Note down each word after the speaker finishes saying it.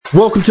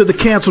Welcome to the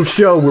Cancel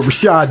Show with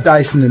Rashad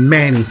Dyson and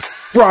Manny,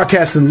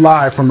 broadcasting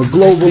live from the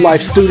Global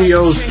Life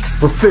Studios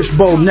for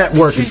Fishbowl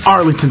Network in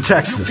Arlington,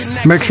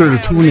 Texas. Make sure to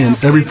tune in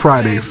every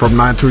Friday from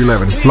 9 to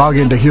 11. Log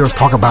in to hear us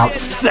talk about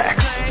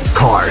Sex,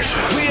 cars,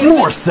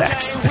 more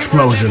sex,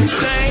 explosions,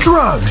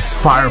 drugs,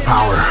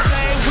 firepower.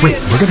 Wait,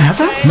 we're gonna have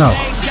that? No.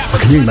 But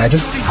can you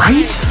imagine?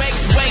 Right?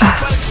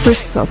 We're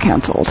so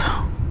canceled.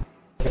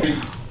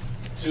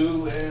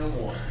 2 and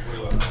 1.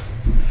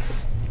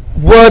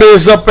 What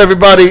is up,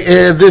 everybody?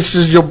 And this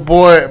is your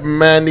boy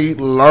Manny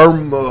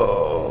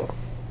Lerma.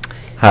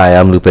 Hi,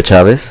 I'm Lupe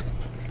Chavez.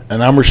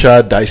 And I'm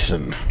Rashad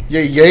Dyson.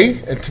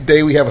 Yay. And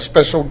today we have a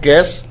special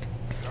guest.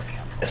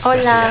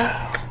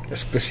 Hola.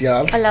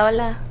 Especial. Hola,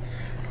 hola.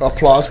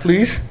 Applause,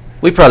 please.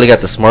 We probably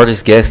got the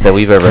smartest guest that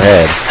we've ever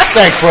had.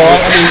 Thanks, bro.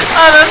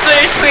 That's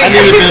very sweet. I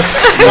needed this.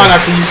 Why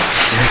not you?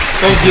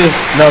 Thank you.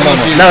 No,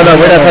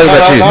 we're not talking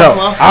about you.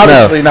 No.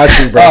 Obviously not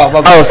you, bro.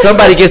 Oh,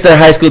 somebody gets their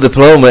high school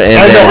diploma and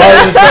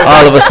then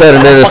all of a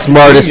sudden they're the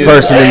smartest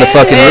person in the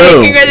fucking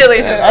room.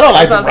 Congratulations. I don't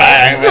like to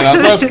brag, man.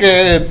 I'm so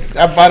scared.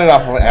 I bought it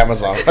off of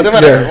Amazon. But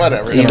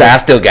whatever. He's like, I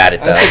still got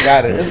it, though. I still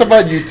got it. It's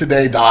about you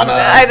today, Donna.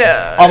 I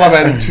know. Oh, my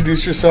bad.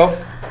 Introduce yourself.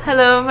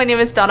 Hello, my name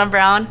is Donna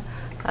Brown.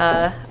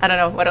 I don't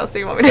know. What else do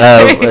you want me to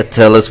say?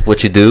 Tell us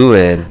what you do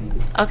and...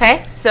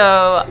 Okay,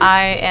 so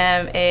I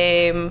am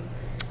a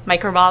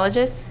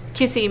microbiologist,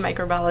 QC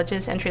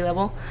microbiologist, entry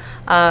level.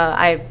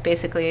 I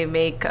basically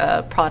make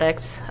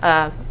products,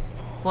 well,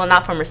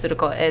 not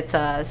pharmaceutical,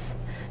 it's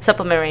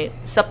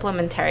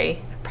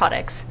supplementary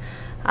products.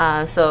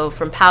 So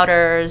from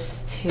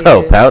powders to...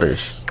 Oh,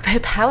 powders.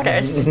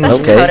 Powders, special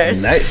Okay,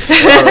 powders. Nice. All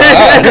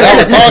right, now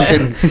we're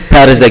talking.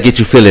 Powders that get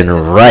you feeling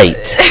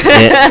right.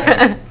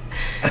 And,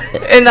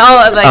 And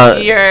all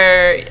like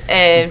your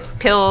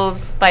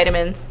pills,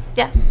 vitamins.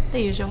 Yeah, the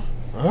usual.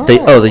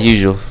 the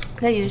usual.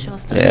 The usual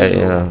stuff.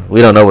 Yeah,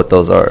 we don't know what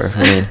those are.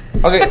 I mean,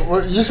 Okay,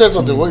 well, you said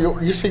something.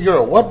 Well, you said you're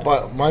a what?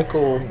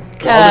 Michael?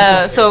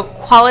 So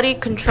quality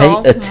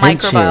control Pay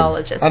attention.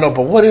 microbiologist. I know,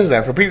 but what is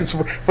that for people?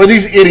 For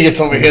these idiots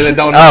over here that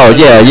don't know. oh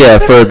yeah.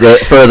 For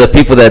the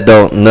people that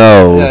don't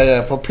know.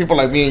 Yeah. For people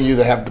like me and you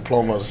that have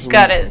diplomas.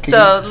 Got it.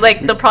 So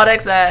like the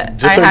products that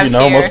Just I so have you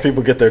know, here. most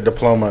people get their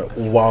diploma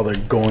while they're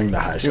going to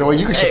high You school. know what?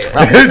 You can shut your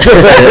mouth.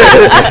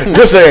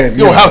 Just saying.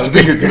 You don't have to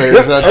be here today.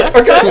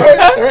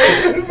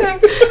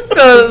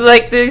 So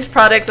like these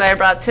products I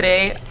brought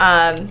today.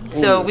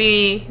 So we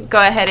go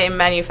ahead and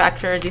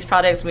manufacture these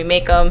products. We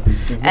make them,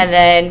 and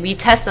then we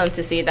test them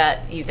to see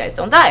that you guys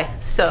don't die.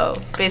 So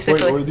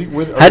basically,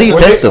 How do you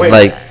test them?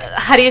 Like,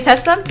 how do you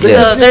test them?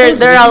 Yeah. So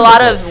there are a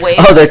lot of ways.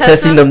 oh, they're to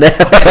test testing them now.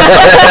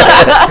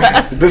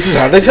 This is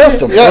how they test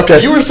them. Yeah,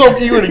 Okay. you were so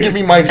eager to give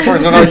me mine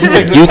first. No, you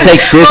take this. You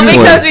take this Well,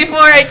 because one.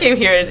 before I came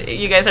here,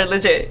 you guys are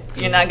legit.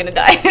 You're not gonna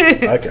die.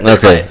 Okay.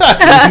 Okay.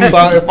 So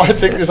if I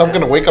take this, I'm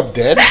gonna wake up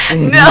dead.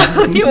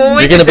 No, you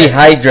won't. You're gonna be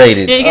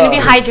hydrated, You're gonna be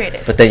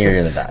hydrated. but then you're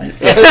gonna die.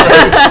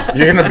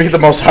 You're going to be the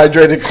most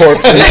hydrated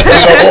corpse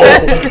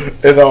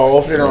in the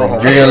whole funeral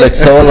home. You're gonna look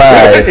so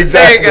alive.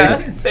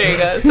 Exactly. There you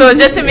go. So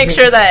just to make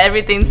sure that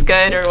everything's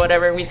good or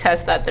whatever, we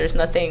test that there's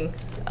nothing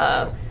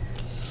bad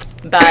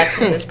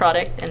in this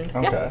product, and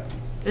yeah. Okay.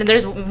 And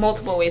there's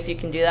multiple ways you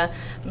can do that,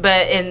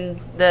 but in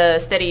the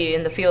study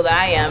in the field that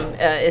I am,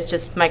 it's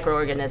just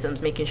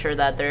microorganisms, making sure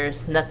that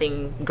there's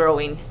nothing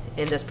growing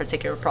in this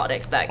particular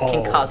product that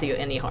can cause you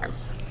any harm.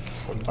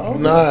 Oh,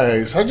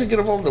 nice. How'd you get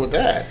involved with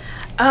that?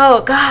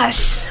 Oh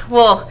gosh,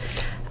 well,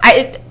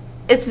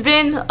 it's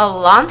been a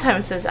long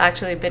time since I've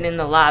actually been in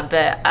the lab,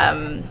 but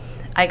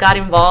I got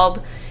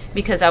involved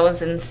because I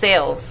was in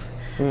sales.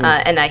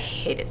 And I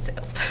hated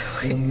sales,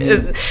 by the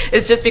way.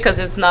 It's just because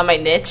it's not my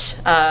niche.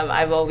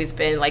 I've always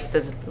been like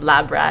this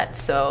lab rat,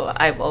 so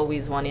I've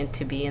always wanted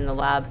to be in the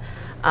lab.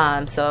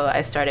 So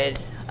I started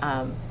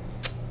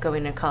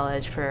going to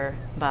college for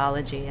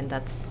biology, and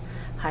that's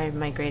how I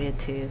migrated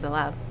to the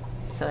lab.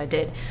 So I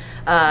did,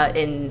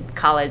 in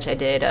college, I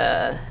did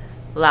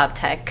lab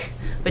tech,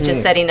 which is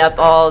setting up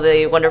all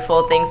the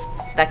wonderful things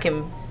that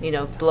can,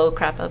 blow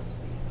crap up.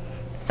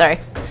 Sorry.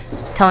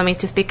 Telling me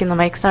to speak in the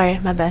mic. Sorry,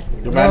 my bad.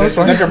 Your manager?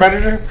 Is that your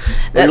manager?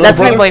 That's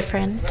my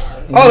boyfriend.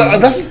 Oh,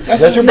 that's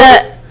your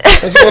brother?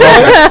 That's your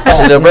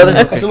little brother?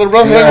 That's your little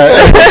brother.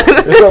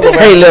 That's your little brother?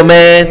 Hey, little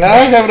man. Now,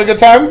 having a good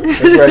time?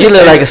 You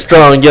look like a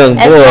strong young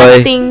Es boy.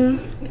 Martin.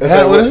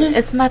 What is it?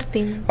 It's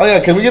Martin. Oh, yeah.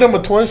 Can we get him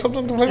a toy or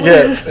something?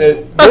 Yeah.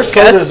 There's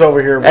sodas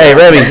over here. Hey,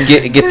 Remy,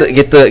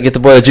 get the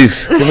boy a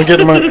juice. Can we get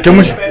him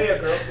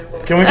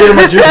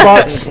a juice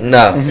box?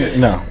 No.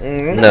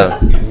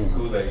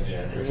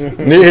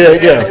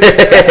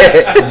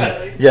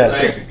 Yeah.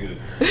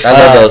 I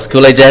love those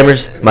Kool-Aid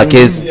jammers. My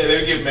kids. Yeah,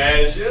 they get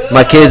mad as shit.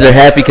 My kids are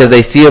happy because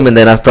they see them, and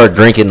then I start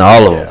drinking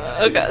all of them.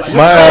 Oh gosh. I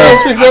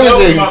know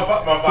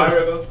my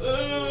 5-year-old goes,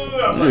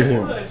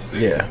 I'm like,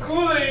 Yeah.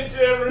 Kool-Aid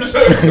jammers.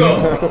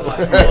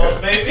 Oh,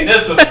 maybe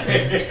that's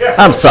okay.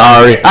 I'm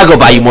sorry. I'll go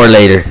buy you more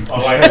later.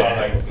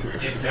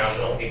 Get down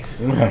on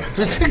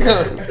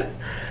it.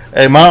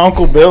 Hey, my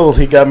Uncle Bill,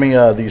 he got me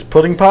these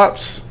pudding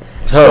pops.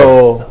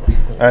 So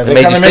They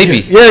made kinda you make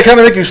sleepy. they kind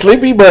of make you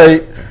sleepy,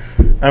 but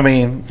I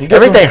mean,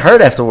 Everything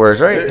hurt afterwards,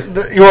 right?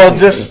 Well,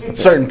 just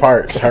certain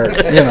parts hurt,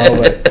 but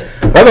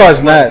otherwise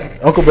than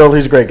that, Uncle Bill,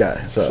 he's a great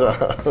guy. So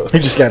he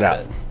just got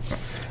out.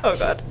 Oh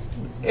God.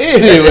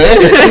 Anyway,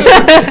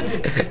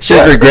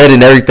 She's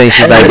regretting everything.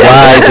 She's like,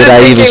 why did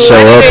I even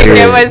show up Get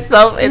here?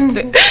 myself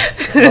into.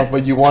 no,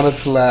 but you wanted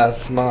to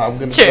laugh. No, I'm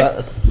gonna.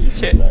 Sure.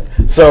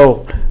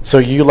 Stop. So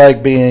you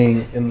like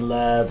being in the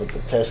lab with the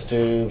test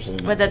tubes?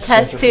 And With the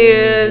test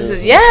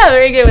tubes, yeah,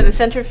 very good. With the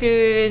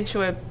centrifuge,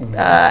 with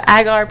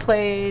agar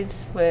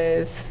plates,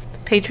 with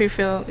Petri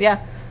film, yeah.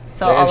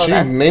 So all And of she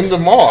that. named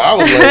them all. I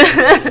was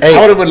like, I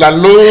would have been la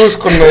luz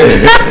con Con el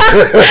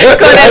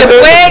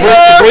fuego.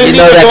 You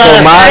know that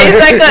comal,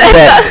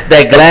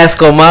 that glass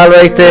comal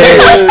right there.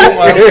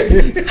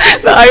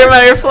 The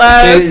iron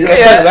flask.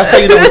 That's how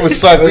you know we would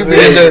suck. We'd be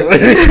in there.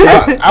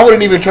 I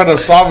wouldn't even try to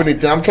solve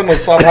anything. I'm trying to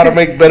solve how to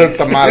make better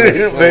tamales.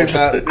 So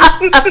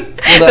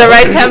The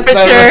right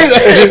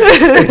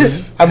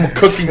temperature. I'm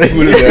cooking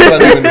food in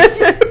there.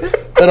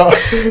 All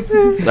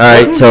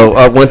right, so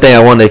one thing I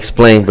want to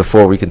explain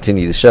before we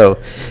continue the show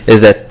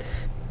is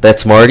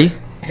that's Marty.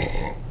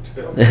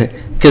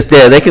 Because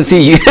they can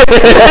see you.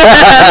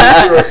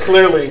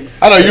 Clearly,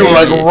 I know you were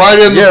like right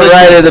in the You're picture.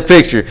 right in the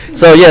picture.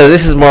 So yeah,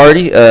 this is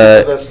Marty.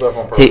 that stuff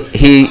on purpose.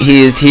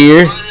 He is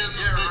here.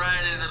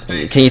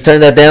 Can you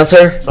turn that down,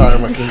 sir? Sorry,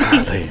 my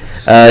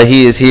kid.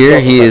 He is here.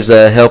 He is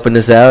helping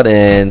us out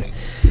and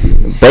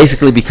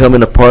basically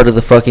becoming a part of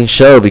the fucking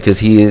show because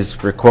he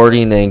is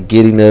recording and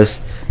getting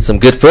us some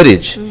good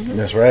footage.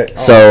 That's right.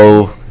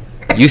 So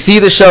you see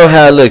the show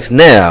how it looks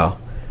now,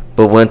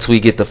 but once we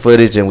get the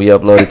footage and we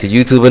upload it to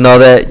YouTube and all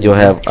that, you'll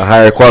have a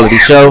higher quality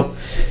show.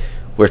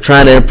 We're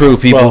trying to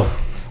improve, people. Well,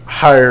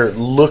 higher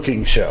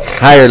looking show.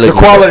 Higher looking. The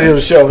quality of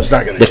the show is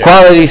not going to The change.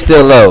 quality is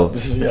still low.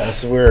 This is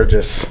yes. We're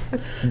just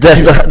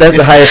That's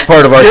the highest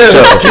part of our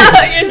show.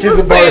 keep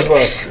the bars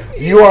low.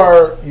 You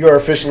are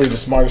officially the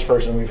smartest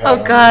person we've had.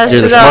 Oh gosh,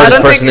 You're the no, I smartest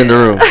don't person think- in the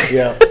room.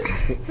 Yeah.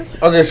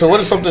 Okay, so what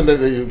is something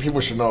that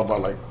people should know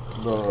about, like,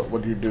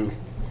 what do you do?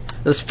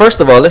 First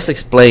of all, let's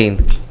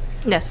explain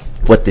Yes.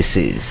 what this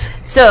is.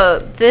 So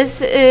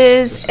this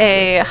is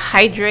a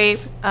hydrate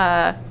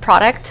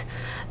product.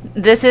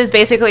 This is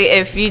basically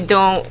if you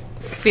don't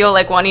feel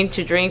like wanting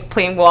to drink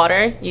plain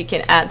water, you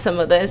can add some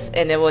of this,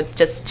 and it will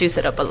just juice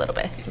it up a little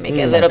bit, make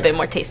it a little bit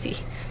more tasty.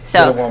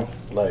 So,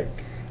 So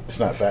it's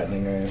not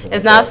fattening or anything.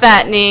 it's not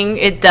fattening.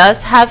 It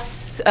does have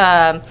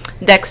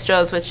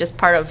dextrose, which is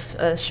part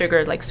of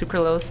sugar, like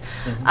sucralose,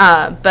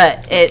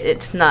 but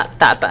it's not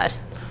that bad.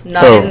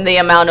 Not So- in the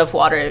amount of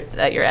water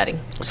that you're adding.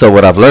 So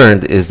what I've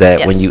learned is that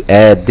Yes. when you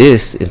add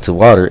this into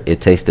water, it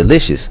tastes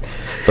delicious.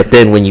 But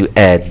then when you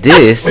add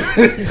this,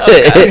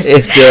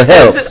 it still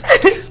helps.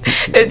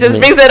 It just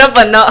brings it up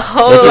a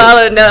whole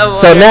lot of no water.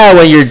 So now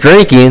when you're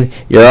drinking,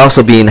 you're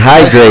also being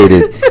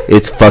hydrated.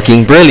 It's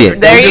fucking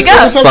brilliant. There you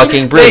go.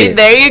 Fucking brilliant.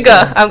 There you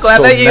go. I'm glad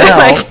So that you now,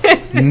 like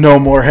it. no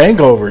more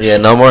hangovers. Yeah,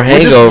 no more We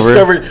just hangover.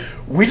 discovered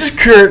we just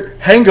cured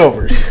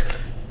hangovers,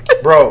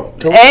 bro.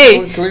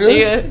 Hey, Can we do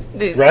this?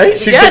 Right?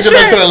 She Yeah, takes it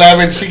back sure. to the lab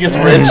and she gets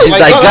rich. She's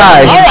like,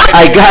 guys,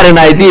 I got an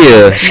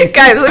idea.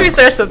 Guys, let me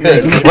start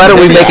something. Why don't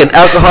we make an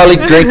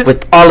alcoholic drink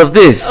with all of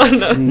this? Oh,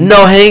 no.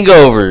 No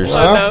hangovers.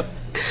 Oh, no.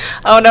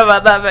 I don't know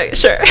about that, but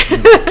sure.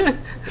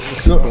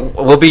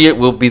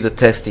 We'll be the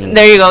testing.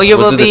 There you go. You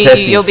We'll will do the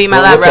testing. you'll be my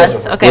We'll lab test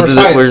rats. it.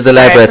 Okay. Where's the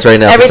lab rats right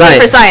now? Everything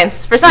for science.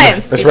 science. For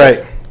science. That's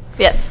right.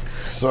 Yes.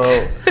 So,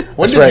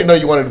 when did right. you know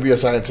you wanted to be a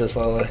scientist,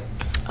 by the way?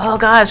 Oh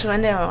gosh,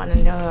 when did I want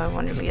to know I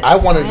wanted to be a I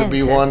wanted to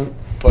be scientist? one,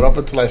 but up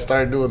until I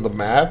started doing the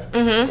math,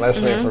 let's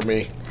say for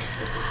me.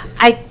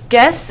 I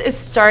guess it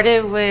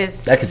started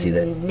with I can see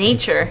that.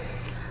 nature.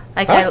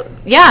 Like Huh?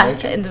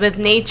 and with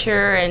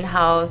nature and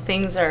how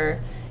things are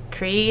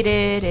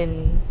created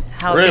and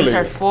how things Really?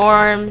 are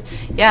formed.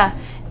 Yeah.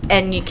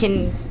 And you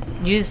can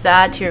use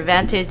that to your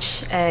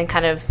advantage and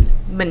kind of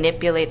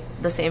manipulate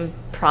the same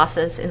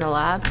process in the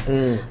lab.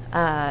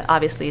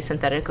 Obviously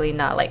synthetically,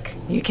 not like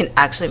you can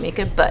actually make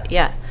it, but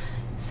yeah.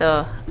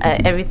 So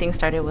everything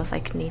started with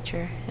like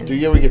nature. And Do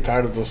you ever get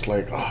tired of those,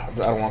 like, oh, I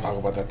don't want to talk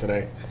about that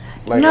today?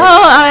 Like, no,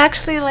 I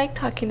actually like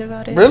talking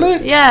about it.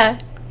 Really? Yeah.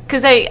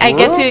 Because I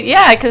get to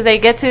Really? because I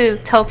get to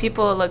tell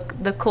people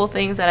the cool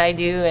things that I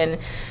do, and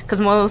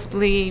because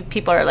mostly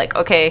people are like,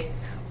 okay,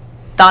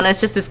 Donna's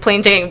just this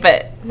plain Jane,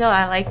 but no,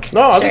 I like.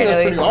 No, I think sharing that's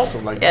it pretty with-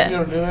 awesome. Like, Yeah. you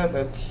ever do that?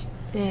 That's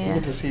you Yeah.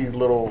 get to see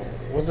little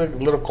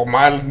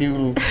comal,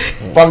 new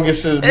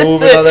funguses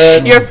move and all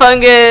that. Your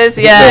fungus,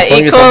 yeah, The E.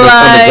 fungus on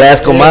the glass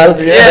coli.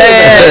 comal.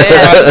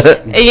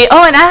 Yeah.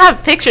 And I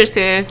have pictures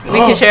too. We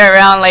can share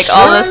around like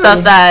all the Sure.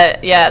 stuff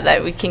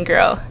that we can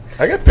grow.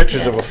 I got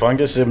pictures of a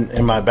fungus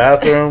in my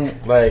bathroom.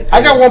 Like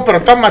I got one, but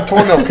it's on my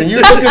toenail. Can you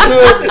look into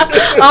it?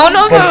 I don't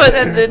know if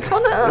it was the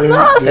toenail.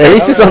 No, At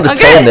least it's on the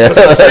Okay.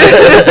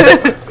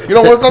 toenail. You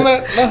don't work on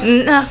that?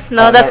 No.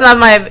 no, that's not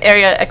my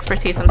area of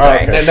expertise. I'm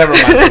sorry. okay. Never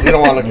mind. You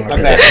don't want to look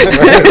like that.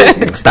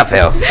 Stop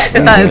hell.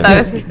 It's not-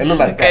 It look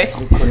like Okay.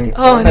 that.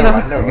 Oh Never no,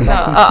 mind, never mind.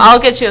 no! I'll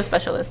get you a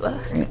specialist though.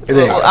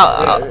 There you go.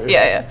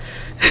 Yeah.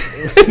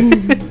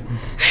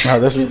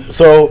 No,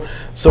 so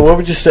what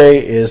would you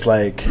say is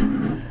like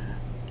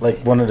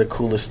one of the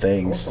coolest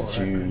things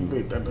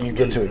that you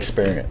get to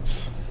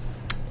experience?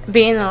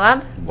 Being in the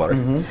lab? Water.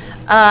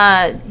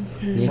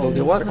 You go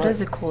get water. What is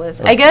the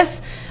coolest? I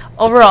guess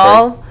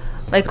overall,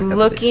 like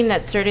looking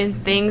at certain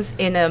things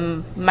in a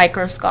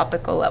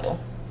microscopical level.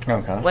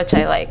 Okay. Which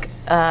I like.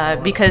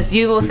 Because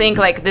you will think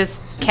like this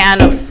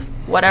can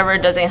of whatever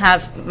doesn't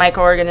have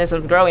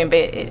microorganisms growing, but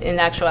in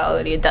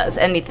actuality it does.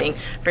 Anything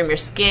from your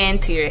skin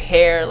to your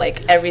hair,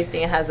 like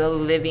everything has a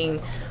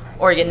living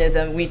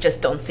organism. We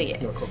just don't see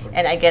it.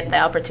 And I get the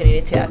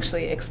opportunity to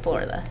actually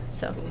explore that.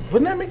 So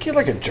wouldn't that make you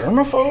like a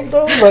germaphobe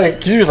though?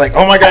 Like you're like,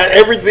 oh my god,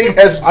 everything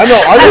has.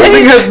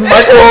 Everything has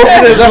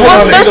microorganisms.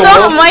 Well, there's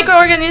some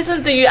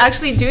microorganisms that you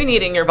actually do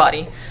need in your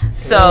body.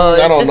 So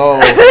I don't know.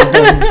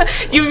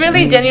 You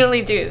really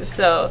genuinely do.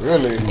 So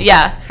Really?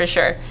 Yeah, for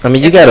sure. I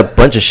mean, you got a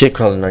bunch of shit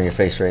crawling on your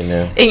face right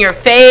now. In your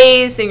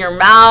face, in your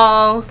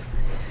mouth,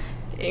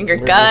 in your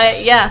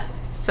gut. Yeah.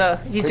 So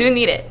you do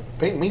need it.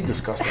 Paint me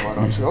disgusting, why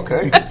don't you?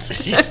 Okay.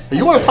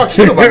 You want to talk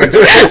shit about me?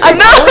 I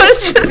know.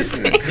 It's just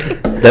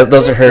saying.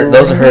 Those are her.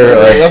 Those are her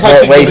That's how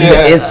she ways goes, to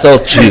yeah.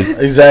 insult you.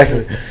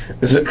 Exactly.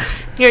 Is it?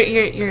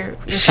 You're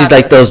She's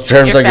like, those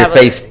germs You're on your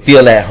fabulous. face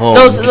feel at home.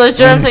 Those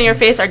germs on your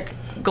face are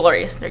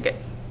glorious. They're good.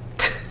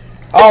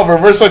 Oh,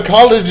 reverse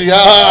psychology.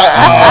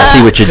 I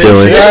see what you're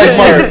doing. She is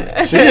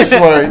smart. She is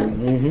smart.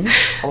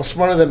 I'm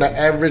smarter than the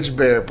average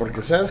bear.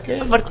 Porque sabes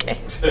qué? ¿Por qué?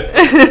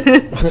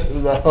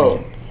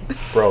 No.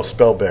 Bro,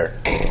 spell bear.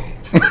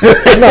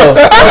 No.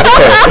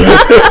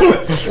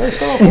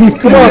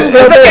 Come on,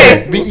 spell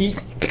bear. B-E.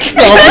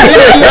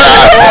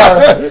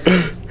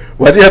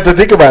 Why do you have to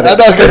think about I it?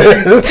 know, 'cause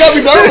it's got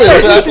me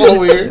nervous. That's a little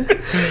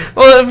weird.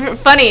 Well,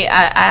 funny.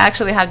 I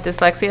actually have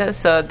dyslexia,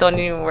 so don't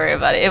even worry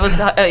about it. It was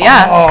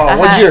yeah. Oh,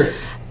 what year?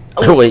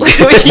 Wait.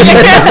 Which year?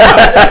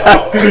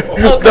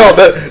 No, bro.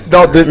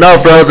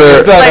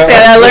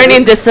 Dyslexia, a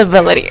learning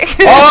disability.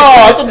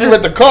 Oh, I thought you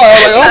meant the car.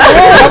 I'm like,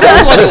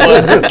 oh, what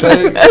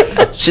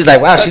it was. She's like,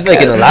 wow, she's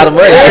making a lot of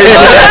money.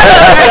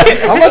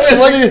 How much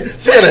money?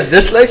 She got a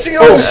dyslexia?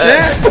 Oh,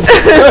 shit.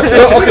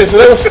 Okay, so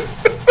that was.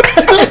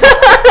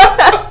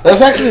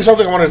 That's actually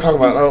something I wanted to talk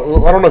about.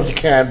 I don't know if you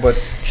can, but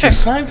do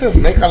scientists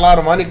make a lot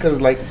of money? Because,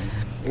 like,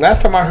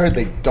 last time I heard,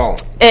 they don't.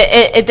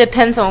 It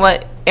depends on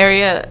what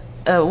area,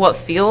 what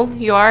field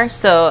you are.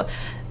 So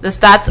the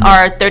stats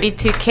are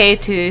 32K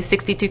to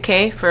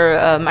 62K for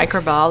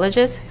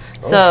microbiologists.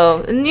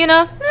 So, you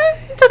know,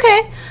 it's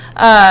okay.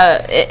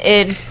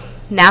 In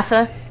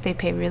NASA, they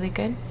pay really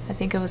good. I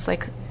think it was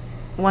like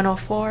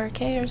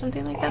 104K or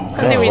something like that.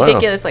 Something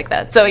ridiculous like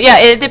that. So, yeah,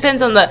 it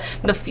depends on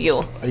the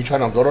field. Are you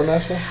trying to go to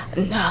NASA?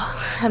 No,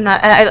 I'm not.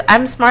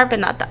 I'm smart, but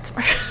not that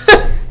smart.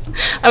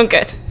 I'm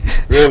good.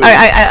 Really?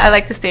 I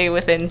like to stay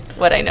within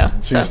what I know.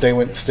 So you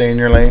stay in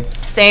your lane?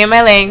 Stay in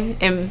my lane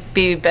and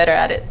be better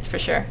at it for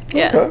sure.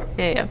 Yeah.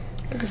 Okay. Yeah.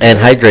 And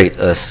hydrate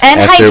us. And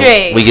after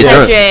hydrate. we get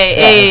drunk. Hydrate.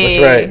 Hey.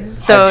 that's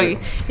right. So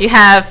you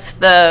have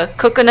the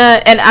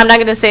coconut, and I'm not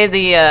gonna say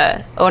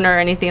the owner or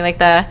anything like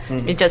that,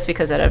 just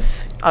because of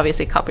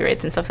obviously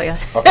copyrights and stuff like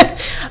that. Okay.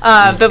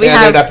 But we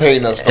have. They're not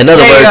paying us. In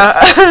other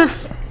There words,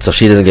 so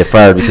she doesn't get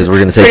fired because we're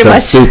gonna say Pretty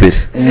something much.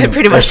 stupid.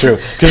 Pretty much. That's true.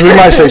 Because we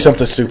might say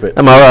something stupid.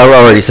 I've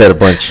already said a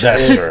bunch.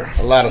 That's true.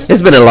 A lot of stuff.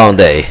 It's been a long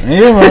day.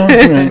 Yeah, well,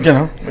 you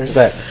know, there's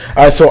that.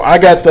 All right, so I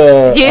got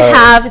the. You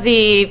have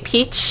the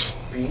peach,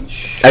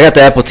 I got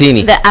the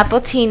appletini, the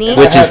appletini,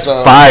 which has is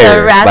the fire, by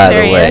the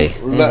raspberry. way.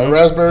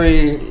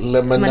 Raspberry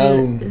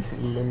lemonade.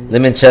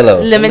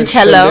 Limoncello.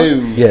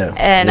 limoncello, Yeah.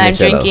 and I'm Limoncello.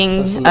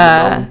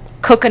 drinking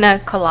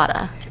coconut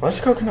colada. What's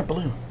coconut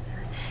blue?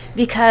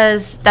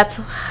 Because that's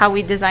how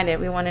we designed it.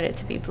 We wanted it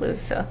to be blue,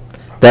 so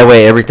That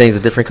way, everything's a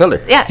different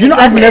color. yeah. You know,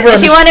 I've never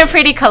She wanted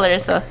pretty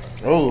colors, so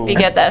Oh. we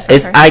get that. For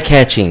It's her. eye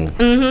catching.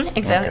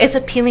 Exactly. It's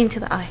appealing to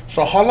the eye.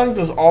 So how long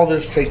does all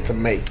this take to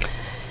make?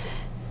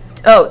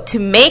 Oh, to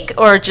make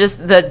or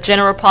just the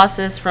general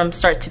process from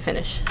start to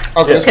finish?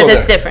 Okay, let's go Because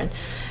it's there. different.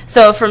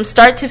 So from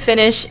start to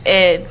finish,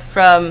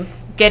 from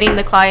getting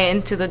the client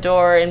into the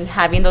door and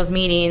having those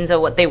meetings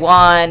of what they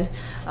want,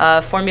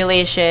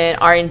 formulation,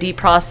 R&D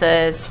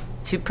process,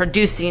 to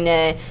producing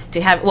it,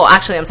 to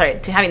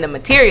having the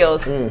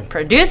materials,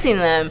 producing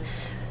them,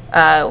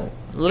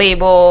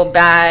 label,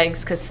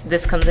 bags, because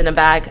this comes in a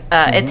bag.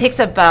 It takes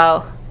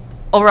about,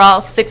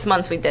 overall, 6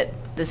 months we did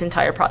this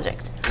entire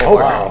project. Oh,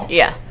 wow.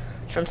 Yeah,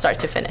 from start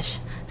to finish.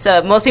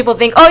 So most people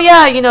think, oh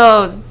yeah, you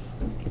know,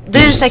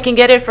 this I can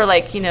get it for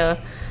like, you know,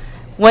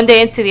 one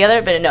day into the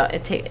other, but no,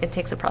 it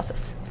takes a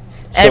process.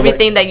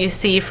 Everything that you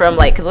see from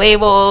like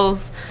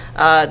labels,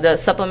 the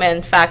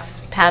supplement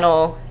facts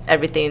panel,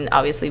 everything,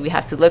 obviously we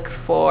have to look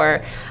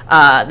for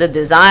the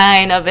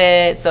design of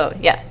it. So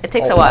yeah, it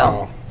takes a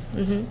while.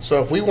 Wow.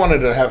 So if we wanted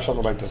to have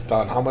something like this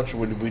done, how much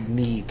would we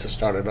need to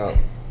start it up?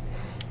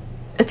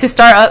 To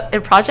start up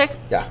a project?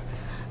 Yeah.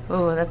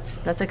 Oh,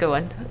 that's a good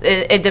one.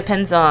 It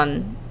depends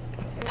on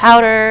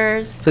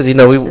powders. Because you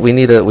know we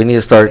need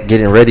to start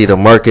getting ready to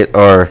market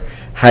our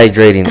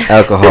hydrating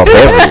alcohol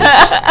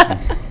beverage.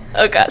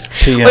 Oh gosh.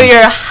 TM. When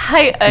you're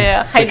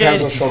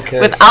hydrated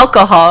showcase. with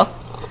alcohol,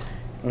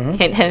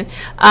 Hint, hint.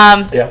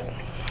 Yeah.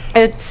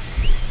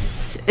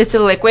 It's a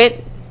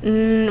liquid.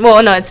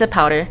 Well, no, it's a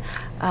powder.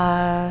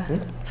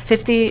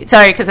 50.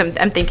 Sorry, because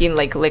I'm thinking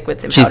like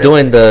liquids and She's powders.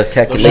 doing the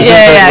calculation.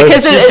 Yeah,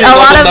 because a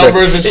lot of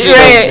numbers and shit.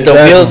 right. The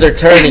wheels are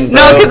turning, bro.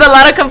 No, because a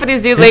lot of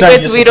companies do He's not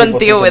liquids. used We to don't people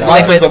deal with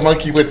thinking Mine's just liquids. the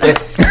monkey with the.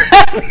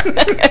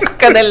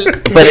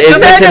 But it's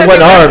missing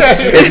one arm.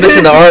 It's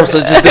missing the arm, so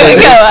it's just doing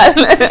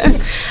this.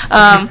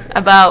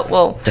 About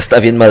Ya está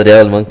bien madreado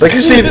el monkey. Like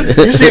you see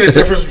the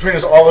difference between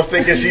us all us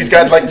thinking she's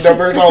got like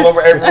numbers all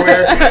over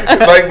everywhere.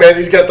 Like man,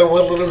 he's got the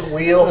one little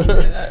wheel.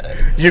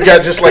 You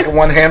got just like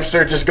one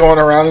hamster just going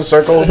around in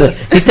circles.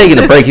 He's taking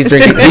a break. He's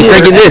drinking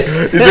this.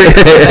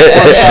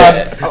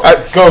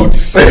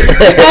 Goats.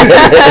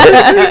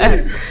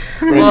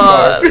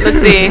 well,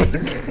 let's see.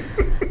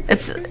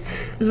 It's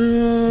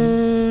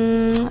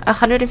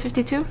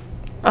 152,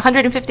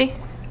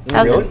 150,000.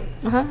 Really?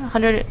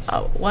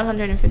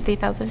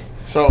 150,000.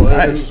 So, So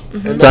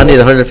I need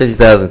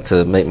 150,000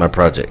 to make my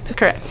project.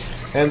 Correct.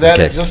 and then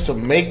Okay. just to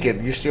make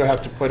it, you still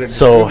have to put it.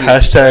 So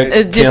hashtag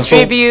cancel.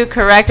 Distribute,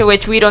 correct,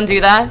 which we don't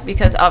do that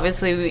because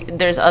obviously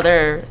there's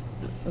other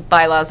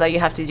bylaws that you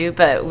have to do,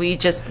 but we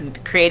just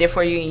create it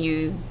for you and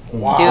you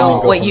Wow. do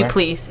Go what from you there.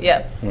 please.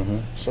 Yeah.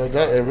 So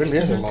that it really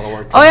is a lot of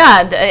work. Oh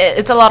yeah,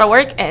 it's a lot of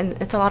work and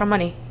it's a lot of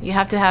money. You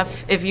have to have,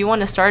 if you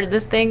want to start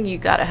this thing, you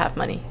gotta have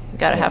money. You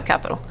gotta have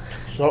capital.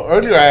 So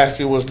earlier I asked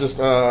you, was this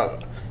the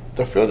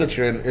field that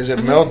you're in? Is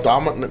it male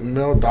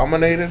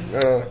dominated?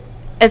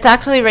 It's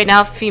actually right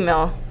now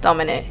female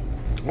dominant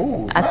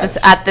Ooh, at nice.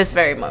 this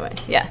very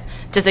moment. Yeah,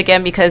 just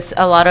again because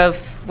a lot of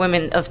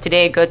women of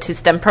today go to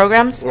STEM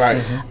programs,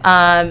 Right.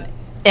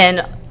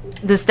 and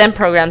the STEM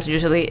programs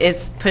usually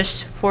is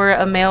pushed for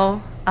a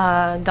male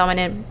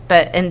dominant,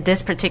 but in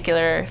this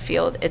particular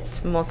field,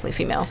 it's mostly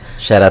female.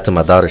 Shout out to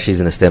my daughter. She's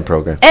in the STEM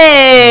program.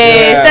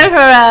 Hey, Yeah. STEM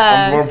program!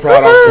 I'm more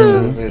proud of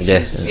Woohoo! her.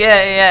 Yeah.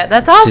 Yeah,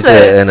 that's awesome. She's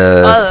in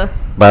a Oh,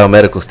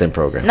 biomedical STEM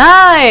program.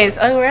 nice.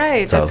 All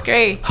right, So, that's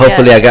great.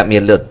 Hopefully, Yeah. I got me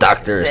a little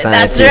doctor or That's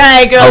scientist.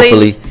 right, girlie.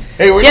 Hopefully.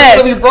 Hey, we're Yes.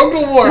 not gonna be broke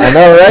no more. I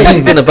know, right?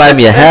 She's gonna buy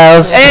me a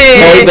house.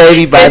 Hey,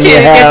 baby, buy get me you,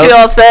 a Get you house.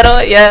 all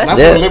settled, yeah. I'm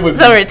Yeah. gonna live with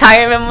Some you.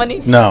 retirement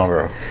money. No,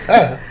 bro.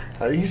 Yeah.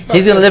 He's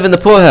He's gonna live in the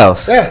pool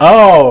house. Yeah.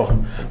 Oh,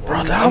 bro,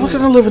 how are we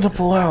gonna live in a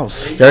pool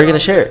house? Y'all are gonna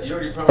share it.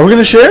 Are we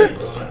gonna share?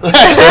 Y'all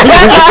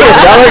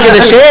are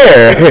gonna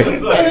share.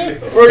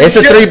 It's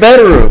a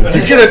 3-bedroom.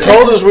 You could have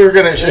told us we were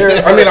gonna share.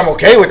 I mean, I'm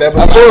okay with that,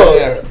 but still,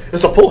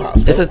 it's a pool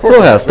house. It's a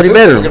pool house,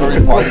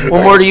 3-bedroom.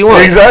 What more do you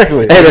want?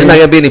 Exactly. Hey, there's not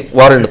gonna be any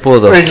water in the pool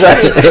though.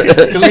 Exactly.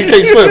 Because we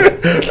can't swim.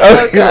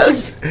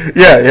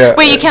 Yeah.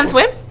 Wait, you can't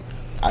swim?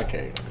 I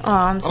can't. Oh,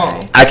 I'm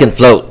sorry. I can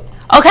float.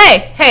 Okay,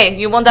 hey,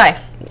 you won't die.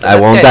 So I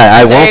that's won't good.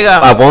 die. There you go.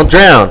 I won't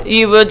drown.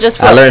 You will just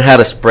I float. learned how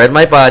to spread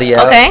my body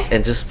out Okay.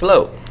 and just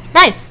float.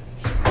 Nice.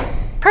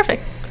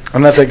 Perfect.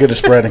 I'm not that good at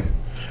spreading.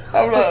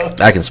 I'm not,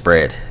 I can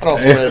spread. I don't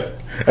spread.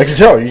 I can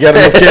tell you got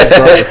enough kids,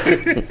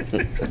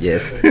 bro.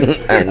 Yes,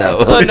 I know.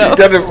 Oh, no. You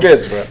got enough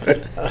kids, bro.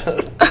 Spread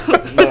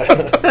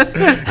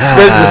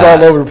just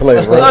all over the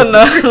place, bro. Oh,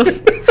 no.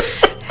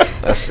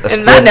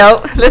 In that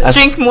note, let's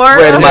drink more.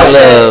 Spread my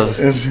love.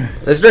 That's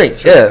Let's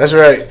drink. Yeah,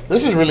 right.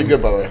 This is really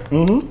good, by the way.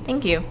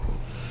 Thank you.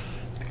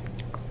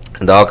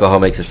 and the alcohol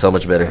makes it so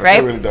much better. Right?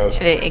 It really does.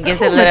 It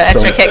gives it a little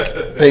extra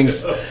kick.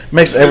 Things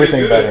makes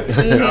everything better.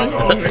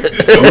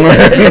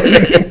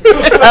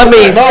 I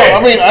mean, No,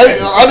 I mean,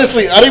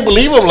 honestly, I didn't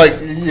believe him. Like,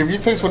 if you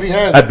taste what he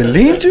has, I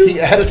believed you. he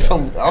added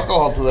some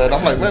alcohol to that.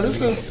 I'm like, man,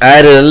 this is. I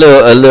added a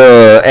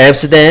little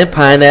Amsterdam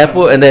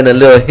pineapple and then a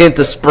little hint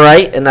of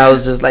Sprite, and I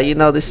was just like,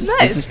 this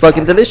Nice. is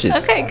fucking delicious.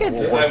 Okay, good.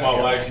 Just like my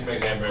wife, she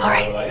makes hamburgers. All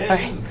right, I'm like, all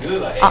hey, right. this is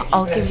good. Like,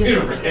 I'll give you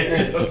some.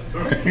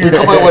 You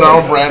come up with our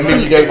own brand,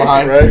 leave you guys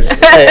behind, right?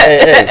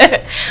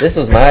 Hey, this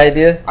was my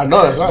idea. I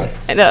know that's right.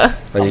 I know.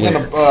 What are you I'm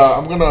gonna- gonna.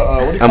 What do you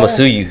I'm call gonna it?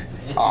 sue you.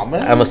 Oh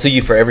man. I'm gonna sue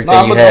you for everything No,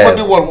 I'm you gonna have.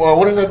 do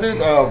what is that dude?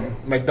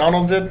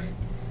 McDonald's did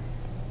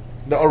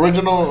the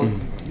original.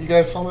 You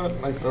guys saw that?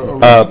 Like the original?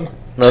 No,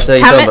 I'll tell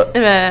you something about.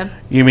 Haven't,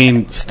 You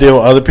mean steal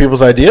other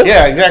people's ideas?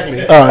 Yeah,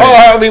 exactly.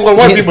 Oh, I mean, what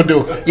white people do.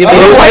 You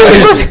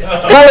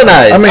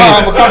colonize. I mean,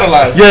 I'm a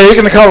colonized. yeah, you're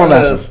gonna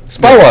colonize us.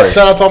 Spy water.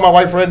 Shout out to all my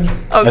white friends.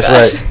 oh That's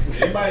gosh.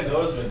 right. Anybody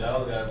notice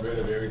McDonald's got rid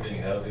of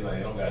everything healthy? Like,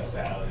 they don't got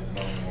salads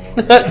no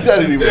more. That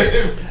didn't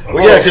even.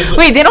 Well, yeah, because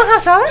Wait, they don't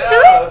have salad? Yeah,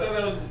 Really? I thought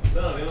that was,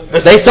 no, they don't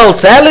got They sold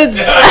salads.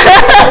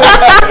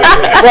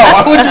 Bro,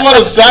 why would you want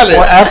a salad?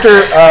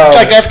 after It's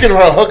like asking for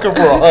a hooker for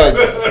a hug.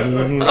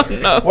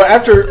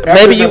 after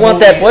Maybe the you want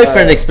movie, that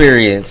boyfriend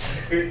experience.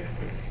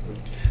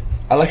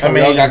 I like how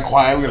we all got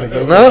quiet. We were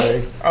like, No?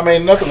 okay. I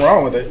mean, nothing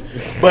wrong with it.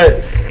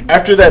 But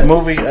after that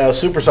movie,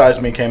 Super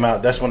Size Me came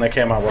out, that's when they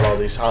came out with all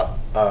these hot,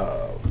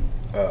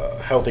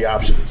 healthy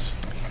options.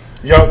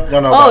 Y'all know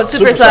Oh, about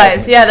Super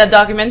Size. Yeah, that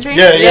documentary?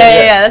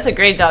 Yeah. That's a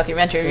great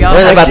documentary. Y'all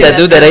What have about to- that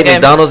dude that that's ate good.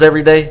 McDonald's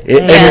every day?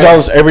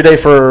 $80 every day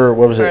for,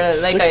 what was For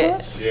it? like 6 a-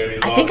 months? Yeah, they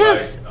I lost think it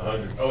was- like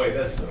 100. Oh, wait,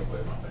 that's Subway,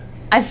 my bad.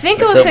 I think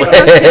it was Subway. 6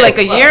 months to like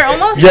a year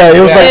almost. Yeah, it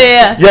was Yeah,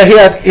 like,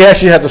 yeah. he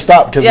actually had to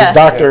stop because Yeah. his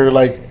doctor,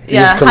 like,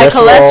 yeah, high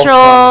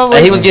cholesterol.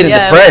 And he was getting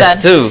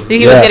depressed too.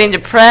 He was getting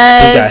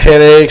depressed. He got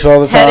headaches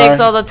all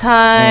the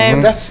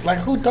time. That's like,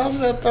 who does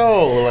that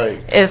though? Like,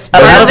 it's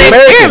part of the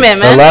experiment,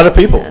 man. A lot of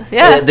people.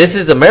 Yeah, this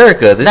is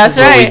America. This is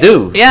what we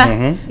do.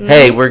 Yeah.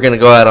 Hey, we're gonna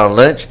go out on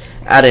lunch.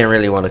 I didn't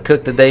really want to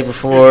cook the day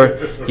before.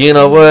 You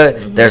know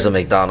what? There's a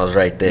McDonald's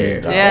right there.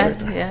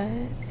 Yeah.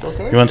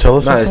 okay. You want to tell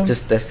us No, something? it's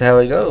just that's how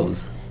it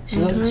goes. She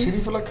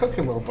didn't feel like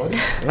cooking, little buddy.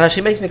 No, she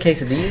makes me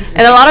quesadillas.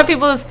 And a lot of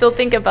people still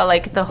think about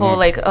like the whole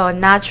like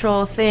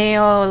natural thing,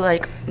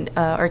 like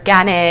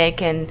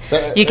organic, and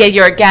you get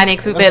your organic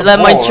food. But the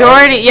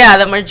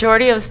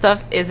majority of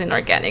stuff isn't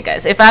organic,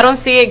 guys. If I don't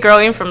see it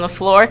growing from the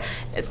floor,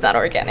 it's not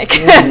organic.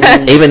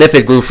 Even if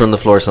it grew from the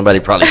floor, somebody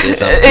probably did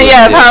something.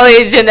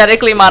 Probably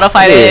genetically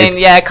modified it,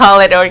 and call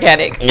it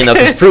organic. You know,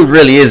 because fruit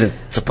really isn't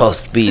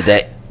supposed to be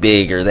that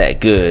big or that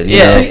good. You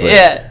know?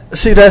 Yeah.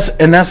 See, that's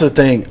the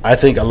thing. I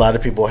think a lot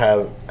of people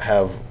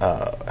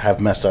have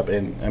messed up,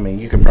 and I mean,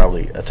 you can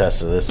probably attest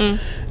to this.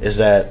 Is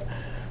that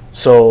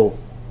so?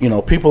 You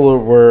know, people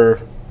were,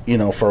 you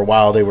know, for a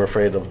while they were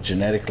afraid of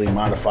genetically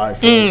modified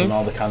foods and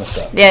all the kind of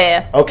stuff.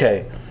 Yeah.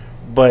 Okay,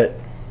 but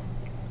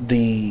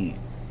the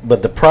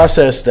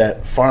process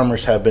that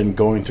farmers have been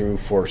going through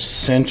for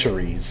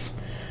centuries,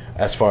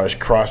 as far as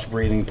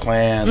crossbreeding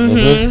plants,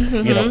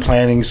 you know,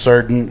 planting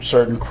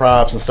certain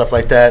crops and stuff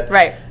like that.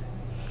 Right.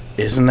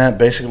 Isn't that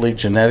basically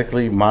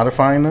genetically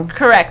modifying them?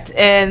 Correct.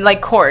 And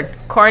like corn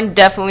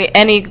definitely,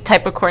 any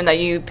type of corn that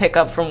you pick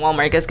up from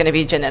Walmart is going to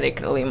be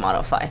genetically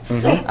modified.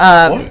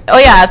 Oh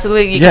yeah,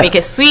 absolutely. You can make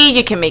it sweet,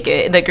 you can make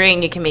it the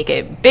grain, you can make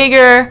it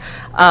bigger.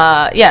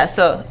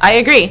 So I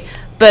agree.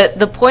 But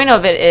the point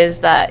of it is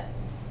that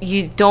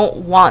you don't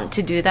want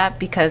to do that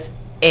because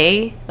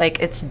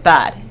it's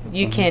bad.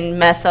 You can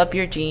mess up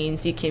your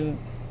genes, you can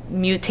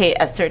mutate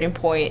at a certain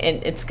point,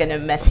 and it's gonna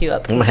mess you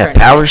up. I'm gonna have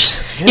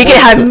powers. You're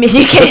gonna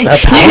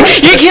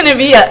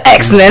be an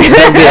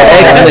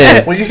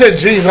X-Men. When you said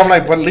jeans, I'm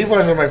like, but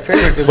Levi's are my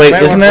favorite. Does Wait, it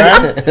matter isn't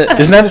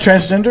that a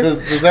transgender?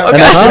 Does that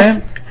an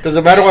X-Man? Does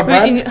it matter what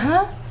brand?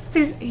 Huh?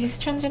 He's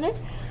transgender?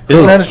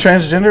 Isn't that a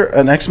transgender?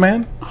 An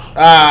X-Man?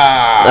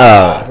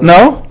 No.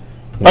 No.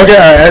 Okay,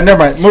 all right, never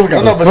mind. Moving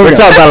on. We're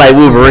talking about like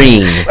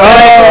Wolverine.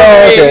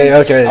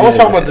 Oh, okay. I was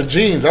talking about the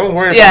jeans. I was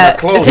worried about my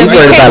clothes.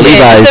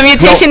 It's a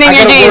mutation in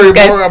your genes, I gotta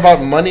guys. worry more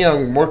about money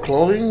on more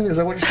clothing. Is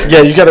that what you said?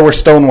 Yeah, you got to wear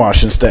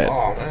stonewash instead.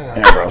 Oh man.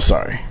 Yeah, bro.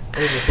 Sorry.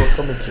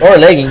 Or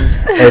leggings.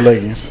 Or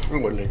leggings. We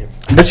wear leggings.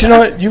 But you know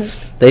what? You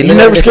They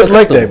never look skipped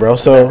leg comfortable. day, bro.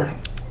 So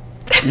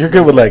you're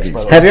good with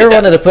leggings. Have you ever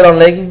wanted to put on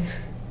leggings?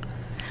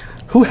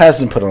 Who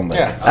hasn't put on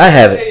leggings? I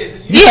haven't.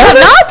 You have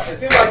not?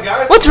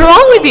 What's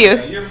wrong with you?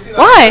 You ever see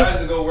Why? guys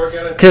that go work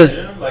out at the 'Cause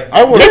gym? Like,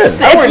 I would. It's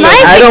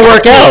nice. I don't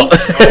work out.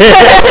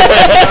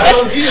 I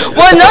don't need it.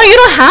 Well, no, you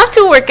don't have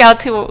to work out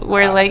to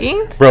wear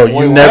leggings. Bro, you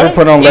Wait, never what?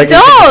 put on You leggings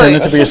and don't.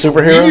 pretended to be a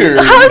superhero? Weird.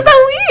 How is that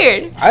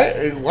weird?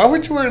 Why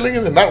would you wear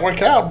leggings and not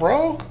work out,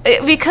 bro?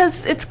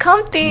 Because it's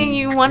comfy and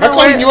you want to I'm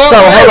wear. calling you out. So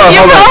hold on, You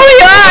hold on.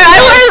 probably are. I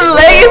wear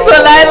leggings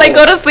when I like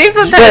go to sleep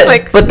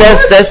sometimes. But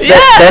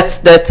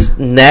that's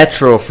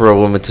natural for a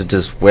woman to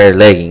just wear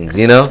leggings,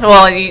 you know?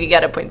 Well, you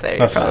got a point there. You're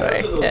That's probably Those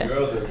right. are those Yeah.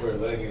 girls that wear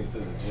leggings to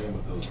the gym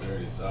with those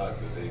dirty socks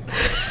that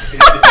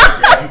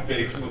they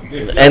face with.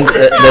 And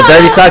the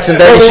dirty socks and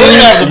dirty shoes.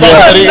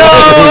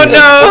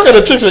 No. What kind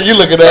of chicks are you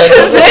looking at?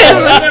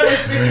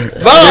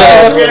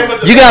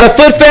 You got a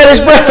foot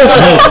fetish,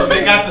 bro?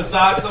 They got the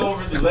socks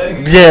over the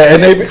leggings. Yeah,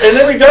 and they be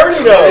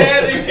dirty though.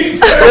 Yeah, they be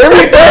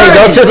Hey,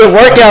 those are the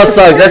workout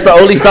socks. That's the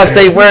only socks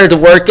they wear to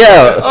work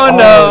out.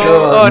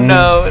 Oh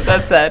no,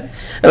 that's sad.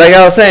 And like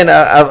I was saying,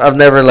 I've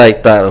never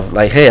like thought of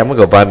like, hey, I'm gonna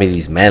go buy me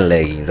these man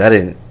leggings. I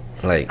didn't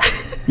like.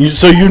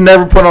 So you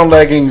never put on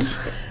leggings,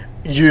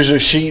 use a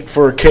sheet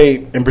for a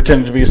cape, and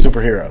pretended to be a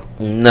superhero?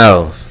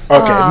 No.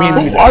 Okay, me Who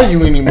neither. are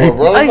you anymore,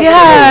 bro?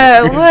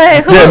 Yeah,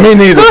 what? Who, Yeah, me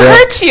neither, Who bro.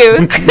 hurt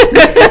you?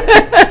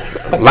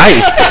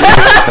 Life.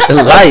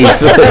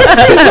 Life.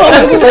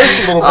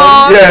 Oh,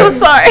 I'm Yeah. so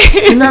sorry.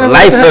 You're not allowed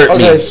Life to have- hurt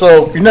Okay, me.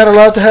 so You're not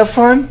allowed to have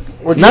fun?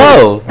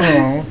 No.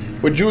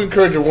 would you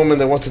encourage a woman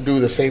that wants to do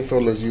the same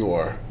field as you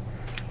are?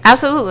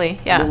 Absolutely,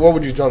 yeah. What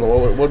would you tell them?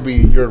 What would be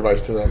your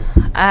advice to them?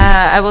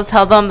 I will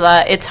tell them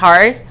that it's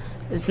hard.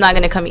 It's not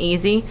going to come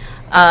easy.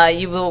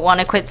 You will want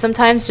to quit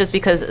sometimes just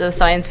because the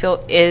science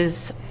field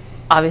is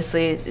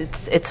obviously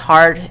it's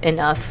hard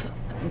enough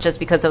just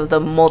because of the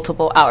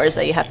multiple hours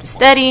that you have to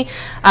study.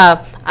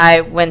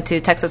 I went to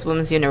Texas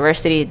Women's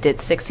University, did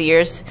 6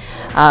 years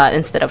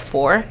instead of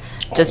 4,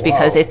 just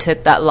because it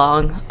took that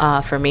long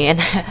for me. And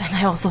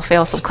I also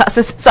failed some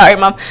classes. Sorry,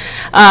 Mom.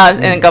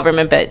 In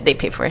government, but they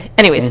pay for it.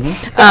 Anyways.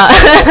 But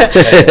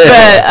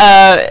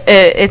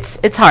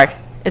it's hard.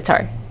 It's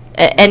hard.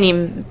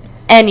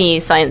 Any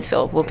science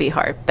field will be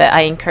hard. But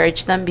I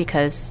encourage them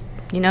because,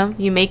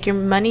 you make your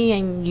money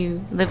and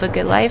you live a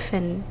good life.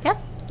 And, yeah.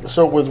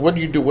 So with what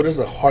do you do? What is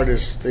the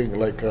hardest thing?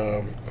 Like,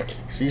 so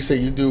you say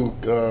you do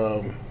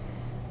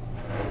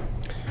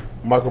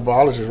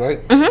microbiology,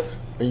 right? Mm-hmm.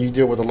 And you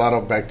deal with a lot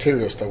of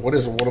bacterial stuff. What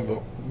is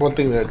one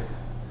thing that?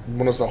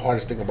 What is the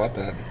hardest thing about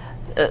that?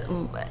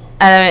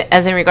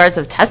 As in regards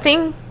of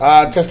testing?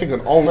 Testing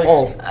on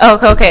all.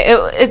 Oh, okay.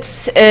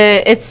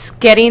 It's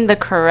getting the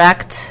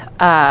correct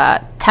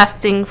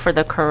testing for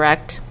the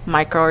correct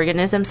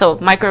microorganism. So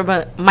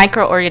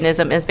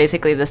microorganism is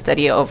basically the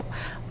study of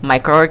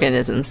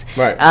microorganisms,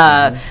 Right.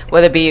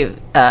 Whether it be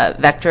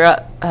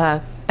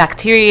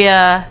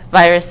bacteria,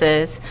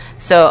 viruses.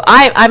 So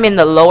I'm in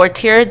the lower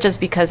tier just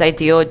because I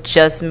deal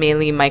just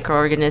mainly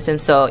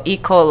microorganisms. So E.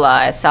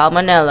 coli,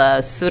 Salmonella,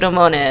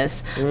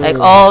 Pseudomonas, like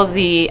all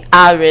the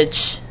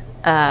average.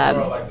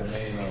 Like the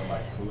main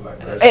food,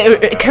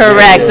 like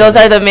Correct. Those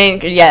are the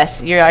main.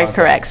 Yes, you are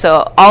correct.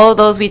 So all of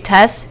those we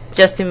test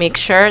just to make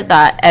sure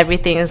that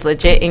everything is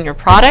legit in your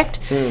product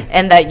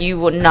and that you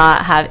will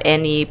not have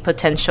any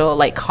potential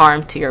like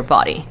harm to your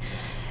body.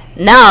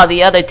 Now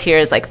the other tier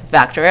is like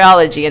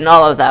bacteriology and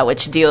all of that,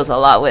 which deals a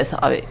lot with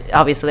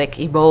obviously like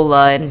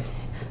Ebola and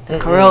the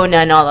Corona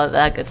and all of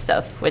that good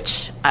stuff.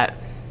 Which I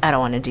don't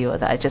want to deal with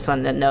that. I just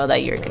want to know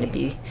that you're going to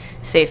be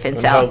safe and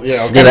sound.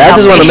 Yeah, and I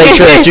just want to make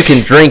sure that you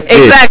can drink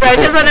this. Exactly. I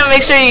just want to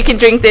make sure you can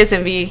drink this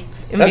and be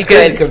That's be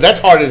crazy good. because that's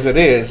hard as it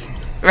is.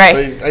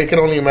 Right. So I can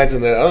only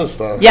imagine that other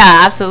stuff.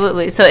 Yeah,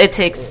 absolutely. So it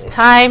takes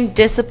time,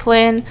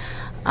 discipline,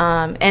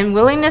 and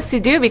willingness to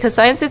do, because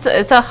science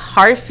it's a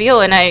hard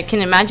field, and I can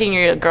imagine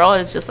your girl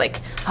is just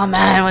like, oh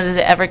man, when is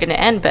it ever going to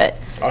end? But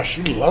Oh,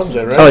 she loves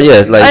it, right? Oh yeah,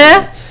 like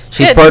yeah?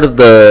 she's Good. part of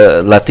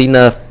the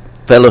Latina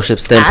Fellowship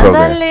STEM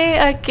program.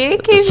 Ándale, okay,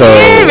 qué So-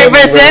 bien.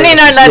 Representing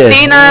our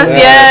Latinas,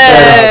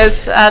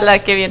 Yes. yes. Ala,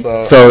 qué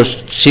bien. So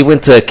she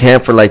went to a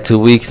camp for like 2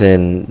 weeks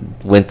and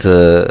went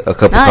to a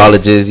couple Nice.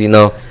 colleges, you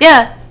know,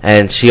 Yeah.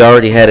 and she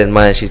already had in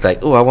mind. She's like,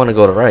 "Oh, I want to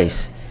go to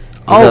Rice."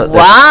 You Oh, know, that's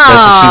what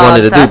she wow.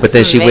 wanted to do. That's But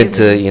then she went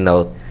to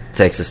amazing.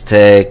 Texas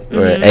Tech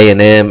or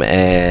A&M,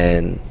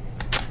 and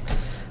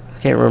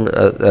I can't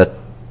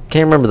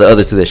remember the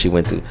other two that she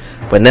went to.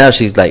 But now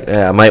she's like,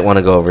 I might want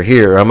to go over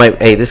here, or I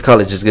might. Hey, this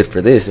college is good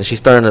for this, and she's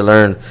starting to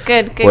learn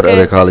Good, what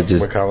other good.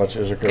 colleges, What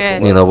colleges are good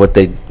Good. for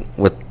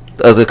what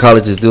other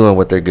colleges do and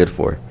what they're good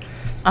for.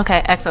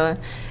 Okay, excellent.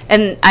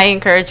 And I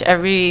encourage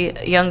every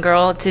young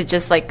girl to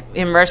just like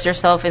immerse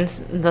yourself in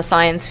the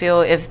science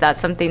field if that's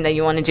something that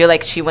you want to do.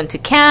 Like she went to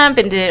camp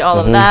and did all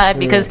of that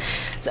because,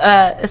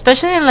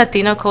 especially in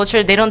Latino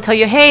culture, they don't tell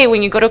you, hey,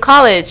 when you go to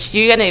college,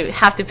 you're gonna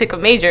have to pick a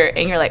major,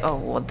 and you're like, oh,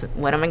 well,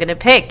 what am I gonna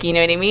pick? You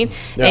know what I mean?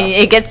 Yeah. And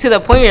it gets to the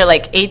point where you're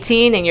like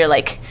 18 and you're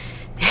like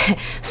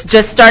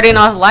just starting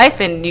off life,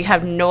 and you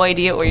have no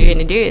idea what you're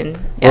gonna do. And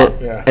Well,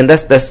 Yeah. and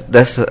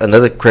that's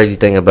another crazy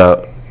thing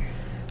about,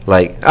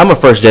 like, I'm a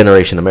first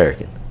generation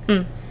American.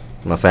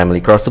 My family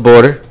crossed the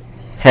border,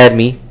 had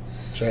me,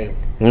 Same.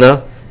 you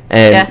know,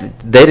 and Yeah.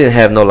 they didn't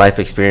have no life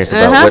experience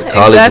about what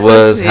college exactly.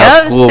 was, how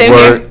Yeah, school same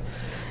here. worked,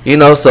 you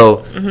know.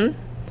 So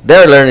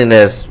they're learning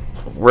as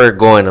we're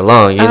going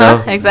along, you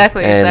know.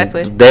 Exactly, and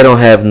exactly. they don't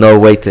have no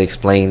way to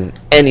explain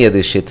any of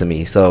this shit to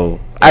me. So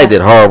I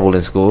did horrible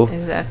in school.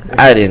 Exactly.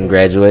 I didn't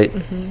graduate.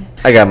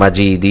 I got my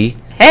GED,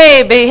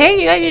 Hey, but hey,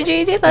 you got your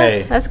GED.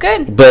 Hey. That's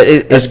good. but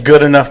It's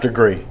good enough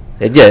degree.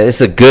 it's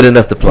a good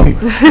enough diploma.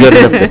 Good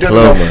enough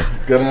diploma.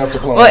 Good enough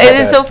diploma. Well, it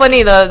Not is bad. so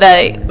funny though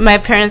that my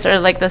parents are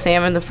like the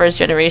same. I'm the first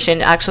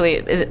generation.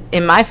 Actually,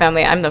 in my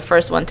family, I'm the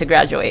first one to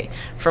graduate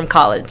from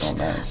college. Oh,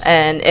 nice.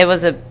 And it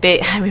was a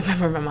big. I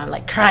remember my mom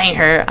like crying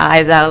her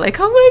eyes out, like,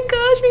 "Oh my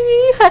gosh,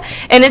 Mimi!"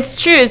 And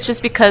it's true. It's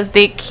just because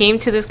they came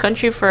to this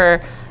country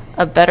for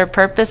a better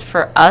purpose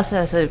for us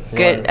as a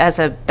good, Right. as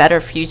a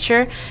better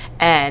future,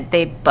 and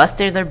they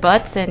busted their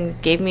butts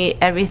and gave me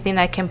everything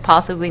I can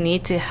possibly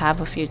need to have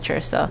a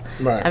future. So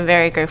Right. I'm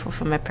very grateful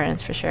for my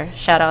parents for sure.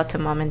 Shout out to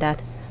mom and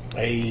dad.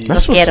 Hey.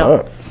 That's what's Quiero.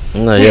 up.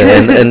 No, yeah,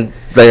 and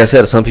like I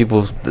said, some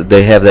people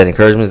they have that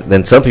encouragement.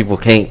 Then some people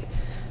can't.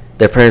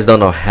 Their parents don't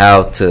know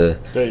how to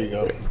There you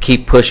go.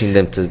 keep pushing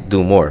them to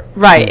do more.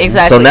 Right,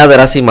 exactly. So now that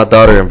I see my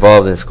daughter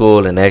involved in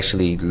school and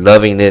actually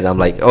loving it, I'm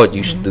like, oh,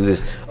 you should do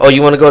this. Oh,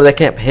 you want to go to that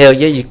camp? Hell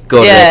yeah, you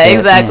go to that yeah, camp.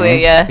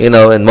 exactly. Yeah. You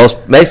know, and most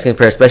Mexican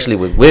parents, especially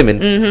with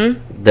women,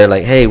 they're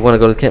like, hey, want to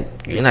go to camp?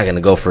 You're not going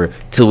to go for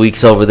 2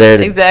 weeks over there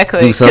to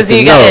Exactly, do because something.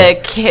 you No.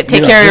 gotta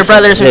take care of your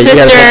brothers or Yeah, you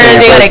sisters. gotta take care of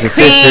You your gotta brothers and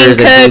clean, sisters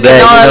cook, and and do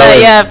that, all you of know, that.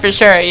 and- Yeah, for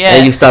sure. Yeah,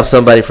 And you stop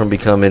somebody from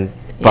becoming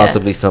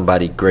possibly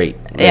somebody great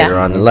Yeah. later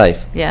on in life.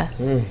 yeah.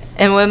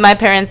 And with my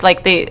parents,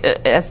 like they,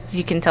 as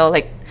you can tell,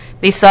 like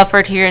they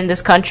suffered here in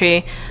this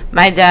country.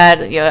 My dad,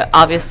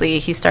 obviously,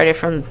 he started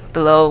from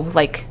below,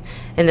 like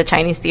in the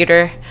Chinese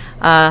theater.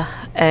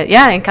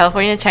 Yeah, in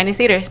California, Chinese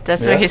theater.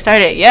 That's where he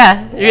started.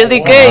 Yeah, really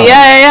good.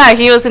 Yeah.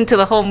 He was into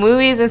the whole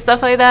movies and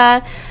stuff like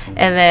that.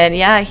 And then,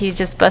 yeah, he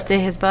just busted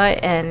his butt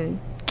and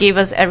gave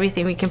us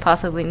everything we can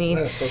possibly need.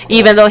 That's so cool.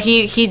 Even though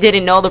he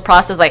didn't know the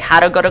process, like how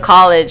to go to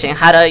college and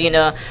how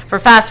to, for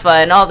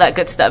FAFSA and all that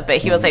good stuff. But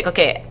he was like,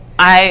 okay,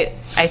 I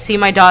see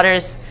my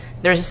daughters,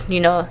 they're just,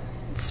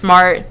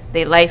 smart.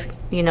 They like,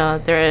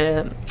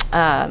 they're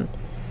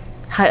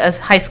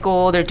high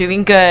school, they're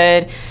doing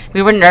good.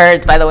 We were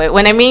nerds, by the way.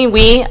 When I mean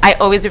we, I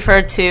always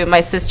refer to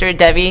my sister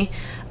Debbie,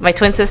 my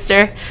twin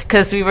sister,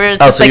 because we were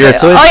Oh, just so you're a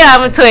twin? oh yeah,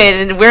 I'm a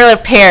twin, and we're a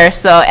pair.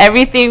 So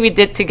everything we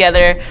did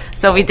together.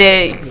 So we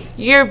did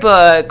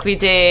yearbook, we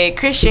did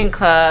Christian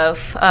club,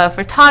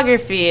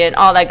 photography, and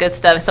all that good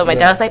stuff. So my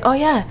dad was like, "Oh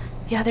yeah,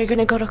 they're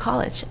gonna go to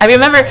college." I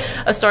remember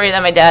a story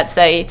that my dad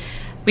said.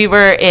 We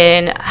were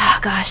in,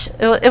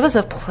 it was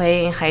a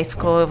play in high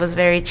school. It was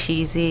very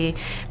cheesy,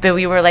 but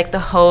we were like the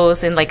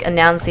hosts and like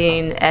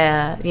announcing,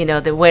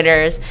 the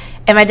winners.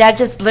 And my dad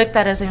just looked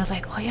at us and was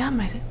like, "Oh yeah,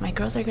 my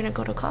girls are gonna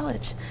go to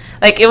college."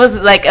 Like it was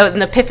like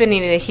an epiphany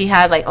that he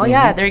had. Like, "Oh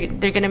yeah,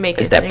 they're gonna make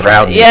It's it." that They're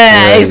proudness.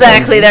 Yeah,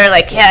 exactly. They're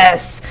like,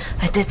 "Yes,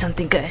 I did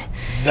something good."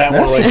 That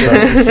one right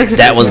there.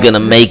 That one's gonna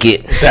make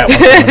it. That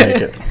one's gonna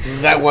make it.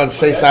 That one,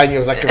 6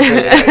 años, I can feel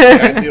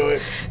it. I knew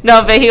it.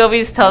 No, but he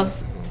always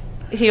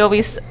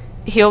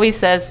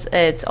says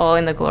it's all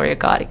in the glory of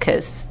God,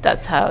 because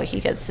that's how he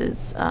gets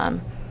his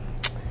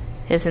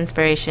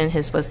inspiration,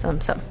 his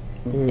wisdom. So,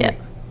 yeah.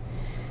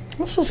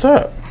 That's what's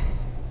up.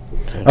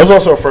 I was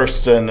also a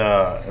first in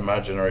my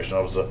generation.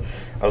 I was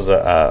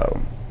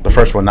the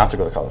first one not to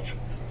go to college.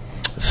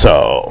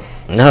 So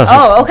No.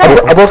 Oh, okay.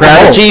 I broke the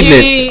Proud mold.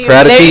 achievement.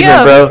 Proud There you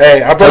achievement, go. bro.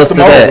 Hey, I broke Toast the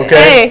to mold. that. Okay.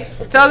 Hey,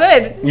 it's all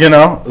good. You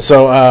know,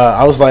 so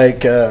I was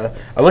like, I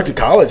looked at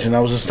college and I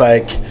was just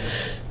like,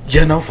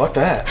 fuck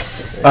that.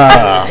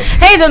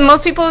 Hey, then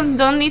most people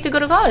don't need to go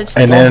to college.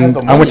 And Don't have then the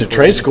I went money to for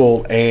trade it.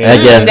 school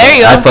and Yeah, there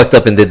you go. I fucked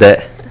up and did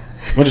that.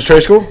 went to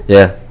trade school.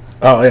 Yeah.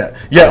 Oh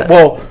yeah.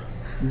 Well,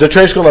 the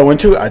trade school I went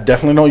to, I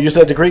definitely don't use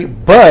that degree,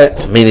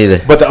 but Me neither.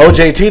 But the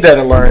OJT that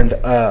I learned,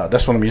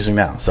 that's what I'm using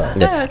now. So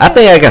Yeah. I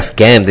think I got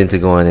scammed into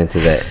going into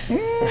that.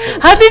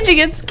 How did you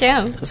get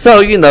scammed? So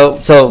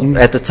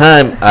at the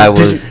time I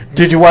was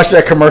Did you watch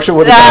that commercial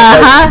with the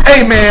Uh-huh. like,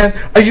 "Hey man,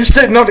 are you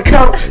sitting on the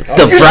couch?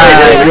 the You bride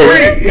sitting on the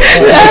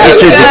get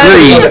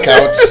degree?" your On degree. the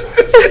couch.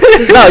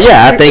 No,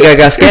 yeah, I think I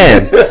got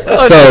scammed.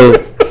 So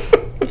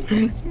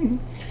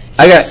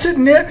I got.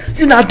 Sitting there,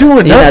 you're not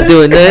doing You're nothing. not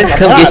doing that.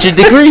 Come get your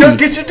degree. Come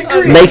get your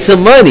degree. Make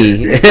some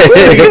money.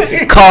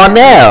 Call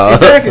now.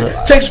 Exactly.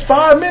 Takes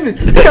 5 minutes.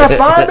 You got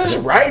 5 minutes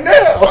right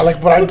now.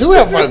 But I do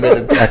have 5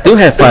 minutes. I do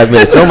have 5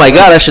 minutes. Oh my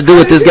god, I should do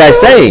what this guy's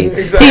saying.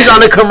 He's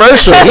on the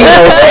commercial. He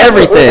knows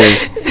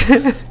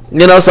everything.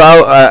 So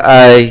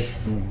I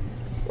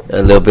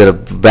a little bit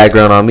of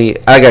background on me.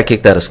 I got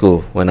kicked out of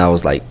school when I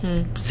was like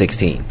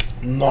 16.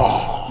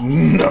 No.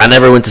 I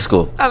never went to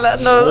school. No.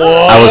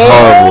 I was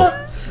horrible.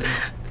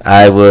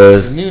 I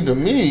was New to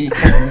me.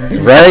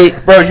 right.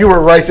 Bro, you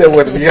were right there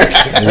with me.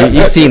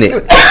 You've seen it.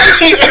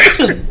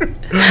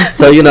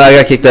 So I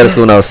got kicked out of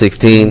school when I was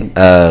 16.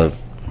 I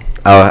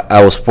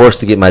was forced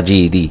to get my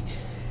GED.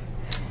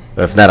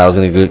 If not, I was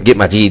going to get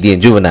my GED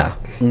in juvenile.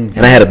 And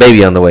I had a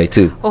baby on the way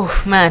too. Oh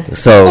man.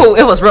 So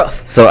it was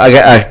rough. So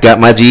I got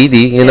my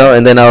GED,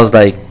 and then I was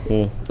like,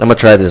 I'm gonna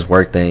try this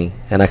work thing,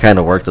 and I kind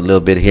of worked a little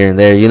bit here and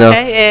there,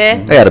 Okay,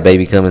 yeah. I got a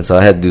baby coming, so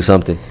I had to do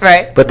something.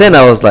 Right. But then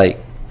I was like,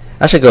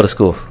 I should go to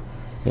school,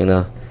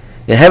 Yeah,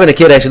 having a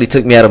kid actually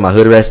took me out of my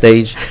hood rat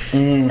stage.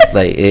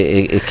 Like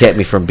it kept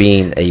me from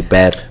being a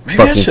bad Maybe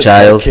I fucking should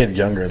child. have a kid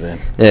younger then.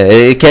 Yeah,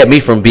 it kept me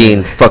from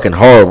being fucking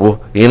horrible,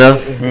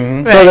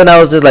 So then I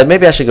was just like,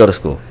 maybe I should go to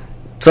school.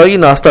 So,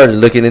 I started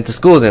looking into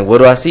schools, and what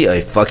do I see?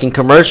 A fucking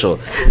commercial.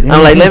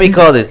 I'm like, let me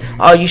call this.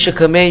 Oh, you should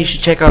come in. You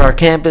should check out our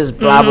campus,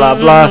 blah, blah,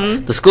 blah.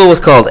 The school was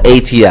called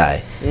ATI.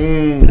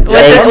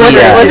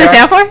 What's it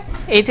stand for?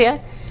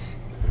 ATI?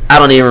 I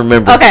don't even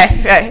remember.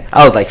 Okay, right.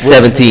 I was like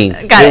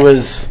 17. Got it.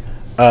 was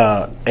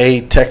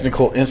a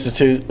technical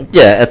institute.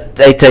 Yeah,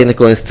 a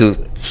technical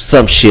institute,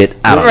 some shit.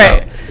 I don't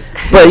Right. know.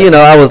 But,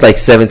 I was like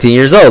 17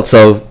 years old.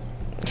 So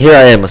here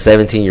I am, a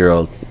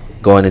 17-year-old,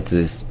 going into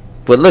this,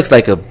 what looks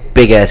like a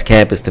big-ass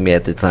campus to me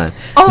at the time.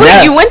 Oh, wait,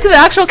 Now- you went to the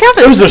actual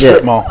campus? It was a strip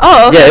Yeah. mall.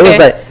 Oh, okay. Yeah, it was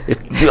like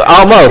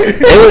almost.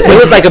 It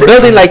was like a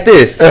building like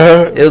this.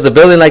 It was a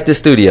building like this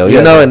studio, Yeah,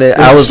 and then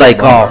I was like,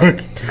 mall.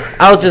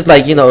 I was just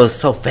like, it was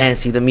so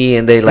fancy to me,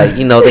 and they like,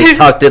 they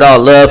talked it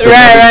all up. And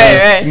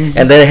Right.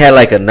 And they had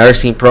like a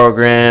nursing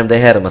program. They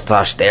had a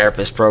massage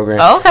therapist program.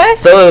 Okay.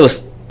 So it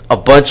was a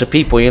bunch of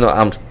people.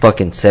 I'm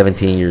fucking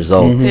 17 years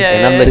old, Yeah,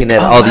 and I'm yeah. looking at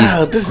Oh, all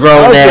wow, these this is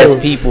grown ass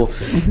awesome. people,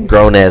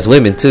 grown ass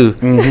women too,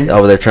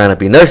 over there trying to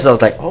be nurses. I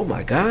was like, oh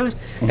my god!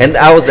 And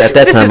I was at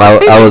that time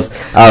I was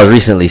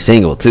recently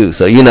single too,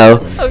 so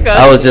Okay.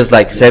 I was just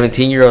like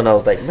 17-year-old, and I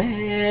was like, man,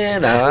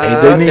 Hey,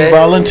 they need okay.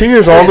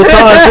 volunteers all the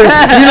time.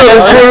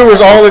 The recruiter was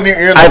all in your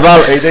ear.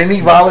 Like, hey, they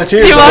need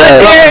volunteers. You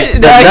volunteered? the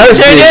No, you nurses.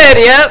 sure did,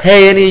 yep.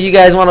 Hey, any of you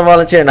guys want to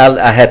volunteer? And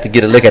I had to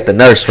get a look at the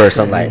nurse first.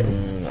 I'm like,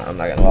 I'm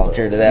not gonna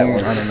volunteer to that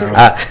one. I don't know.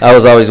 I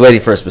was always waiting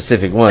for a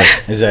specific one.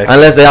 Exactly.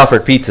 Unless they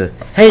offered pizza.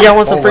 Hey, y'all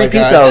want some Oh free my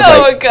pizza? God. I was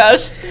Oh my like,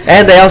 gosh.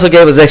 and they also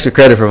gave us extra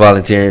credit for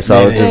volunteering. So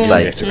I was just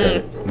like, Extra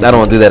credit. I don't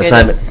want to do that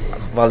assignment.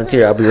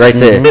 Volunteer. I'll be right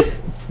there.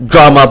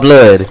 Draw my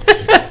blood.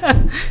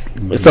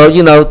 So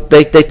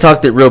they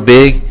talked it real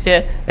big.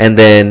 Yeah. And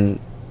then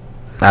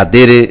I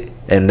did it,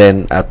 and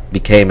then I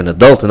became an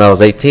adult, and I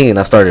was 18.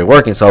 I started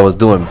working, so I was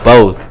doing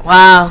both.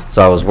 Wow.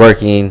 So I was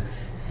working,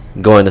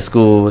 going to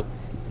school,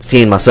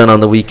 seeing my son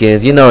on the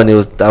weekends, and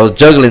I was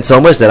juggling so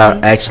much that I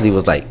actually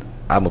was like,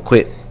 I'm gonna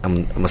quit.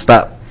 I'm gonna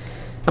stop.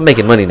 I'm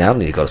making money now. I don't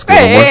need to go to school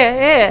Right,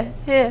 no more.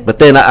 yeah. But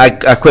then I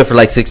quit for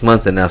like 6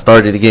 months and I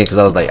started again because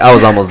I was like, I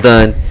was almost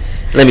done.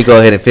 Let me go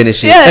ahead and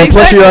finish it. Yeah, And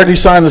plus, you exactly. already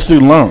signed the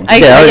student loan.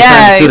 I already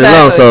signed the student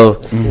loan, so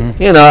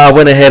Mm-hmm. I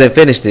went ahead and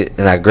finished it,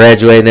 and I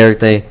graduated and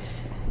everything,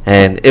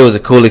 and it was a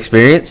cool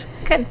experience.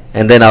 Good.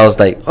 And then I was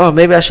like, oh,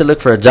 maybe I should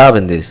look for a job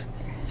in this.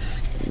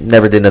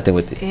 Never did nothing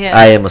with it. Yeah.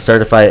 I am a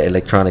certified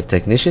electronic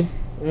technician.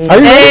 Are you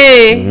really?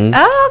 Hey. Mhm.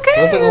 Oh,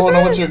 okay. I think I that's went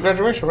it. to your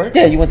graduation, right?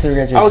 Yeah, you went to the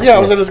graduation. I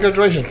was at his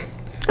graduation.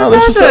 Oh,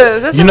 that's what's That's up. it,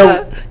 that's You know,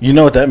 what's you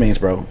know what that means,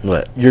 bro.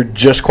 What? You're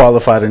just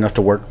qualified enough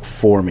to work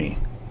for me.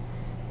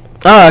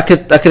 Oh, I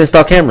could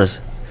install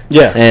cameras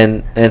Yeah.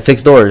 and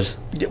fix doors.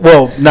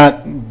 Well,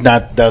 not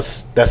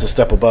that's a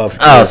step above.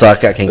 Oh, so I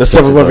can't. That's a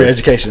step above your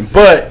education,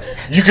 but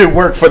you could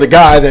work for the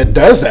guy that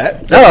does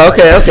that. Oh,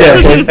 okay.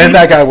 Yeah, and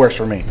that guy works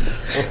for me.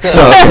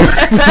 So,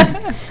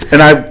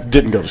 and I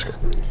didn't go to school.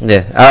 Yeah,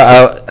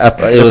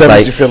 it If was that makes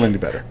like, you feel any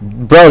better.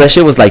 bro, that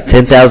shit was like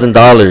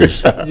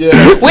 $10,000.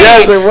 Yes. Wait,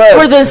 Yes, it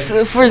was. for this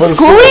for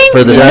schooling?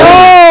 For the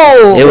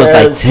no. It was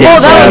like Yes.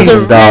 Oh, that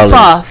was a $10,000.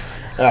 ripoff.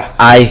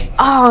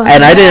 Oh, I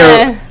man.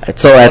 didn't.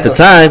 So at the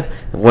time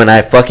when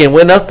I fucking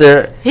went up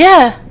there,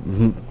 Yeah.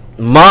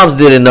 moms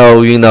didn't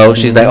know.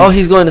 She's like, "Oh,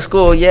 he's going to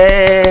school!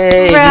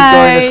 Yay, he's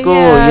going to school!"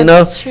 Yeah,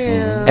 that's true.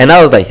 And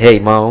I was like, "Hey,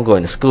 mom, I'm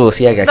going to school.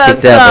 See, I got That's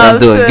kicked out, but I'm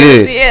doing awesome.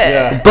 good."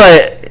 Yeah.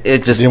 But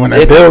it just Then when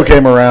that bill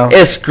came around,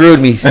 it screwed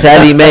me.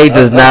 Sally Mae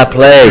does not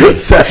play.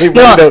 Sally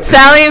No, Mae-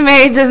 Sally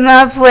Mae does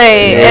not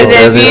play, Yeah, and it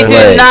if doesn't you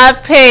play. do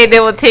not pay, they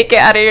will take it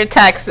out of your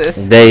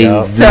taxes. They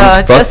So,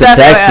 fuck just the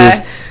taxes.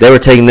 FYI. They were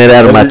taking that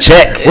out of my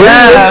check. They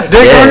Yeah.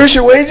 garnish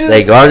your wages.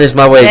 They garnished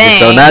my wages.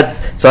 Dang.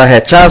 So I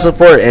had child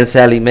support and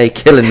Sally Mae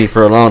killing me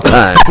for a long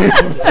time.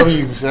 So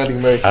you, Sally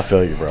Mae. I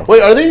feel you, bro.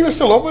 Wait, are they even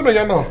still open or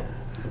y'all know?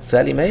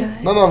 Sally Mae?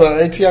 No,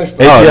 the ATI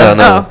stuff. Oh, ATI?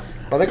 no.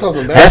 Oh, they closed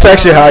them down. That's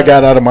actually how I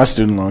got out of my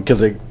student loan because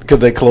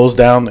they closed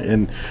down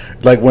and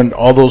like when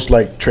all those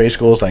like trade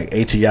schools like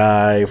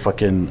ATI,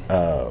 fucking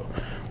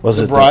was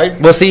it Bride?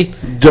 Well, see,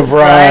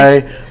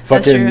 DeVry,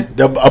 That's fucking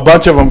a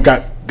bunch of them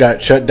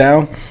got shut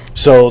down.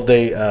 So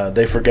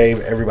they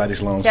forgave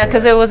everybody's loans. Yeah, for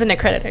because that. it wasn't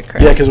accredited,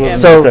 correct? Yeah, because it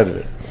wasn't So-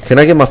 accredited. can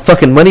I get my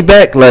fucking money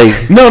back?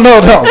 Like, No.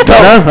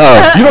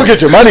 Oh. You don't get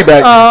your money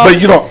back,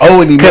 but you don't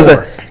owe any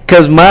more.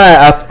 because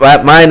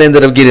mine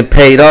ended up getting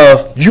paid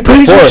off. You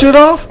paid your before. shit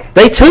off?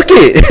 They took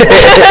it.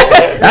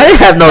 I didn't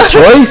have no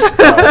choice.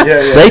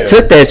 Yeah. They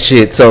took that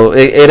shit, so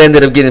it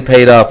ended up getting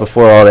paid off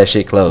before all that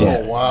shit closed.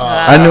 Yeah.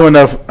 Wow. I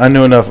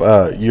knew enough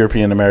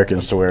European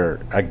Americans to where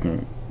I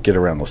can get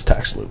around those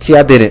tax loops. See,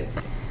 I didn't.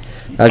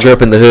 I grew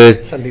up in the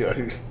hood, Sally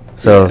Mae.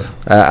 so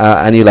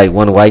I knew like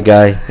one white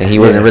guy, and he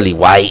wasn't really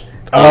white.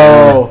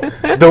 Oh,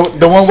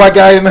 the one white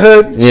guy in the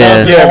hood.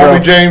 Yeah. Yeah, bro.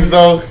 Homie James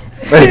though.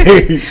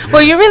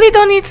 Well, you really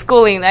don't need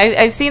schooling.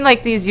 I've seen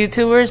like these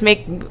YouTubers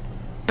make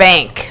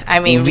bank. I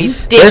mean,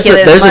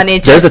 ridiculous money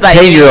there's just a by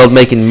 10-year-old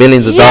making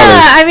millions of Yeah,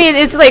 dollars I mean,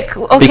 it's like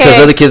okay. because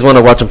other kids want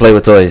to watch them play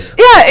with toys.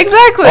 Yeah,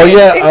 exactly. Oh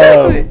yeah,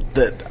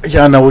 exactly.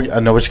 I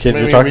know which kid Made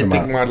you're me talking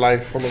rethink about. my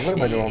life. I'm like, what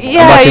am I doing?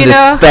 Yeah, I'm watching you this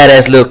know. fat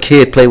ass little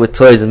kid play with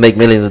toys and make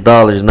millions of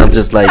dollars, and I'm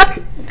just like,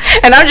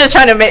 And I'm just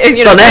trying to make.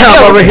 so now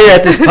I'm over here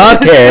at this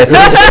podcast.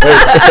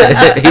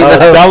 You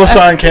know? Dollar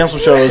sign cancel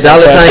shows.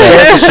 Dollar sign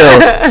Cancer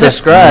Show.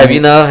 Subscribe. Hey,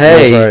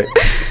 That's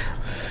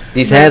right.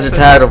 these hands are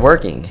tired of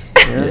working.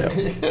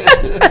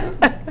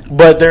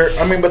 But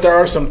there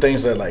are some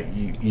things that like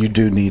you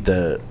do need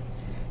the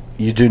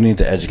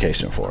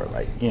education for,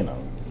 like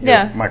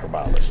Yeah.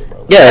 microbiology,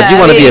 bro. Yeah, if you I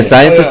want to be a mean,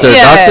 scientist or a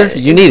yeah. doctor,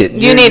 you need it.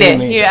 You need it.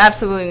 need You it.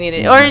 absolutely need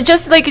it. Or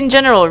just like in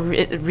general,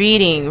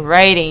 reading,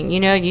 writing. You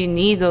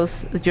need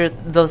those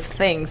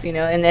things.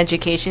 And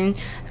education,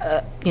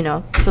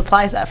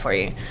 supplies that for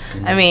you.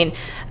 I mean,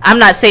 I'm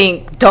not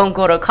saying don't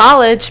go to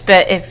college,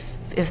 but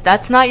if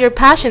that's not your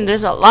passion,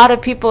 there's a lot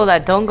of people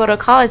that don't go to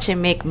college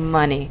and make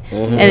money,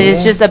 and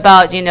it's just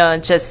about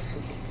just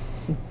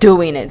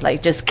doing it,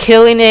 like just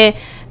killing it,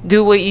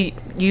 do what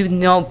you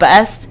know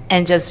best,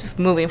 and just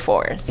moving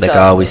forward. Like So,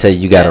 I always say,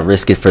 you got to yeah.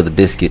 risk it for the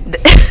biscuit.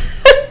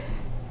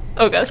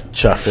 Oh gosh.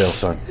 Shot fail,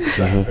 son.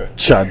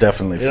 Shot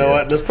definitely You fail. know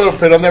what? Let's put a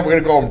pin on that. We're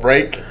gonna go on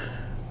break,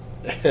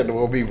 and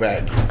we'll be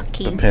back.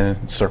 The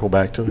pin, circle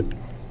back to it.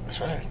 That's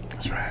right.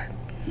 That's right.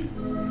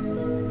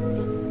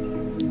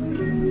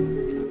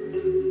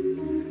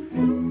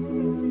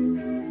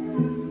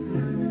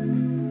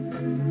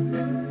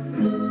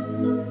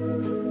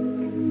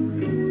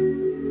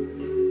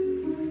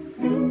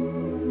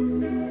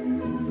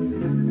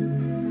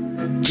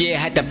 Yeah,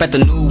 had to bet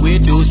the new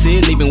weird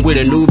deuces, leaving with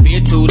a new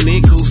bitch, too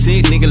lit, cool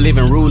sick, nigga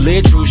living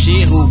roulette, true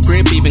shit, who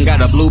grip, even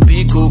got a blue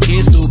pick, cool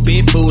kid,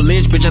 stupid,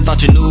 foolish, bitch, I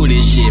thought you knew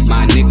this shit,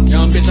 my nigga,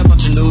 young bitch, I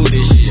thought you knew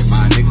this shit,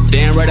 my nigga,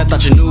 damn right, I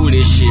thought you knew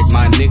this shit,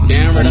 my nigga,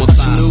 damn right, I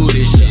thought you knew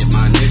this shit,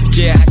 my nigga,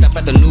 yeah, had to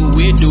bet the new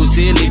weird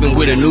deuces, leaving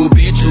with a new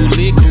bitch, too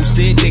lit, cool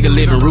sick, nigga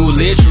living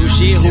roulette, true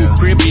shit, who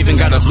grip, even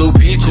got a blue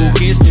pick, cool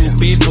kid,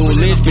 stupid,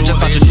 foolish, bitch, I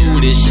thought you knew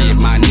this shit,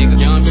 my nigga,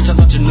 young bitch, I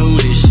thought you knew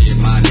this shit,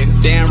 my nigga,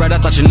 damn right, I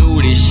thought you knew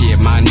this shit,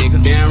 my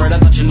nigga, damn right, I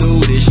thought you knew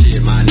this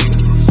shit, my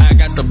nigga. I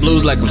got the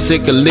blues like I'm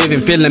sick of living.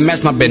 Feeling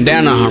match my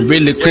bandana, I'm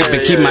really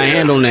crippin'. Keep my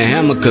hand on the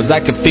hammer, cause I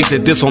can fix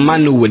it. This one my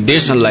new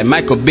addition, like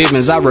Michael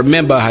Bivins. I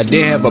remember I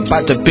did have a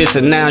pot to piss,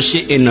 and now I'm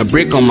shitting a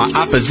brick on my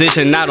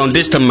opposition. I don't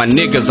dish to my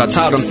niggas, I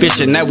taught them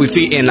fishing. Now we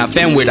feedin' our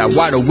fam with our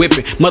water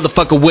whipping.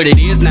 Motherfucker, what it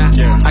is now.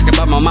 I can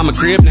buy my mama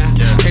crib now.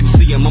 Can't you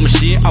see your mama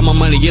shit? All my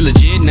money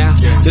illegit now.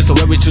 This the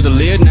way we choose to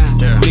live now.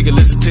 Nigga,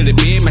 listen to the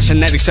beat, mashing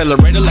that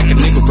accelerator like a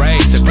nigga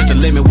race. Push the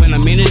limit when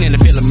I'm in it and I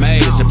feel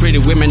amazed. The pretty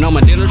women on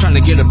my dealer trying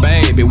to get a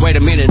baby. Wait a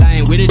minute,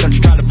 I ain't with it, don't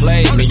you try to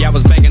play me. I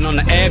was banging on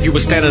the Ave, you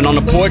was standing on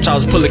the porch. I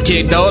was pulling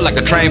kick though like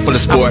a train for the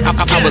sport.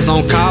 I was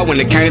on call when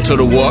it came to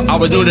the war. I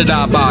was new to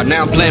the ball,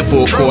 now I'm playing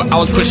full court. I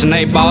was pushing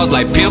 8 balls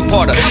like Pimp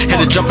Porter.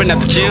 Had to jump in at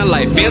the gym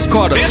like Vince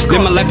Carter.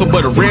 Live my life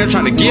above the rim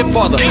trying to get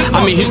farther.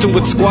 I'm in Houston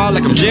with the squad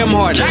like I'm Jim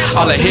Harden.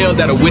 All the hell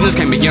that a witness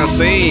can be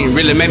unseen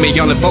really made me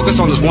only focus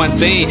on this one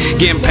thing.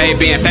 Getting paid,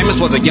 being famous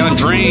was a young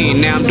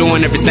dream. Now I'm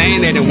doing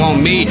everything they didn't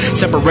want me.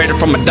 Separated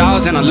from my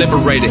dogs and I'm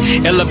liberated.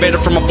 Elevated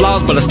from my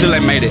flaws, but I still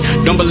ain't made it.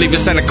 Don't believe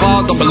it's Santa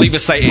Claus, don't believe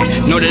it's Satan.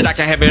 Know that I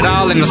can have it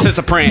all in the sense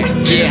of praying.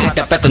 Yeah, hacked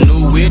up at the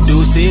new weird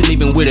deuces.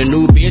 Leaving with a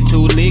new bitch,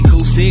 too lit,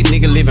 cool sick.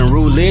 Nigga living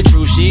roulette,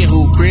 true shit.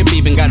 Who grip,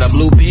 even got a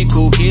blue pick.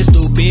 Cool kid,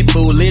 stupid,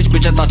 foolish.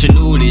 Bitch, I thought you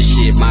knew this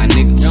shit, my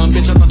nigga. Young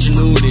bitch, I thought you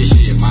knew this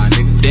shit, my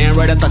nigga. Damn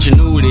right, I thought you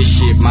knew this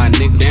shit, my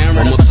nigga. Damn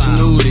right, I thought you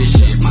knew this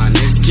shit, my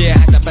nigga. Yeah,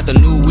 hacked up at the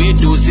new weird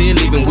deuces.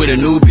 Leaving with a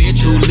new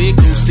bitch, too lit,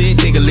 cool sick.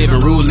 Nigga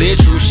living roulette,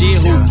 true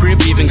shit. Who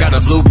grip, even got a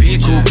blue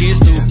pick. Cool kid,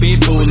 stupid,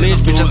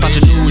 foolish. Bitch, I thought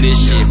you knew this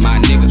shit, my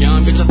nigga.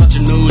 Young bitch, I thought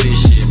you knew this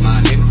shit,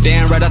 my nigga.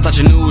 Damn right, I thought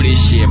you knew this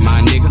shit,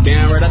 my nigga.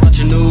 Damn right, I thought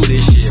you knew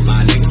this shit,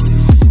 my nigga.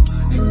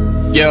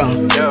 Yeah,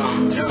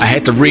 I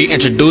had to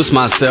reintroduce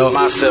myself.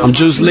 I'm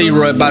Juice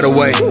Leroy, by the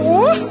way.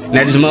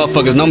 Now these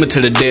motherfuckers know me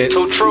to the dead.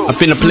 I'm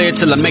finna play it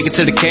till I make it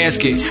to the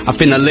casket. I'm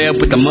finna lay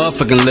up with the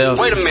motherfucking left.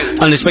 Wait a minute.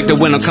 Unexpected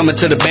when I'm coming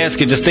to the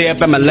basket. Just stay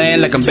up at my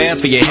lane like I'm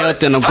bad for your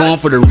health. And I'm going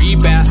for the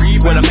rebound.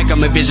 What I make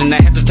them a vision, I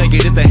have to take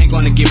it if they ain't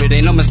gonna give it.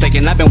 Ain't no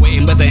mistaking, I've been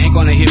waiting, but they ain't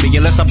gonna hit me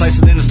unless I place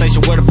it in the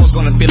station where the folks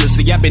gonna feel it.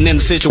 See, I've been in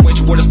the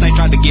situation where the snake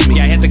tried to get me.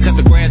 I had to cut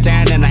the grass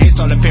down and the hate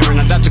started appearing.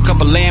 I dodged a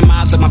couple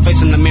landmines, look my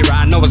face in the mirror.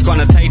 I know it's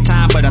gonna take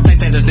time, but I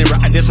think that it's nearer.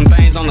 I did some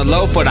things on the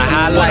low for the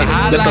highlight.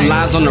 Left the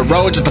lines on the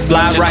road just to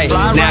fly right.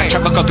 Now I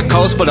travel across the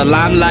coast for the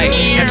limelight.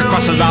 Had to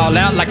cross it all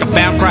out like I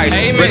found Christ.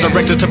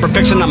 Resurrected to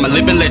perfection, I'm a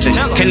living legend.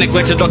 Can't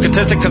neglect it or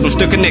contest it cause I'm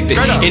still connected.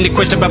 Any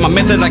question about my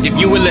method, I give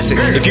you a lesson.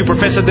 If you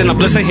profess it, then I'm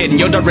blessed, head in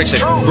your direction.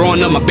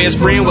 Growing up, my best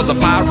friend was a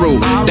pyro.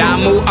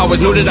 Diamond, I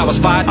always knew that I was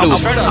 5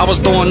 loose. I was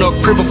throwing up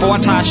crib before I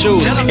tied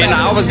shoes. And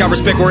I always got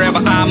respect wherever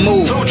I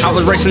move. I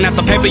was racing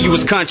after paper, you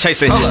was cunt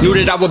chasing. Knew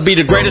that I would be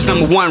the greatest,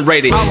 #1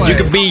 rated. You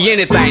could be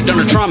anything,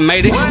 Donald Trump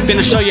made it.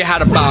 Finna show you how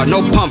to ball,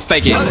 no pump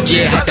faking.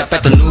 Yeah, hacked up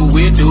at the new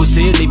weird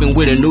deuces. Leaving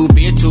with a new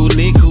bitch, too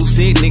lit, cool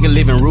sick. Nigga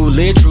living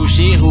roulette, true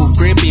shit. Who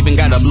grip, even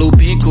got a blue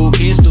pick. Cool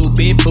kid,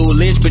 stupid,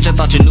 foolish. Bitch, I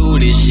thought you knew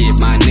this shit,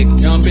 my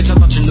nigga. Young bitch, I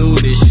thought you knew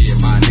this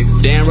shit, my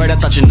nigga. Damn right, I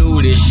thought you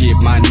knew this shit,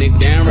 my nigga.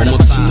 Damn right, I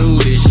thought you knew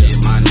this shit,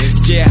 my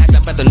nigga. Yeah, hacked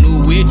up at the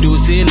new weird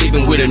deuces.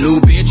 Leaving with a new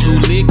bitch, too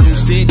lit, cool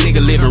sick.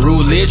 Nigga living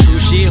roulette, true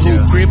shit. Who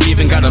grip,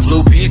 even got a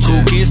blue pick.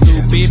 Cool kid,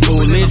 stupid,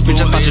 foolish.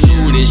 Bitch, I thought you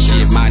knew this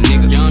shit, my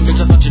nigga. Young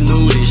bitch, I thought you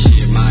knew this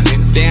shit, my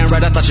nigga. Damn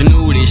right, I thought you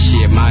knew this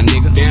shit, my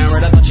nigga. Damn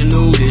right, I thought you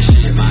knew this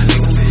shit, my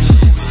nigga.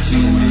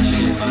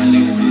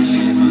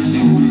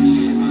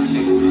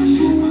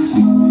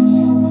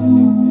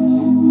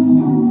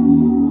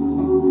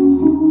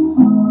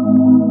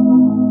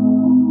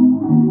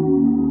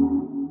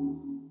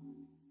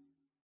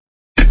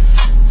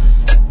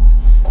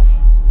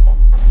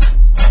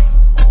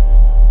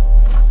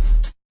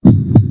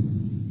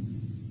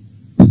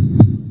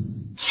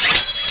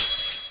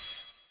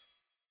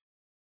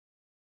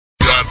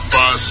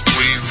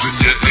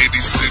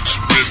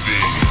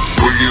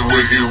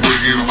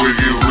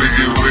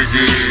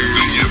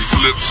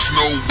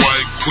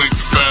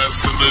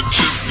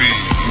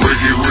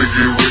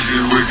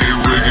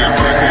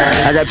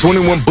 I got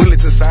 21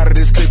 bullets inside of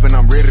this clip and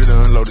I'm ready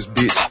to unload this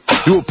bitch.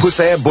 You a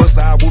pussy ass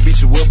buster, I will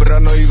beat you up, but I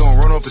know you gon'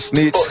 run off a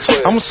snitch.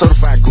 I'm a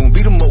certified goon,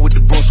 beat him up with the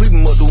broom, sweep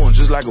him up the one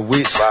just like a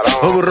witch.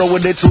 Over road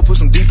with that tool, put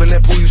some deep in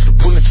that pool, used to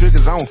pulling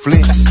triggers, I don't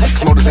flinch.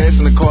 Smoke his ass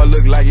in the car,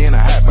 look like he in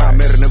a hot rod. I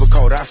met her, never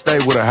cold, I stay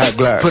with a hot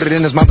glide. Put it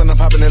in his mouth and I'm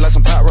popping it like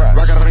some pop rock.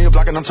 Rock out on your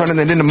block and I'm turning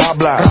it into my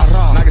block.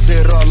 Knock his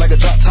head off like a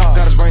drop top.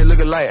 Got his brain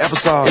looking like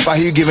applesauce. If I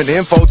hear you giving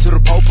info to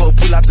the popo,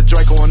 pull out the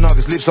Draco and knock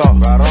his lips off.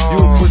 You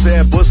a pussy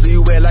ass buster,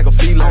 you act like a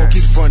feline.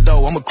 Keep the front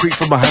door, I'm a creep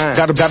from behind.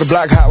 Got a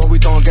block hot while we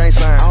throwing gang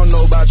signs. I don't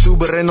know about you,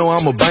 but they know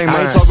I'm a bang man.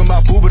 I ain't talking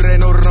about poo, but they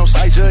know that I'm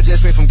slight. Judge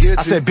asked me if I'm guilty.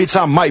 I said, bitch,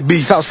 I might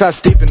be. Southside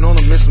stepping on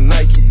them in some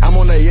Nike. I'm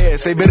on their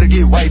ass, they better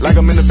get white. Like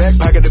I'm in the back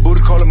pocket, the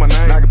booty calling my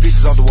name. Knocking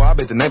pieces off the wall, I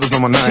bet the neighbors know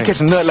my name. She catch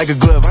a nut like a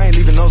glove, I ain't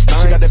leaving no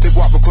stain. She got that big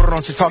whopper quarter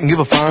don't you talk and give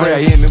a fine. Pray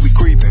I hear and then we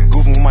creeping,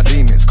 goofing with my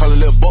demons. Call a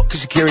little buck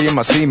cause she carry in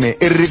my semen.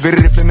 Itty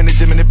flimming it,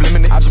 jimming it,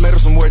 blimming it. I just made up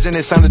some words and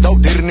it sounded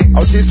dope, didn't it?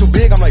 Oh, shit's too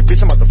big, I'm like,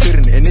 bitch, I'm about to fit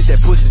in it. And if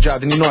that pussy drop,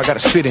 then you know I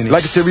gotta spit in it.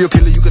 Like a serial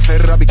killer, you can say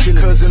that I be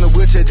killing. Cause in the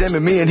wheelchair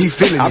jamming me and he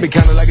feeling it. I be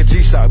kinda like a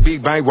G-Shock,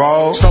 big bang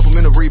roll. Stomp him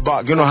in the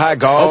Reebok, you know how it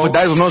go. Over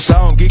dice with no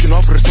sound, I'm geeking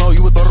off for the snow.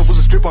 You would thought it was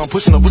a stripper, I'm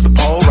pushing up with the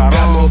pole. Right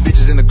on, more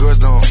bitches in the girls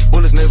don't.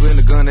 Bullets never in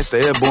the gun, that's the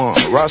airborne.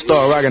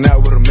 Rockstar rocking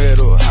out with a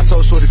medal. I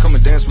told Shorty come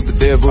and dance with the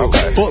devil.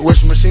 Okay. Fuck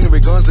Russian machinery,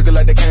 guns looking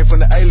like they came from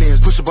the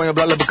aliens. Push up on your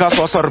blood like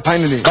Picasso, I started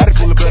painting it. Got it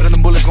full of blood and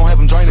them bullets gon' have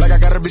them draining. Like I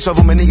got a bitch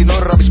over my nigga, know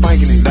that I be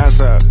spanking it. Down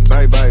south,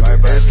 baby,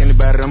 ask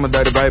anybody, I'm a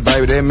dirty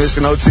baby. They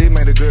missing OT,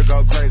 made a good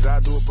go crazy. I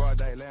do a broad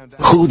day, lay 'em down.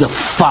 Who the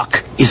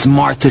fuck is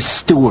Martha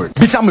Stewart?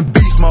 Bitch, I'm in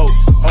beast mode.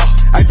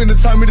 I think the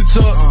time of the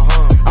truck.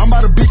 I'm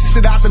about to beat the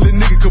shit out the little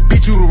nigga, could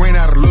beat you to rain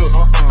out of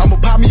luck. I'ma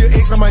pop me your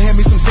ex, I'ma hand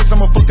me some sex,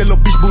 I'ma fuck that little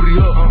bitch booty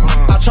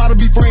up. I try to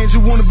be friends, you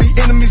wanna be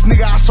enemies,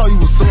 nigga, I saw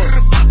you what's up.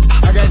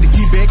 I got the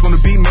key back on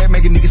the beat, man,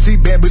 make a nigga see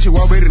bad, but you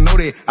already know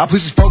that. I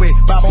push his forehead,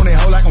 bob on that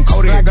hoe like I'm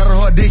Kodak. I got a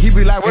hard dick, he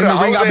be like, what in the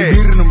ring, I be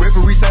beating them.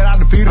 Referee said I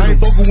defeated him. I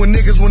ain't fucking with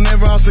niggas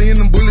whenever I'm seeing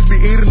them bullets be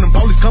eating them.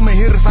 Police come and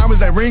hit us, I was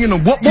like ringing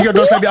them. Whoop, you got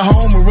doorstep your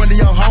home and run to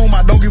your home.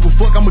 I don't give a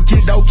fuck, I'm a kid,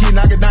 dope kid,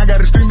 knock it down,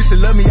 gotta scream, she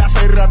love me, I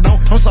say that I don't.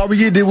 I'm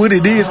sorry it did what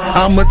it is.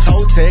 I'm a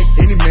toe tag,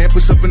 any man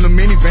push up in the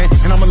minivan,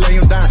 and I'ma lay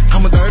him down.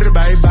 I'm a dirty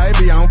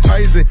baby, I'm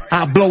crazy.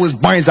 I blow his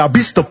brains out,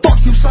 bitch, the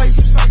fuck you say?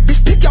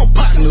 Bitch, pick your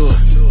partner up.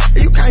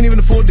 You can't even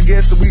afford the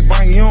gas that we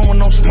bring, you don't want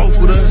no smoke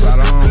with us.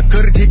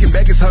 Cut it kicking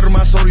back, it's hurting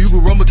my soda, you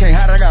can rumble, can't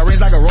hide, I got range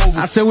like a rover.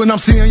 I said when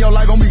I'm seeing your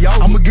life gon' be over,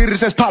 I'ma get it,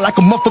 says pop like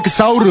a motherfucking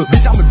soda.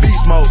 Bitch, I'm in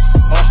beast mode,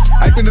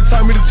 I think the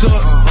time me the truck.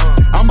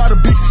 I'm about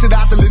to beat the shit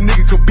out the little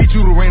nigga, could beat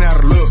you to rain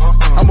out of luck.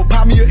 I'ma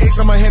pop me your ex,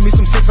 I'ma hand me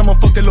some sex, I'ma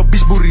fuck that little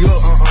bitch booty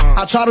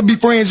up. I try to be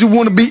friends, you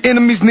wanna be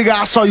enemies, nigga,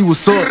 I saw you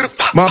what's up.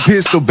 My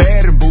pistol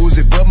bad and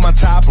boozy, but my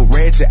top a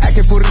ratchet. I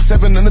can put a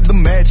 7 under the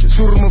mattress.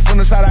 Shoot them from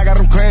the side, I got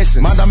them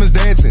crashing. My diamonds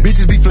dancing,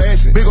 bitches be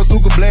flashing. Big ol'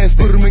 Thuka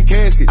blasting, put them in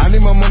casket. I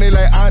need my money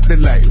like Aunt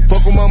Delay.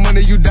 Fuck with my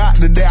money, you die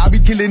today. I be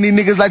killing these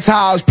niggas like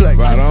Child's Play.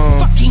 Right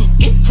on. Fucking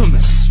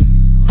infamous.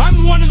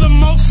 I'm one of the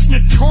most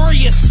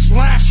notorious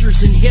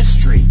slashers in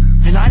history,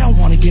 and I don't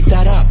want to give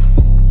that up.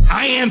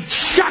 I am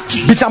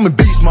Chucky. Bitch, I'm in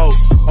beast mode.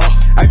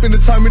 I finna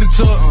turn me the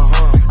truck.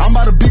 I'm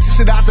about to beat the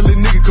shit out the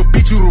little nigga, could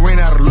beat you to rain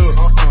out of luck.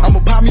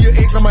 I'ma pop me your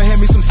ex, I'ma hand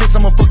me some sex,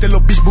 I'ma fuck that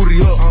little bitch booty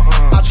up.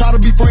 I try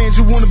to be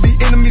friends, you wanna be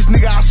enemies,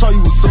 nigga, I saw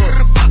you what's up.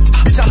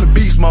 Bitch, I'm in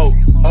beast mode.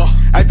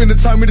 I finna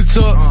turn me the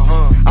truck.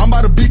 I'm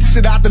about to beat the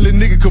shit out the little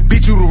nigga, could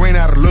beat you to rain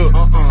out of luck.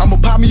 I'ma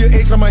pop me your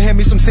ex, I'ma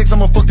hand me some sex,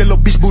 I'ma fuck that little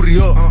bitch booty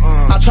up.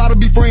 I try to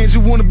be friends,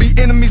 you wanna be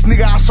enemies,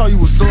 nigga, I saw you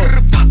what's up.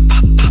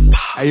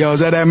 Hey yo, is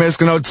that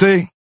Mexican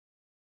OT?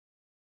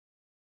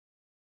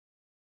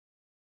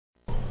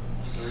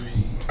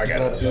 I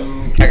got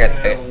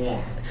it.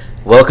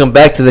 Welcome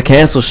back to the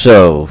Cancel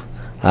Show.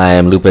 I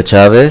am Lupe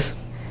Chavez.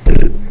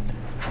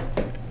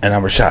 And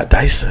I'm Rashad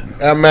Dyson.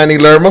 I'm Manny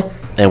Lerma.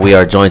 And we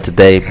are joined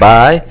today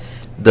by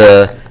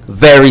the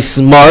very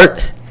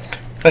smart.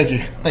 Thank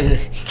you.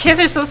 Kids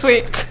are so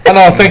sweet. I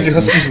know, thank you.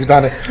 Excuse me,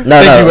 Donna. No,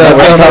 I'm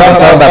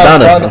talking about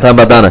Donna. I'm talking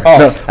about Donna. Oh,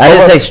 no, I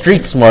didn't say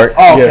street smart.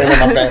 Oh, okay,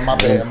 well, my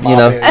bad. You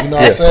know what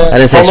I'm saying? I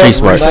didn't say street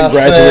smart.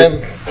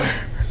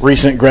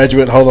 Recent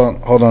graduate.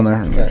 Hold on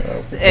there.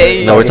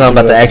 Hey. No, we're talking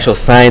about the actual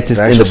scientist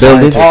in the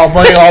building. Oh,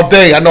 money all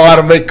day. I know how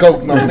to make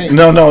coke. Not me.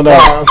 No.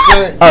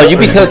 Oh, you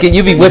be cooking.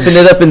 You be whipping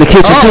it up in the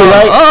kitchen too,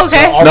 right? Oh,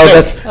 okay.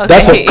 No,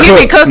 that's a cook.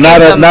 Be cooking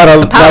not a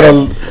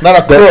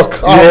crook.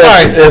 Oh, yeah,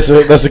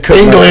 fine. That's a cook.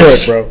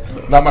 English, not a cook,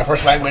 bro. Not my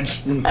first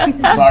language.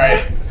 Sorry.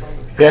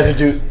 He had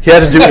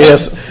to do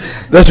ES.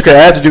 That's okay. I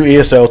had to do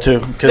ESL too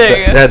because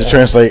I had to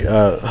translate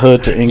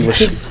hood to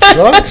English.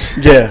 Drugs?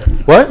 Yeah.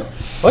 What?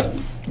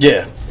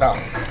 Yeah. No.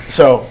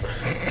 So.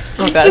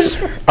 Oh gosh.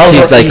 She's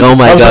like, oh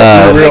my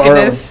god. Oh my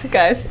goodness,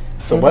 guys.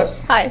 So what?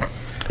 Hi.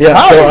 Yeah.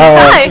 Hi. So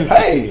Hi.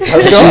 hey.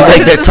 She's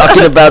like, they're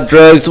talking about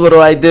drugs. What do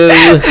I do?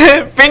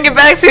 Bring it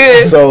back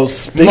to So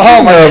speaking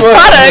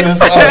products.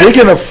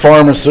 Speaking of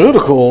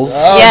pharmaceuticals.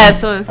 Yeah.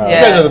 So You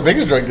guys are the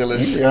biggest drug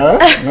dealers. Yeah.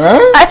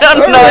 I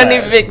don't know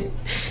any big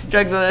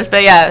drug dealers,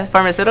 but yeah,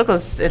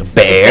 pharmaceuticals. It's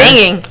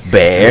banging.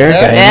 Bear.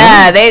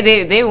 Yeah,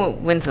 they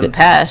win some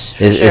cash.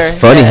 It's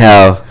funny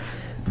how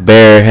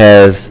Bear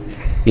has,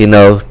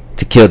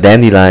 to kill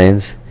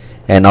dandelions,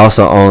 and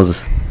also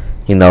owns,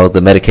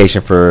 the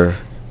medication for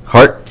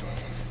heart,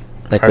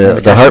 like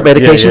the heart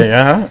medication.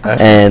 Yeah.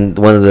 And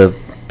one of the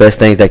best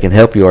things that can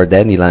help you are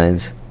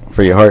dandelions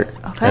for your heart.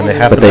 Okay. And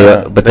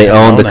they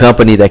own the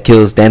company that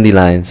kills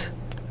dandelions.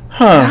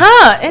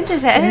 Huh.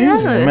 Interesting. I didn't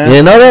know that. You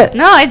didn't know that?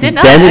 No, I did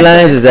not.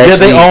 Dandelions is actually... Yeah,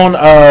 they own,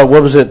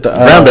 what was it?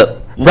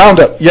 Roundup.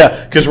 Roundup,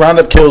 yeah. Because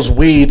Roundup kills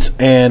weeds,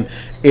 and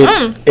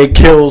it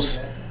kills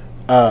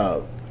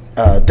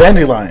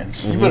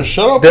dandelions. You better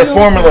shut up. Their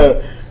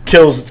formula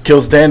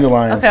kills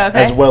dandelions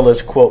as well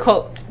as, quote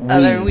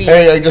other weeds.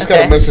 Hey, I just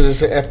got a message that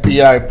said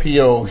FBI,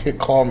 PO,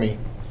 call me.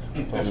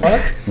 Don't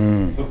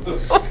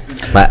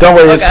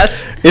worry,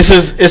 gosh. this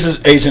is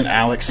Agent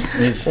Alex.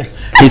 He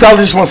probably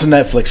just wants a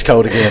Netflix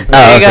code again.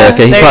 Oh,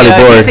 okay. He's probably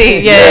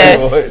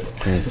bored.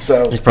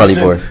 So He's probably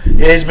bored.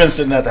 Yeah, he's been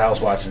sitting at the house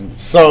watching.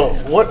 So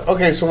what?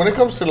 Okay, so when it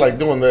comes to like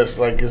doing this,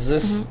 like, is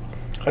this?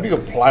 How do you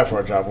apply for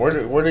a job? Where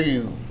do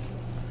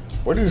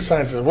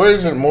scientists? Where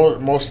is it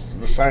most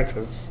of the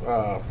scientists?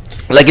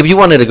 Like, if you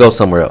wanted to go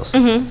somewhere else,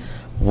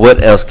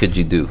 what else could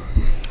you do?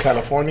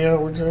 California,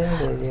 would you?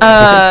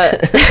 No,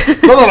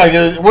 like,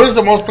 where's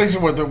the most places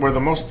where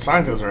the most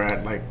scientists are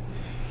at? Like,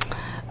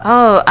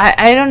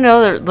 I don't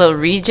know the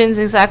regions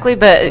exactly,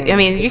 but I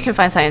mean, you can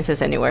find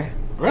scientists anywhere.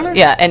 Really?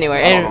 Yeah,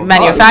 anywhere. And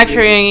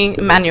manufacturing.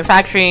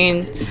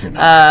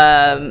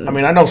 I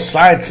mean, I know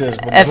scientists,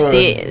 but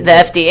the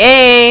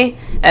FDA,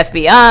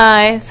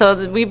 FBI.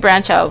 So we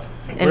branch out.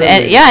 In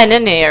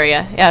any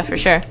area. Yeah, for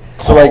sure.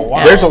 So,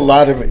 like, there's a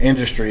lot of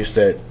industries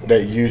that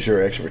use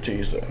your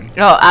expertise, then.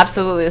 Oh,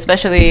 absolutely.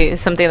 Especially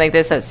something like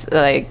this as,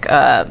 like,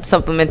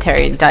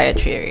 supplementary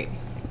dietary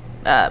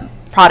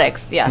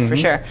products. Yeah, for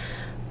sure.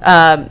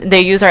 They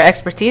use our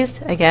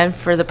expertise, again,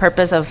 for the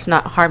purpose of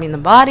not harming the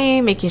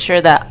body, making sure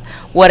that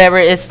whatever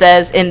it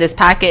says in this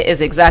packet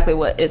is exactly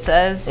what it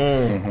says,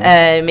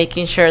 and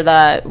making sure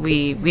that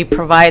we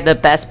provide the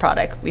best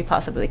product we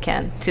possibly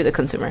can to the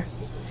consumer.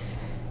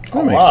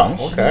 That makes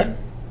sense.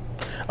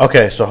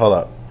 Okay, so hold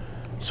up.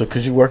 So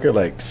could you work at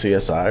like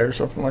CSI or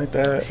something like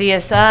that?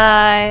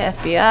 CSI,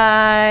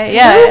 FBI,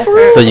 yeah.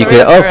 So you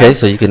could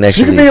so you can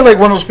actually. You could be like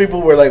one of those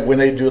people where like when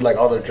they do like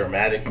all their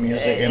dramatic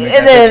music and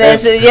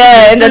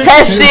and the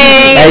testing,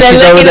 and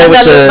she's over there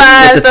with the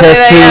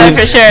test teams.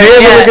 For sure. You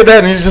ever look at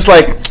that and you're just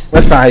like,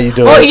 that's not how you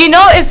do it. Well, you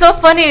know, it's so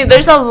funny.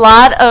 There's a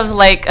lot of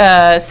like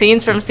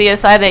scenes from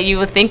CSI that you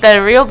would think that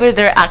are real, but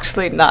they're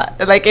actually not.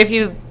 Like if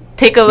you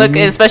take a look,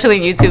 especially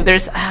on YouTube,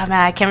 there's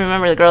I can't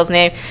remember the girl's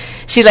name.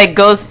 She like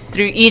goes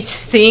through each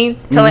scene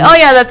telling, oh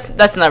yeah,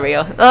 that's not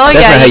real. Oh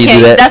yeah, you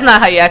can't. That's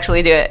not how you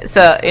actually do it.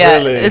 So yeah,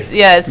 Really?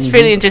 it's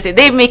pretty interesting.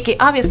 They make it,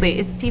 obviously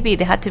it's TV.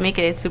 They had to make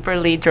it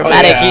superly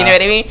dramatic. You know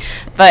what I mean?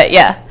 But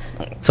yeah.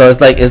 So it's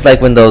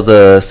like when those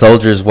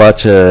soldiers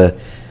watch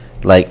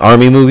like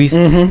army movies,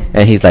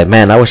 and he's like,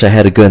 man, I wish I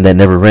had a gun that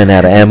never ran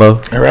out of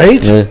ammo.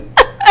 Right? Yeah.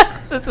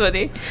 That's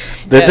funny.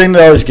 The thing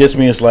that always gets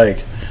me is like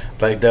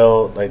the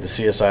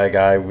CSI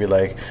guy will be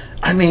like,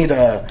 I need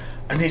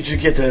you to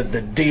get the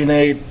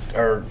DNA,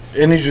 or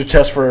I need you to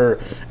test for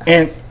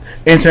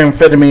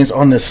antiamphetamines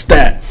on this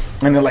stat.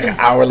 And then like an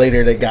hour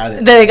later they got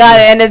it.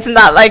 And it's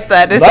not like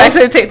that. It's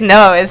actually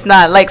no, it's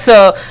not. Like,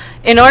 so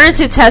in order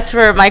to test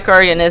for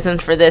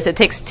microorganisms for this, it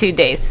takes 2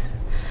 days,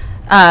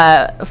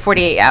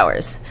 48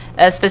 hours.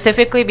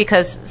 Specifically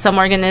because some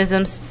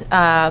organisms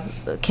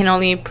can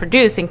only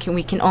produce and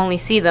we can only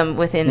see them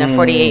within a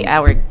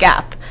 48-hour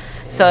gap.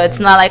 So it's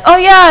not like, oh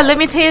yeah, let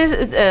me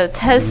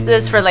test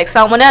this for like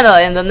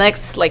salmonella in the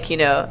next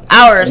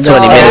hour or so.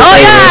 Oh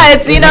yeah,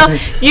 it's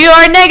you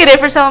are negative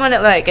for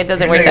salmonella. Like, it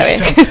doesn't work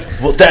that way.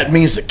 Well, that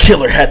means the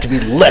killer had to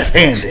be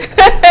left-handed. They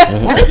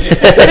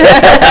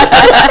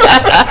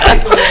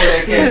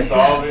can't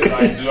solve it.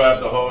 Like, do I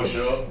have the whole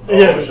show?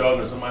 The whole show,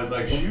 and somebody's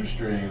like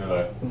shoestring. They're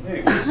like,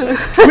 hey,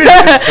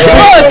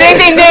 ding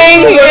ding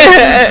ding.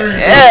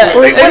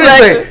 Wait, what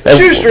is it?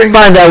 Shoestring.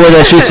 Find out where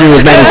that shoestring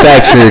was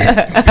manufactured.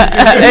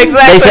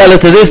 Exactly. They sell it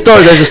to this store.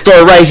 There's a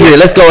store right here.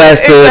 Let's go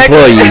ask the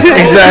employee.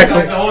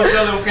 Exactly. Like the whole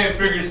show, they can't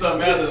figure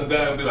something out. Then the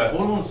guy will be like,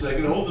 hold on a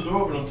second, hold the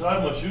door open. I'm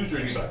tying my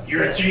shoestring. He's like,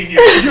 you're a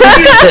genius.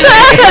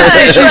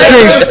 That's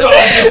hilarious.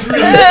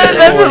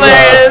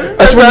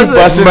 That's when you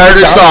bust into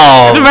Murder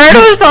solved.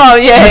 Murder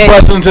solved. Yeah. You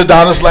bust into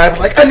Donna's lab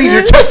like, I need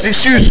your testing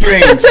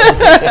shoestrings.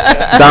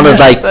 Donna's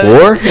like,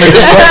 4?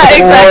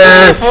 Exactly.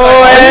 4.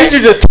 I need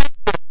you to.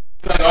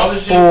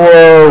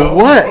 For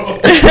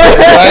what?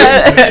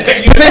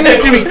 They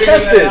need to be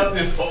tested.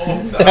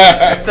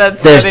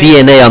 There's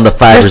DNA on the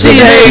fibers of the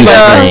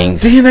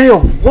shoestrings. DNA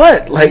of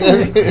what? Like,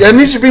 that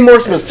needs to be more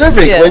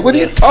specific. Yeah. Like, what are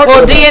you talking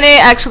about? Well, DNA,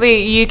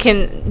 actually, you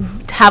can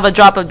have a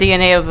drop of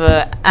DNA of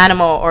an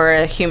animal or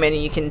a human,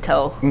 and you can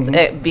tell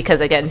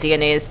because, again,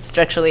 DNA is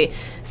structurally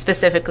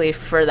specifically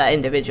for that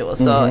individual.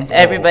 So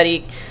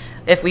everybody,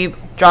 if we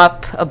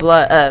drop a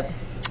blood,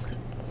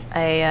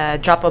 I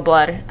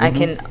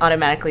can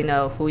automatically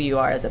know who you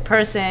are as a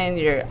person,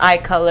 your eye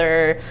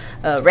color,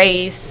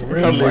 race, and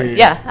so forth.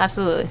 Yeah,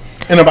 absolutely.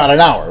 In about an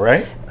hour,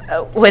 right?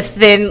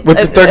 Within the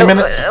 30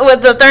 minutes?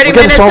 With the 30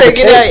 minutes,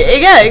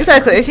 yeah,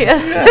 exactly.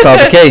 Yeah.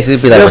 Solve the case.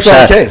 It'd be like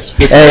Rashad. Hey,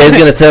 it's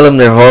gonna tell them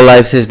their whole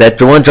life history. That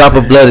the one drop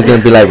of blood is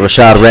gonna be like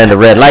Rashad ran the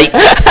red light. He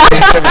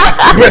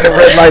ran the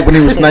red light when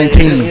he was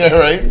 19. Yeah,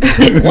 right.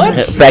 What?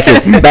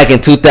 Back in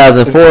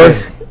 2004.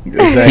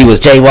 Exactly. He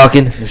was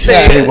jaywalking.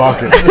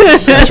 Jaywalking.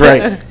 That's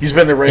right. He's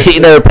been arrested. He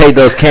never paid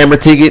those camera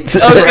tickets.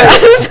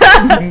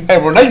 Hey,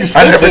 well, now you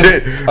said I never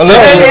did.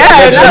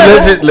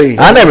 Allegedly.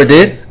 I never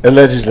did.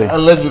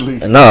 Allegedly.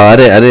 No, I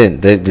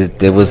didn't.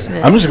 It was.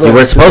 I'm just you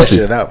weren't supposed to.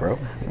 Shit out, bro.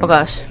 Oh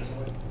gosh.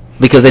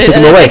 because they took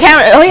them away. The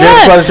camera. Oh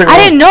that's why they took yeah, I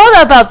them didn't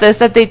know about this.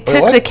 That they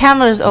took what? the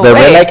cameras away. The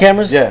red light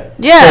cameras. Yeah.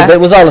 Yeah, that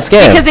was all a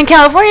scam. because in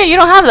California you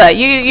don't have that.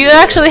 You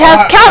actually have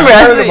I cameras.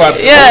 heard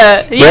about Yeah,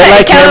 this. yeah. red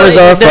light cameras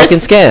are a there's- fucking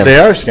scam. They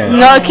are scamming.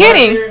 No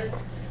kidding.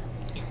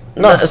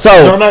 No,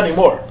 So not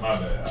anymore.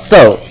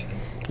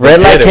 red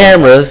light did it.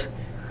 cameras,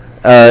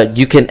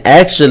 you can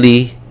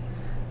actually.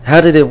 How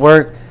did it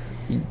work?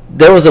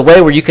 There was a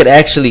way where you could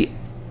actually,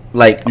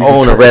 like,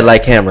 own a red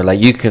light camera. Like,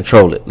 you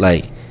control it.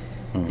 Like,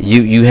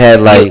 you had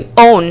like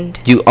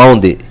you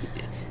owned it.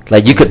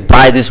 Like, you could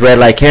buy this red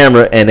light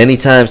camera, and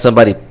anytime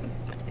somebody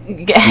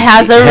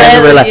Has a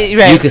red light.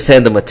 Right. you could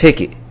send them a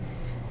ticket.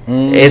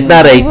 It's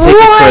not a ticket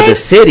for the What?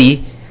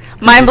 city.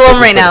 Mind blown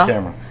right For the now.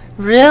 camera.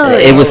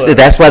 Really? It was.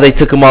 That's why they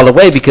took them all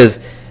away, because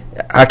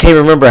I can't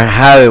remember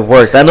how it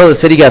worked. I know the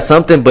city got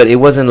something, but it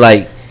wasn't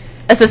like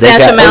a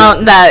substantial got-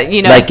 amount that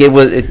like it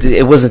was.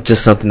 It wasn't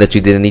just something that you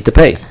didn't need to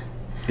pay.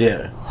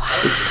 Yeah.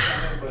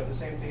 But the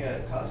same thing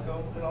at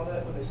Costco and all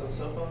that, when they sell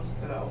cell phones,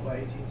 they're not owned by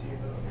AT&T.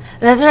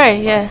 That's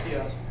right. Yeah.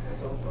 Kiosks and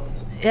cell phones.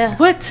 Yeah.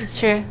 What? It's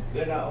true.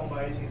 They're not owned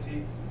by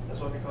AT&T. That's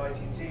why we call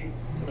AT&T.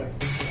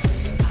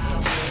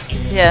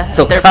 Yeah.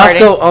 So third Costco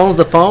party. owns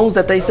the phones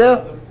that they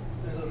sell.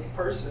 There's a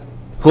person.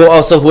 Who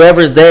also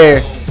whoever's there.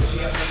 Hey,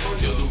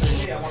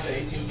 I want the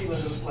AT&T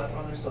logo slapped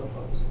on their cell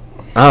phones.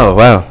 Oh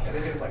wow. And they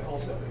get it like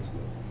wholesale, basically.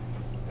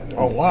 And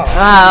Oh wow.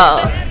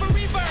 Wow.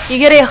 You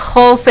get a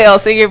wholesale,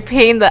 so you're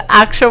paying the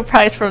actual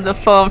price from the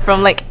phone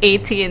from like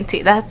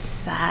AT&T. That's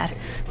sad.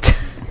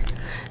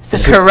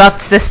 It's a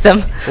corrupt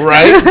system.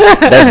 Right?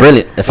 That's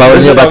brilliant. If I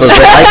would have knew about those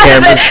red light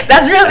cameras.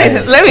 That's really.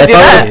 Let me If do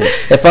that.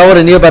 if I would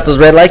have knew about those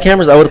red light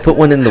cameras, I would have put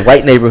one in the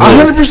white neighborhood.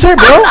 100%,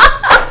 bro.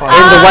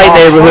 In the white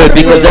neighborhood,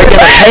 because they're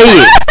gonna pay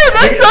it.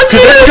 That's so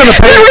cute. They're gonna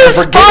pay it and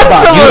forget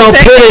about it. You don't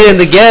put it in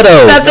the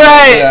ghetto. That's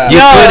right. Yeah. You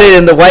No. put it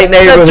in the white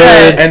neighborhood.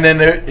 right. And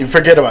then you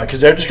forget about it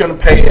because they're just going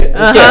to pay it.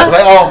 Uh-huh.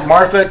 Like, oh,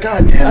 Martha,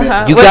 God damn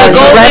it. You With got the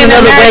you ran Golden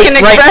another American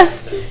red,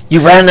 Express. You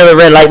ran another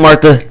red light,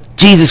 Martha.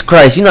 Jesus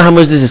Christ! You know how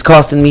much this is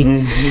costing me?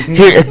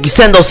 Here,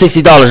 send those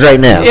 $60 right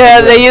now. Yeah,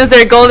 they use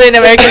their Golden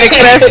American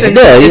Express and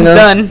Yeah, you it's know.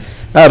 done.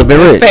 I would have been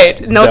rich.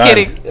 Paid. No Done.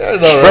 kidding. Yeah, no,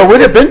 Bro, right.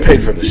 we'd have been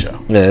paid for the show.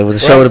 Yeah, the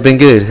show would have been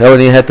good. I wouldn't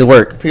even have to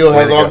work. Peel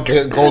has all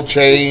gold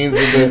chains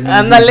and the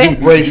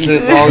Ándale.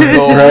 bracelets, all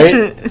gold.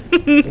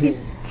 Right?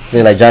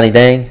 They're like Johnny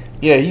Dang.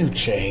 Yeah, you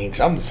changed.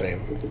 I'm the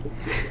same.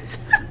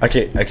 I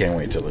can't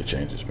wait till it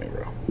changes me,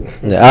 bro.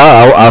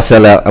 Yeah, I'll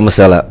sell out. I'm gonna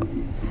sell out.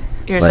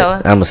 You're Like, selling?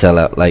 I'm gonna sell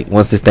out. Like,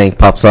 once this thing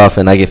pops off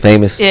and I get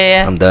famous,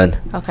 Yeah. I'm done.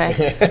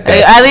 Okay.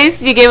 At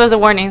least you gave us a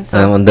warning. So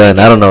I'm done.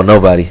 I don't know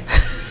nobody.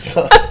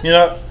 You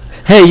know,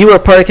 Hey, you were a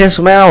part of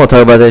Cancel Man. I don't want to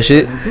talk about that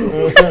shit.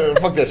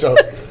 Fuck that show.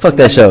 Fuck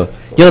that show.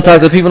 You don't talk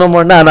to the people no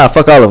more? Nah,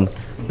 fuck all of them.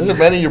 Is it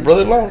Manny, your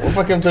brother-in-law? Well,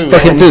 fuck him too.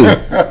 Fuck him too.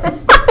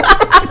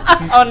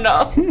 Oh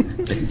no.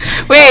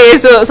 Wait,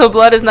 so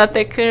blood is not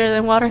thicker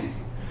than water?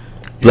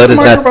 Blood is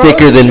not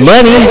thicker than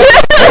money.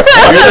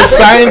 You're the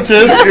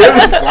scientist. You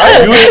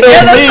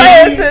tell me.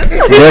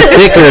 What's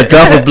thicker, a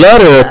drop of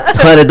blood or a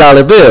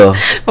 $100 bill?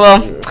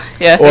 Well,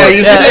 yeah. Yeah,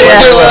 you said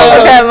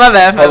Okay, my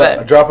bad. hold on,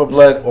 a drop of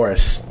blood or a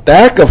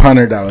stack of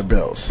 $100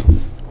 bills.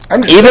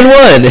 I'm just Even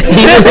one. Like,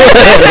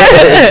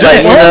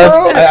 you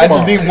know, I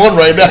just need one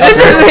right now.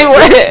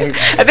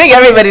 I think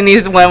everybody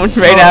needs one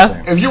right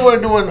now. If you were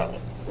doing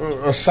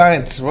a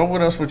science,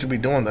 what else would you be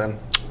doing then?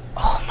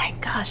 Oh my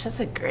gosh, that's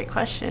a great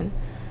question.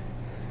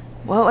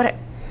 What would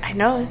I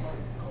know?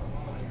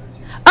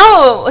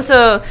 Oh,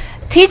 so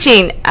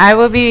teaching. I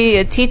will be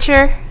a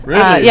teacher.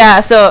 Really?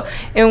 Yeah. So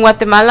in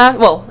Guatemala,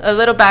 well, a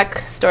little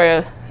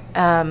backstory.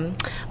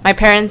 My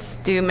parents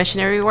do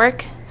missionary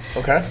work.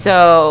 Okay.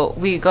 So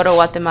we go to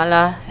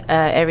Guatemala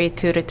every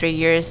 2 to 3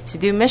 years to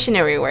do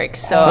missionary work.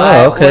 So Oh,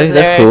 I okay, was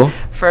that's there cool.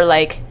 for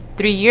like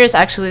 3 years,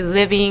 actually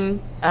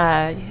living,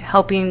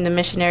 helping the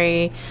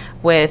missionary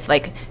with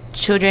like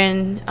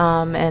children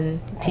and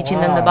teaching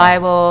them the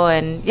Bible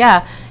and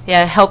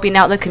helping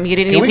out the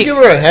community. Can we give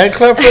her a hand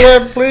clap for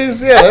that,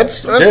 please? Yeah,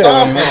 that's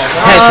awesome.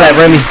 hand clap,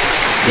 Remy.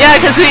 Yeah,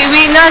 because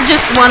we not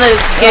just want to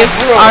give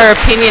our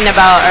opinion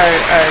about our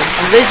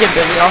religion,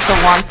 but we also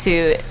want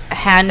to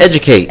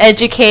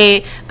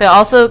educate, but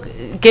also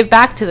give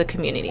back to the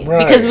community.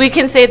 Right. Because we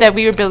can say that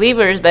we are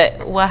believers,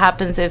 but what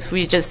happens if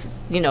we just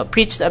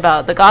preach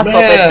about the gospel,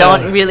 Man. but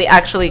don't really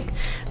actually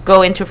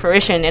go into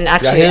fruition and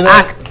actually hear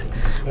that? act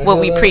what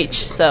we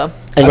preach? So.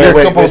 And I you're, got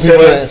a couple of people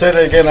that- say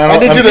that again. I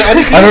need you to say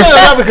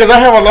that because I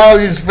have a lot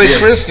of these fake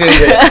Christians.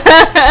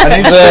 I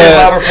need to say it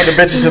louder for the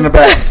bitches in the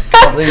back.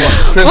 These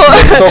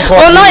Christians so-called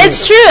Well, no, Christians.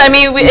 it's true. I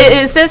mean,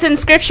 it says in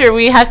Scripture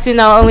we have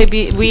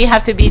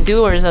to be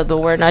doers of the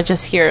word, not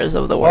just hearers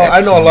of the word. Well,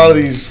 I know a lot of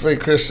these fake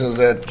Christians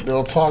that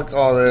they'll talk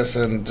all this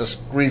and just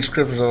read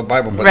scriptures of the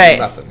Bible, but do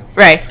nothing.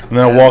 Right. And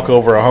then walk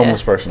over a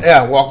homeless person.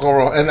 Yeah, walk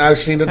over, and I've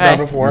seen it done Right.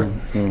 before.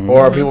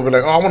 Or people be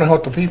like, "Oh, I want to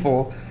help the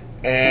people,"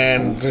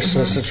 and there's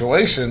a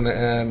situation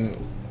and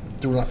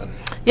do nothing.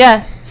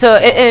 Yeah. So,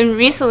 and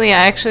recently,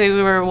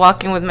 we were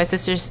walking with my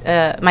sister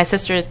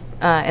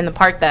in the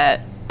park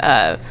that,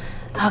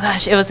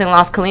 it was in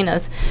Las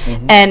Colinas,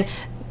 and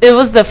it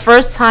was the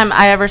first time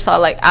I ever saw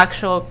like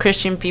actual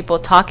Christian people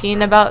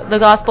talking about the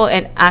gospel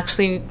and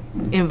actually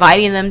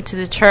inviting them to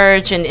the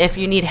church, and if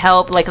you need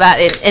help like that,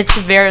 it's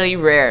very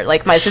rare.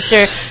 Like my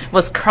sister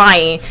was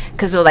crying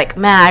because they're like,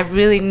 man, I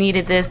really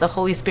needed this, the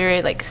Holy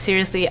Spirit, like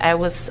seriously, I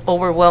was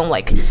overwhelmed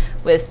like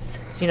with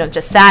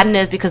just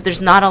sadness because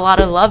there's not a lot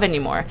of love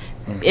anymore.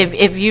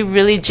 If you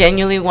really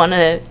genuinely want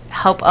to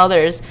help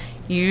others,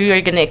 you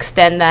are going to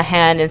extend that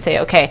hand and say,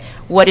 okay,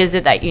 what is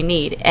it that you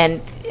need?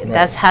 And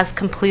that has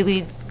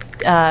completely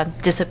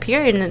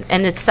disappeared,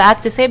 and it's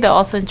sad to say, but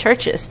also in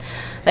churches,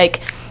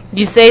 like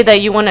you say that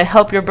you want to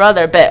help your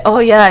brother, but oh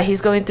yeah, he's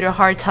going through a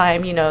hard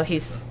time,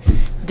 he's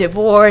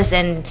divorced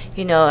and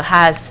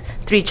has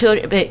 3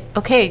 children, but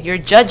okay, you're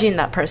judging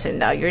that person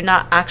now. You're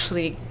not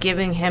actually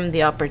giving him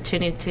the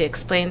opportunity to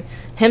explain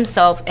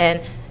himself, and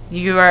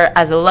you are,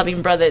 as a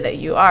loving brother that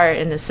you are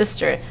and a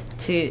sister,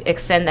 to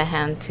extend the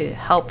hand to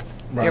help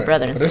your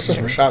brother and sister.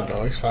 This is Rashad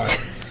though, he's fine.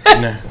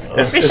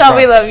 Rashad,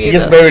 we love you. He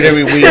gets married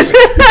every week.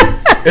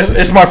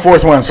 It's my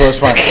 4th one, so it's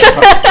fine.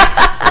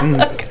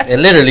 It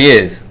literally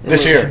is.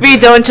 This year. We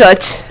don't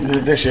judge.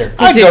 This year.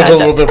 I judge a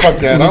little bit. Fuck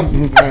that.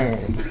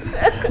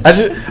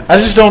 I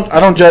just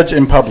don't judge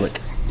in public.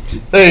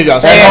 There you go.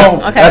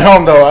 At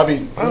home though, I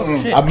mean.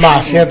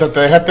 Siéntate,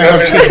 déjate El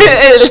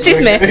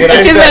chisme. El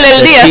chisme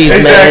del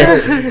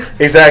día.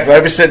 Exactly.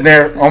 I'd be sitting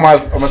there on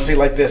my seat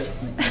like this.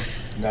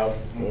 No.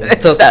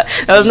 So,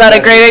 that was not a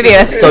great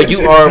idea. So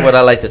you are what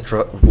I like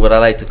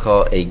to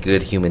call a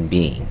good human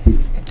being.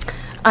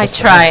 I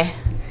try.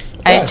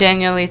 I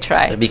genuinely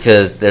try.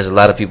 Because there's a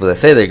lot of people that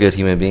say they're good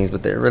human beings,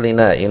 but they're really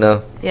not,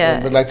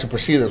 Yeah. They like to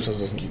perceive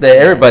themselves as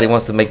everybody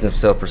wants to make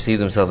perceive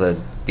themselves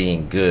as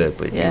being good,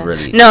 but you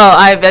really...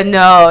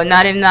 No,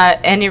 not in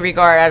any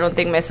regard. I don't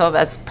think myself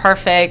as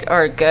perfect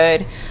or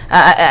good.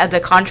 At the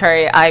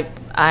contrary, I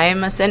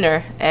am a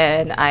sinner,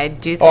 and I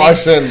do think... I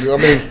sin. I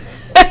mean,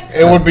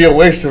 it would be a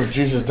waste if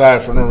Jesus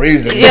died for no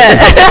reason. Yeah.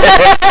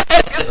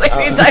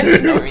 He died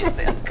for no reason.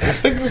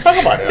 Let's talk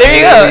about it. There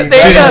you go.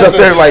 Jesus up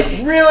there like,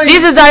 really?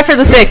 Jesus died for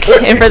the sick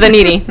and for the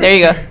needy. There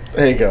you go.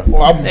 There you go.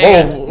 Well, I'm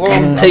both.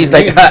 Well, he's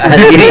like, I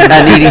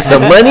needing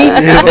some money.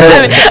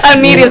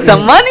 I'm needing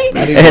some money.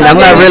 And I'm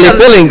not really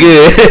feeling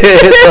good.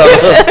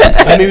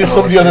 I needed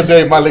some the other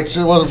day. My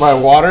electricity was my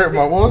water.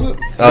 What was it?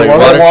 Oh,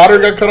 my water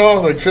got cut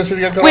off.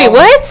 Electricity got cut off. Wait,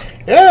 what?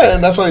 Yeah,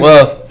 and that's why.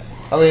 Well,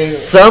 I mean,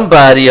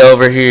 somebody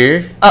over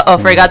here.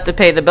 Forgot to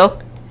pay the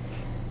bill.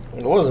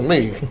 It wasn't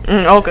me.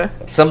 Okay.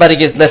 Somebody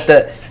gets left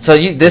that. So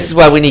this is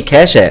why we need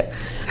Cash App,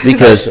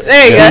 because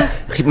there you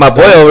go. My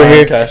boy over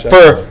here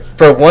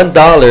for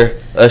 $1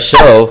 a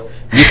show.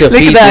 You can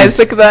feed this.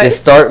 Look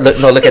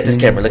at this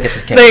camera. Look at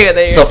this camera.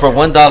 There you go. So for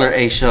 $1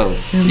 a show,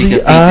 you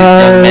can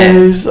feed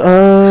this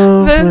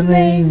young man. Of an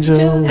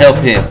angel. Help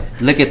him.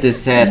 Look at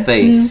this sad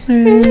face.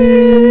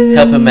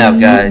 Help him out,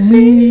 guys.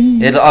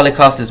 All it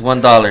costs is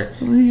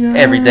 $1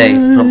 every day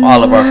from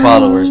all of our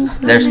followers.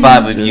 There's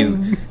 5 of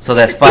you, so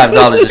that's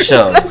 $5 a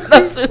show.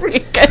 That's really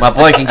good. My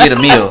boy can get a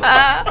meal.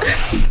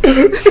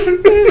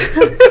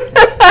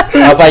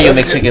 I'll buy you a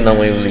McChicken on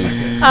when we leave.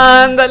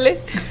 Ándale.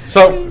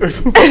 So,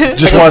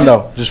 just one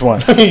though. Just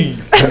one. Big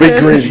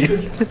greedy.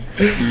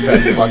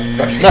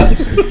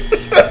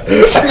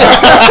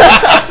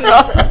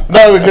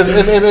 No, because it's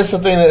the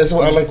thing that is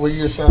like what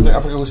you're saying.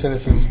 I forget who said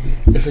this.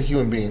 It's a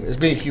human being. It's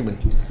being human.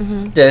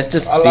 Mm-hmm. Yeah, it's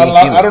just being human.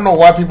 I don't know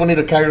why people need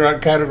to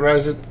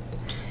categorize it.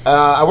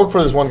 I work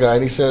for this one guy,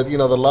 and he said, if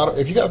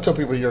you got to tell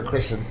people you're a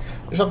Christian,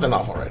 there's something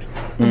off already.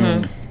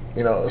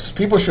 Mm-hmm.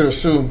 People should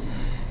assume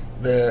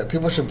that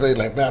people should be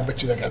like, man, I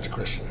bet you that guy's a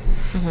Christian.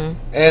 Mm-hmm.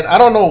 And I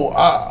don't know.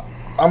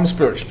 I'm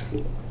spiritual.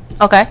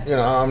 Okay.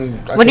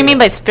 What do you mean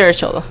by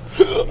spiritual?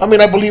 I mean,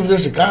 I believe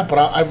there's a God, but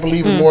I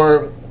believe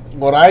more.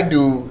 What I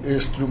do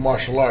is through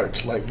martial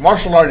arts. Like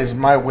martial art is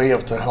my way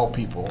to help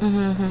people.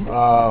 Mm-hmm.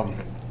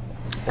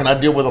 And I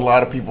deal with a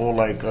lot of people,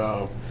 like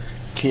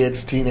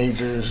kids,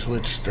 teenagers,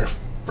 which they're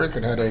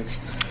freaking headaches.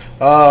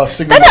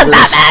 Single they're mothers.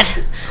 not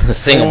that bad.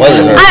 Single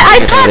mothers.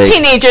 I taught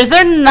teenagers.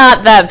 They're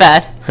not that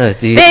bad.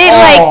 They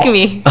like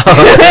me.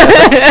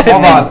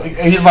 Hold on,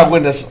 he's my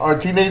witness. Are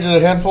teenagers a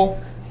handful?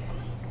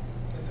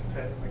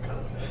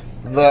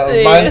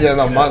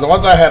 The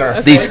ones I had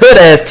are these hood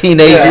ass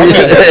teenagers.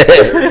 Yeah,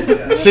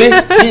 okay. See,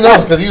 he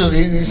knows because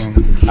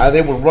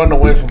they would run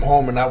away from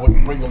home, and I would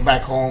bring them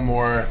back home,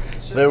 or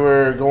they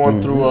were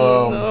going through.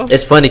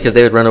 It's funny because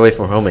they would run away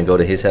from home and go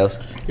to his house.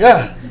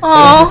 Yeah,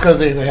 because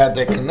they had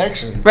that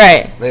connection.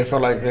 Right. They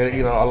felt like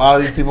a lot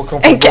of these people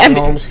come from broken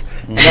homes,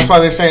 and that's why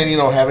they're saying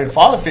having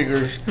father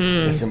figures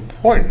is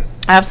important.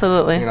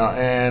 Absolutely.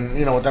 And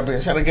with that being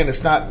said, again,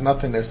 it's not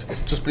nothing. It's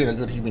just being a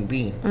good human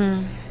being,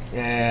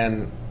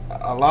 and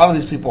a lot of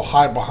these people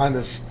hide behind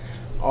this.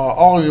 I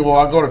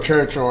go to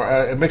church, or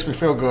it makes me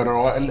feel good,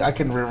 or I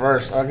can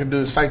reverse. I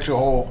can cite you a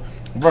whole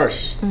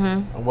verse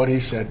of what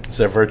he said. It's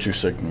that virtue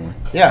signaling.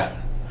 Yeah,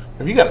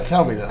 if you got to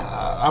tell me that,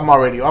 I'm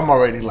already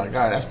like,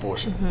 that's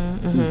bullshit.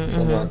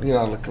 So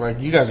like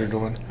you guys are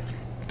doing,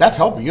 that's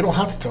helping. You don't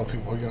have to tell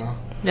people,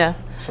 Yeah.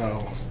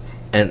 So.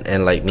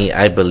 And like me,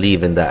 I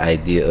believe in the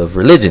idea of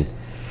religion.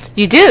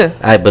 You do.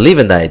 I believe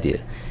in the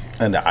idea.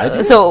 And the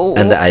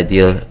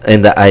idea.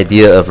 The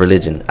idea of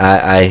religion.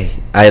 I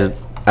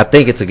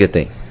think it's a good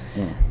thing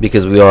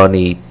because we all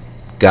need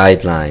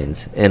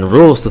guidelines and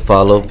rules to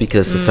follow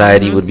because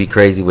society would be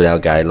crazy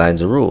without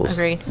guidelines or rules.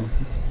 Agreed.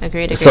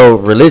 So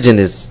religion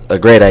is a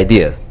great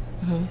idea,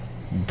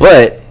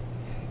 but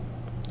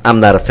I'm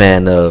not a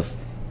fan of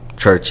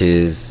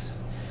churches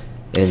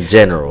in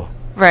general.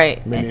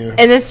 Right,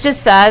 and it's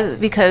just sad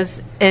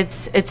because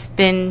it's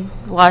been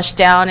washed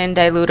down and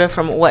diluted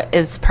from what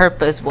its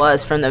purpose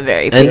was from the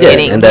very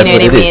beginning. And that's you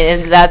know what what I it mean?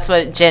 is. And that's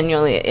what it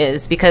genuinely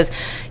is. Because,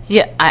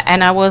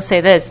 I will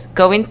say this: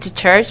 going to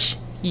church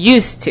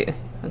used to,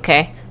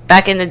 okay,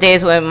 back in the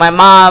days when my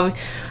mom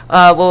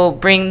will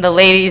bring the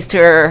ladies to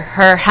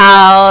her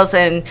house,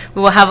 and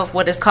we will have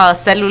what is called a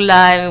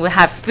celula, and we will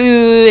have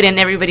food, and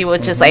everybody will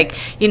just like,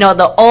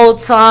 the old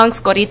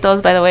songs,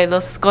 coritos, by the way,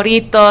 los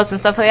coritos and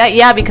stuff like that.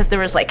 Yeah, because there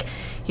was like,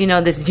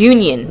 this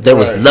union. There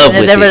was love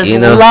with there it, was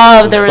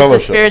love. There was a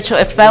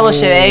spiritual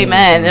fellowship.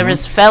 Amen. There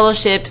was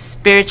fellowship,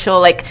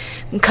 spiritual, like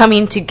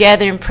coming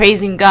together and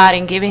praising God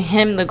and giving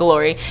Him the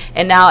glory.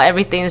 And now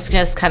everything is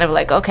just kind of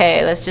like,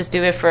 okay, let's just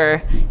do it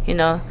for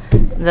the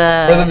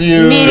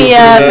views,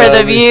 media, for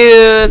the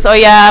views. Oh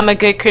yeah, I'm a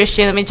good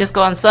Christian. Let me just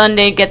go on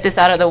Sunday, get this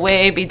out of the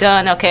way, be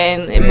done, okay,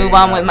 and move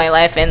on with my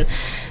life. And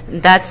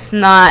that's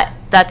not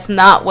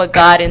what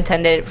God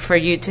intended for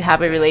you to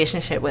have a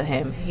relationship with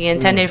Him. He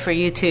intended for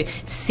you to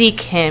seek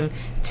Him,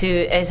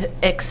 to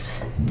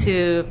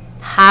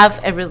have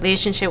a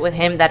relationship with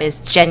Him that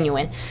is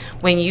genuine.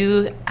 When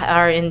you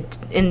are in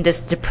this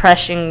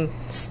depression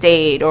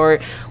state, or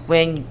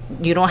when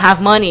you don't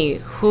have money,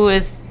 who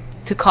is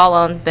to call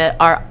on but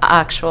our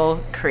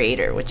actual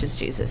Creator, which is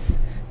Jesus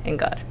and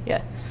God?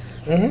 Yeah.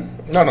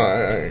 Mm-hmm. No,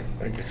 I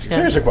get you. Yeah.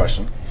 Here's a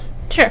question.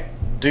 Sure.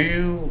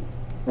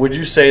 Would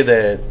you say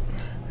that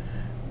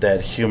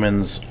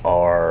humans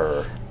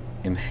are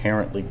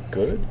inherently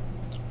good?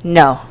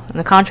 No, on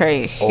the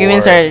contrary,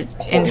 humans are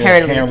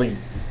inherently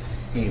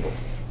evil.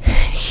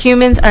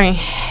 Humans are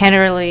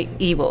inherently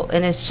evil,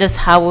 and it's just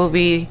how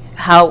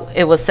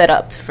it was set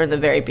up from the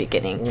very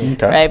beginning,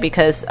 right?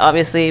 Because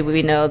obviously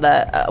we know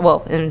that,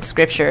 in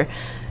Scripture,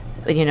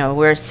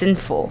 we're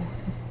sinful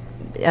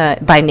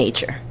by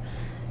nature,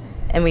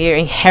 and we are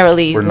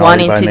inherently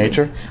wanting to.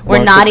 Nature?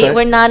 We're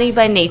naughty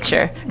by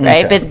nature,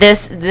 right? But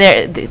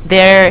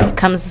there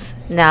comes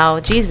now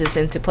Jesus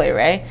into play,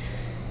 right?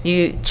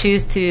 You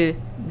choose to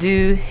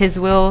do His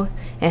will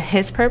and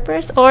His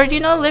purpose, or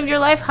live your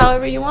life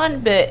however you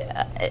want.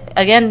 But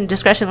again,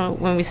 discretion.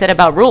 When we said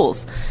about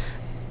rules,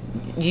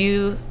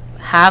 you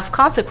have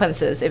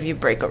consequences if you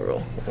break a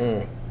rule.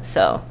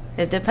 So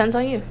it depends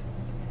on you.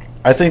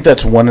 I think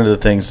that's one of the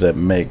things that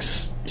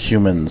makes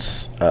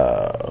humans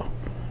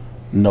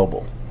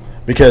noble,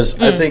 because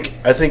I think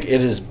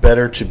it is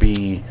better to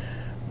be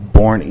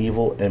born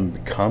evil and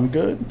become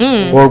good,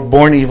 or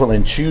born evil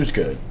and choose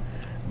good,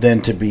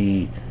 than to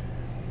be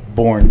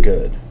born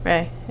good.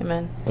 Right.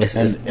 Amen. And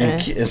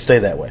stay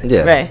that way.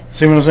 Yeah. Right.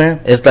 See what I'm saying?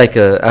 It's like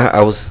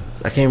I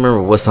can't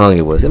remember what song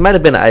it was. It might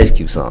have been an Ice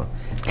Cube song.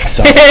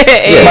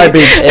 It might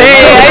be.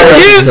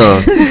 Ice Cube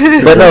song.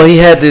 But no, he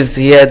had this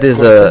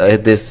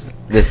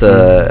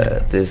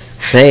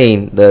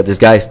saying. This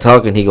guy's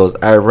talking. He goes,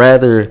 I'd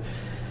rather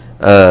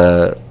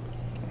know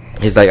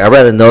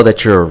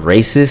that you're a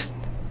racist,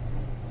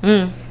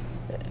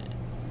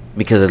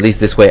 because at least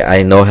this way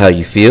I know how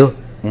you feel,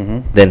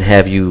 than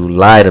have you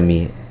lie to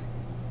me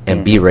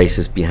and be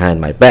racist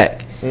behind my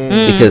back.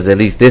 Because at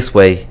least this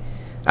way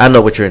I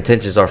know what your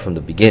intentions are from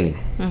the beginning,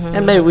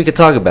 and maybe we could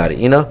talk about it.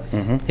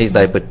 He's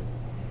like, but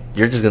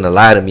you're just gonna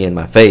lie to me in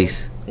my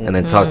face and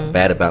then talk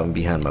bad about me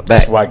behind my back.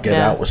 That's why Get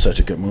Out was such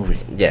a good movie.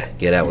 Yeah,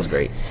 Get Out was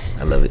great.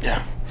 I love it.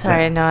 Yeah.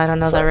 Sorry, no, I don't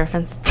know that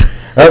reference.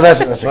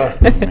 That's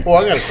okay.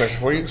 Well, I got a question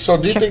for you. So,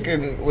 do you think,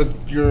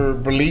 with your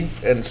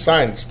belief in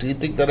science, do you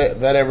think that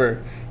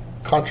ever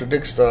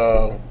contradicts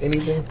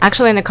anything?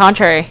 Actually, in the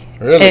contrary.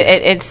 Really?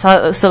 It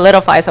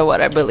solidifies what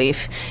I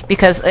believe.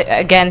 Because,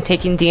 again,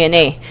 taking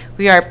DNA,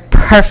 we are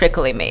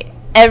perfectly made.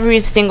 Every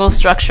single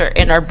structure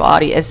in our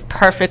body is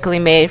perfectly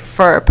made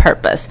for a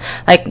purpose.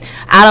 Like,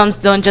 atoms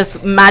don't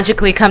just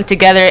magically come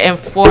together and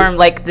form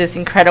like this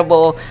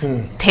incredible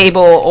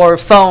table or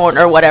phone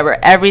or whatever.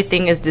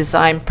 Everything is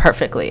designed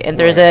perfectly, and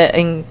there is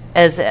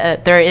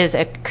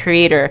a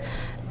creator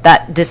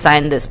that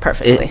designed this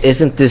perfectly.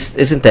 Isn't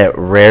that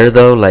rare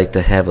though? Like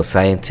to have a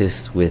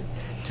scientist with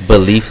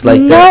beliefs like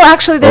that? No,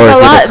 actually, there's a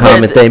lot. Or is it a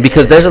common thing?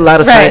 Because there's a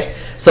lot of right.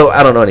 So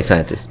I don't know any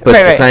scientists, but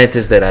the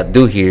scientists that I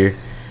do hear.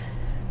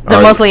 They're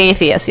mostly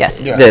atheists,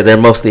 yes. Yeah, they're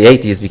mostly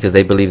atheists because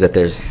they believe that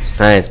there's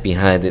science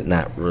behind it,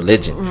 not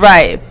religion.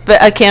 Right,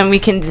 but again, we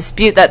can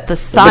dispute that the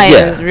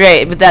science,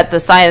 but that the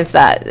science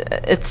that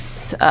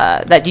it's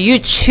that you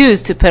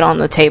choose to put on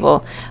the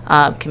table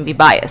can be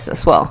biased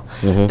as well.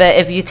 But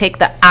if you take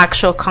the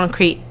actual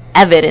concrete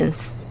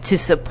evidence to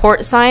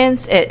support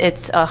science,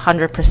 it's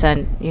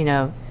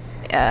 100%.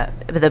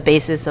 The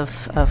basis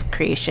of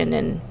creation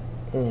and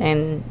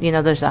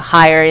there's a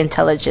higher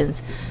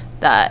intelligence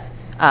that.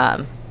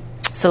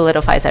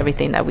 solidifies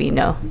everything that we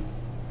know.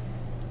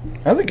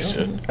 I think it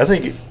should. I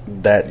think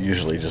that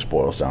usually just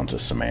boils down to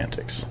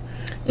semantics.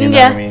 You know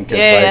Yeah. what I mean? 'Cause,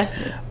 Yeah,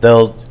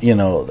 they'll,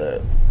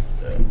 the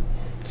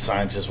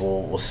scientists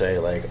will say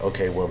like,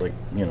 okay, well, the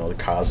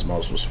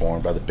cosmos was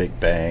formed by the Big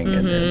Bang,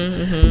 and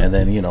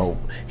then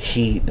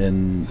heat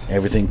and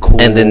everything cooled,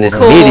 And then this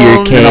Cool,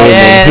 meteor came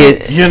yeah. and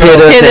hit You know,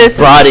 us hit and us,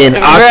 brought in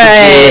oxygen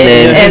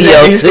right. and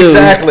CO2.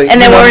 Exactly. And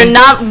then You know, we're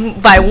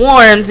not by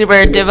worms.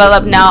 We're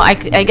developed now. I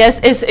guess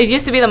it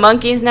used to be the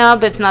monkeys now,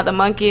 but it's not the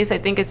monkeys. I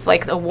think it's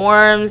like the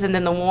worms, and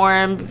then the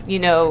worm.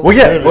 Well,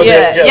 yeah,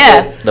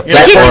 yeah. The You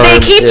know, They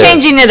platforms, keep yeah.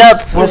 changing it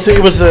up. Well, see,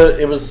 it was the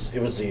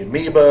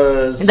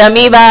amoebas, The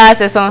amoebas,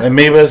 eso.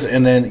 amoebas,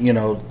 and then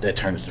it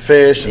turns to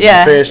fish, and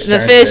Yeah, the fish the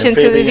turns fish to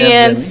into the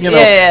amphibians, ants. and,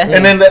 Yeah.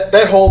 and then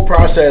that whole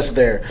process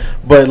there.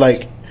 But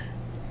like,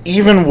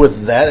 even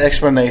with that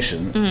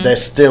explanation,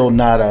 that's still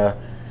not a,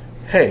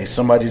 hey,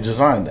 somebody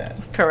designed that.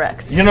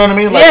 Correct. You know what I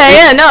mean?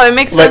 No, it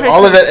makes like perfect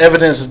all of sense. that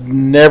evidence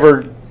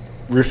never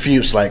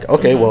refutes. Like,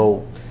 okay,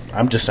 well,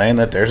 I'm just saying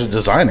that there's a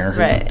designer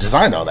who Right.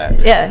 designed all that.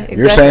 Yeah,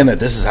 You're exactly. saying that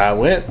this is how it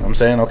went. I'm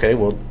saying, okay,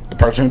 well, the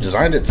person who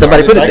designed it,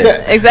 Somebody designed put it like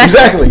there. that.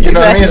 Exactly. You know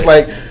what I mean? It's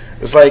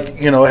like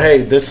hey,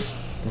 this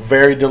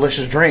very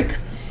delicious drink.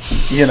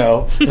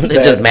 It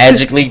just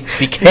magically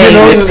became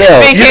it's-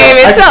 itself. Became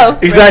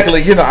itself.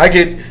 Exactly. I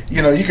get.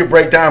 You could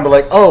break down, but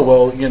like, oh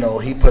well,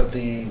 he put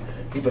the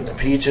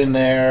peach in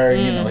there.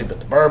 He put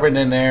the bourbon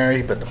in there.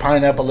 He put the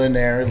pineapple in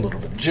there. A little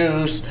bit of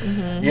juice.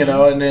 And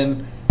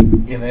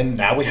then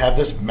now we have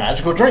this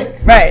magical drink.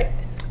 Right.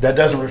 That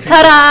doesn't refute.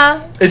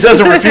 Ta-da! It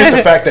doesn't refute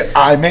the fact that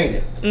I made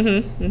it.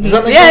 Does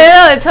that make sense?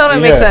 Yeah, it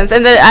totally makes Yeah. sense.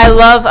 And then I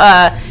love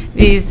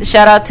these.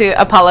 Shout out to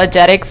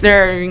Apologetics.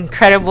 They're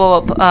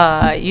incredible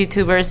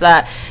YouTubers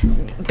that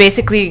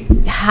basically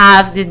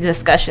have the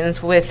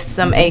discussions with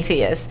some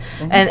atheists.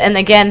 And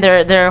again,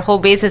 their whole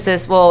basis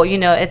is, well,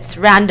 it's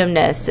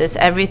randomness. It's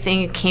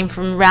everything came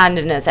from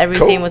randomness.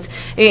 Everything Cool. was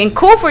and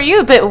cool for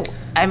you, but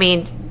I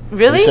mean,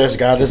 really? He says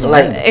God isn't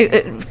Like-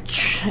 random.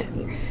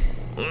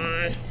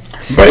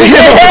 But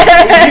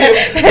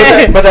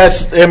but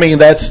that's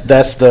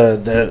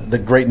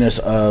the greatness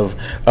of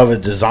a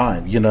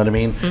design. You know what I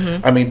mean?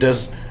 I mean,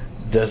 does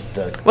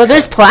the Well,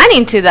 there's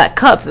planning to that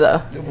cup,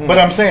 though. but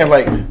I'm saying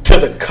like to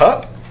the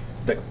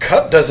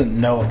cup doesn't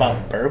know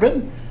about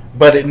bourbon,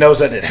 but it knows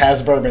that it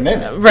has bourbon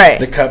in it. Right.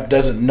 The cup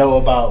doesn't know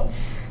about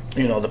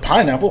the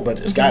pineapple, but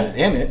it's got it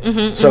in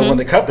it. So when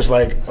the cup is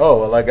like, oh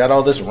well, I got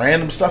all this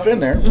random stuff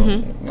in there.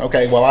 Well,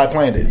 okay, well I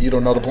planned it. You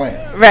don't know the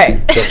plan. Right.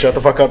 So shut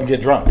the fuck up and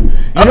get drunk. You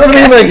know what I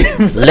mean?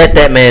 Like, Let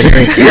that man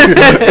drink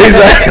it.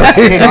 exactly. I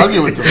can't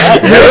argue with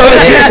that.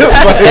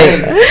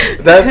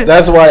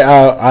 That's why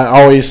I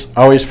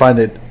always find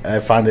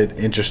it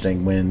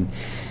interesting when,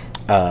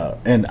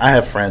 and I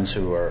have friends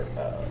who are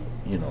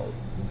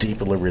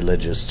deeply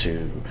religious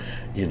to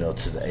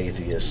the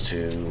atheists,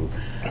 to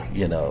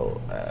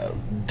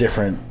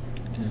different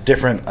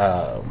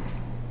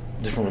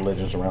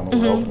religions around the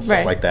world and stuff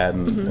right. like that,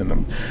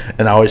 and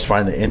I always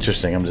find it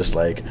interesting. I'm just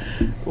like,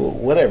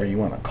 whatever you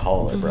want to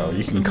call it, bro.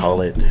 You can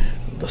call it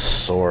the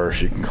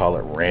source, you can call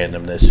it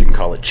randomness, you can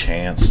call it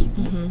chance.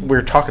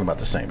 We're talking about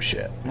the same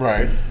shit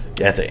Right.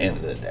 at the end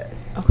of the day.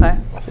 Okay.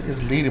 I think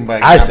it's leading by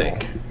I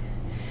example. think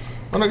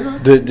Oh, no, go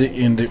ahead.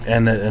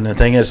 the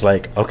thing is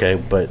like, okay,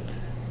 but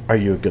are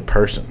you a good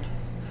person?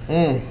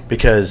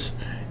 Because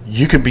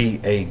you can be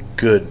a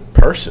good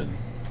person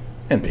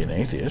and be an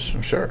atheist.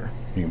 I'm sure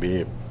you can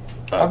be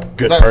a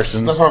good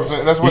person. That's what I'm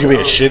saying. That's You what can be a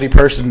shitty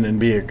person and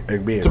be a to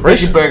break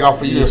Christian. it back off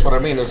for you. That's what I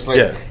mean. It's like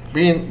Yeah.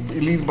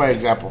 leading by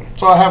example.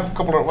 So I have a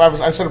couple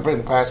of. I said it in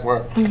the past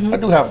where I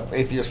do have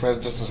atheist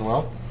friends just as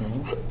well,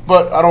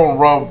 but I don't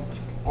rub,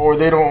 or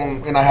they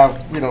don't. And I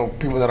have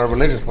people that are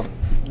religious, but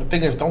the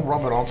thing is, don't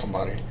rub it on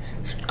somebody.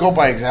 Go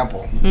by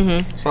example.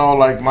 So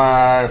like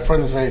my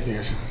friend is an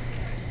atheist,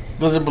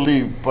 doesn't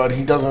believe, but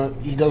he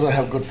doesn't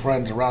have good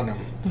friends around him.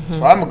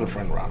 So I'm a good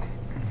friend around him.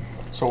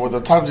 So with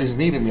the times he's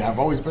needed me, I've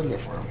always been there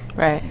for him.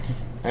 Right.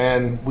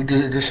 And we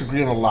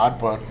disagree on a lot,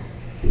 but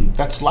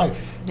that's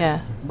life. Yeah.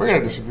 We're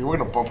gonna disagree. We're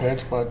gonna bump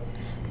heads, but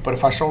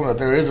if I show him that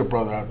there is a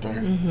brother out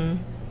there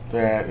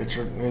that it's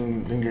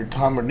in your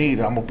time of need,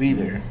 I'm gonna be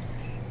there.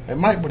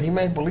 But he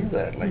may believe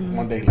that. Like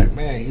one day, like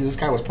man, this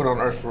guy was put on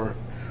earth for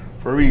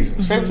a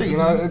reason. Same thing,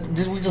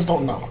 we just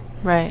don't know.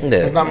 Right. Yeah.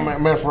 It's not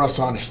meant for us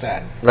to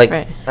understand. Like,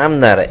 Right. I'm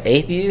not an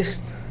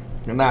atheist.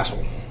 You're an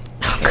asshole.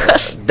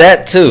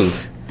 That too.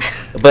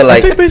 But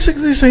like, Aren't they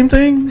basically the same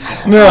thing?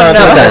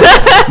 sometimes,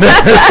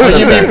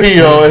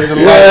 UBPO and the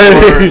last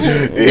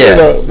word. yeah,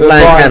 the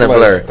lines line kind of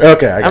blurs. blur.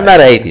 Okay, I got I'm it. not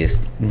an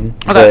atheist, Okay.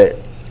 but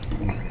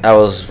I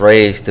was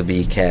raised to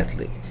be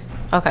Catholic.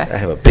 I Okay.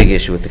 have a big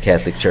issue with the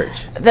Catholic Church.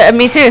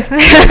 Me too.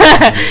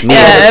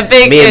 Yeah, a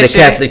big me and the issue.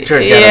 Catholic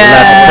Church got a lot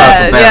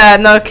to talk about. Yeah,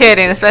 no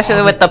kidding.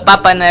 Especially with the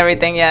Papa and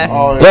everything. Yeah.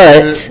 Oh,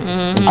 But-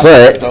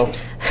 but-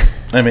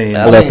 I mean,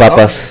 I love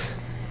papas.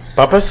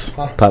 papas?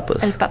 El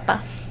Papas. Papa.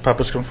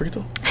 Papas con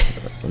frito?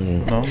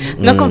 No?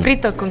 No con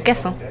frito, con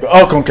queso.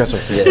 Oh, con queso.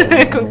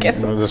 Con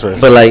queso. No, that's right.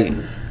 But like,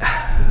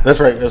 That's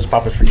right. That's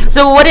Papa's for you.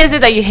 So what is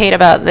it that you hate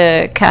about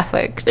the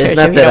Catholic Church? It's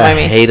not that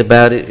I hate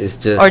about it. It's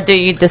just. Or do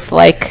you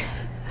dislike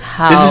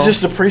how? Is it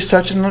just the priest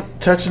touching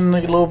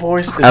the little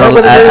boys? Is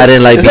I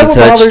didn't like being touched.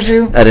 Bothers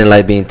you? I didn't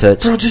like being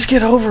touched. Bro, just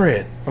get over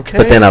it. Okay.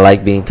 But then I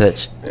like being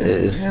touched.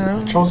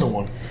 Chosen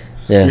one.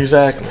 Yeah.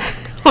 Exactly.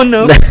 Oh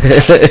no.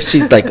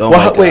 She's like, oh my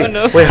god. Wait, Oh,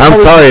 no. wait, I'm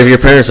sorry if your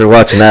parents are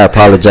watching. I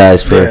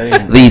apologize for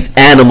these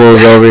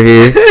animals over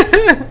here.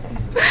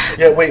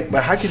 Yeah, wait,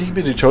 but how could he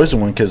be the chosen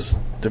one? Because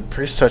the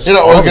priest touched. You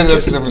know, all okay, the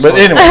this kids. is But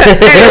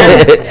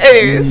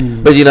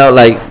anyway, But you know,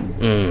 like,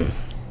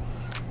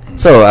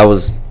 so I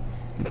was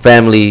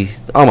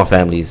all my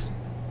family's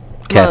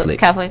Catholic.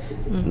 Catholic.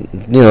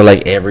 You know,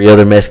 like every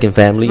other Mexican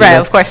family. Right, you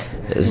know? of course.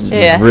 It's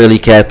Yeah. really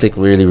Catholic,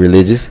 really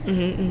religious.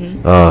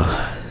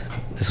 Oh,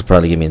 this will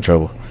probably get me in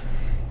trouble.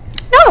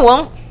 No, it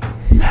won't.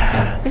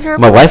 Is there a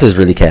My wife is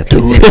really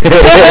Catholic. that's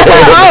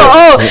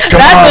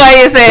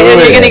why you say Do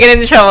you're it. gonna get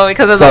into trouble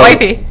because of So- the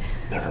wifey.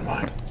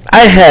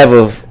 I have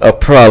a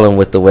problem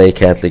with the way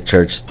Catholic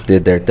Church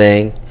did their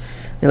thing.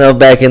 You know,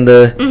 back in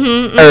the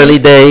early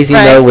days, you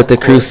know, with the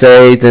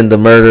Crusades and the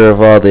murder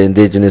of all the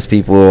indigenous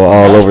people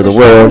all over the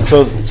world.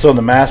 So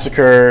the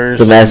massacres,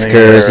 The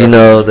massacres, and you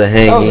know, the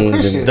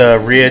hangings. And the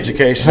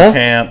re-education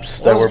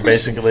camps that were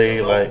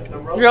basically like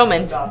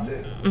Roman.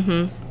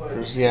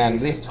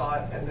 Christianity. Jesus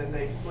taught, and then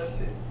they flipped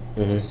it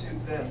to suit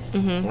them.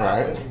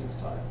 Right. What Jesus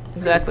taught.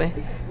 Exactly.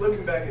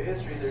 Looking back at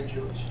history, they're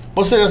Jewish.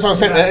 Well, see, that's what I'm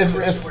saying. Not It's,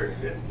 Christian it's, word.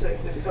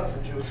 It comes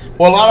from Jewish.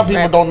 well, a lot of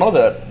people don't know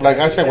that. Like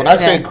I said, when I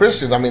say Yeah.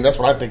 Christians, I mean that's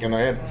what I think in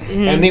their head.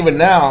 And even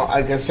now,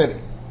 like I said,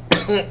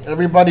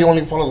 everybody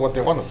only follows what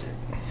they want to see.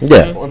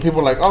 Yeah. When people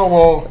are like, oh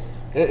well,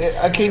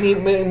 I can't eat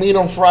meat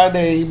on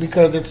Friday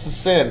because it's a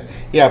sin.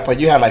 Yeah, but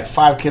you had like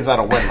 5 kids out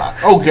of wedlock.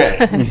 Okay.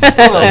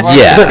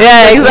 Yeah.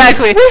 Yeah,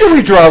 exactly. where do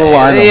we draw the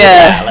line?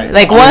 Yeah,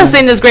 like one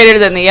sin is greater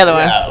than the other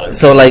one.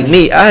 So, like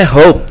me, I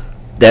hope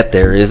that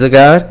there is a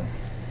God,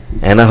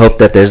 and I hope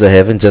that there's a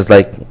heaven. Just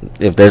like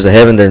if there's a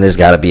heaven, then there's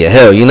got to be a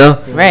hell. You know,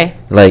 Right.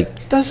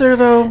 like Does there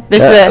though?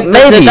 There's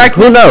maybe. the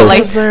darkness, Who knows? the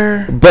light. Is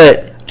there?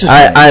 But Just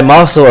saying. I'm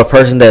also a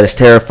person that is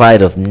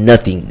terrified of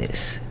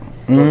nothingness.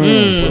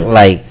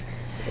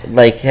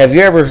 Like, have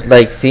you ever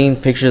like seen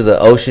pictures of the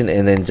ocean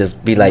and then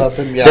just be like,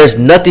 Nothing, yeah. there's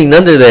nothing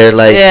under there.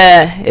 Like,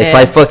 Yeah, if yeah.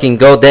 I fucking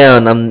go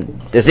down,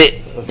 that's it.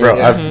 Bro,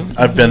 Yeah.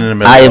 I've been in the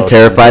middle. I am of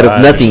terrified of I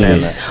understand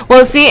nothingness. that.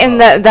 Well, see, and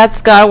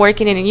that's God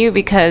working in you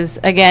because,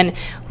 again,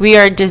 we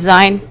are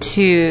designed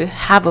to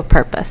have a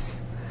purpose.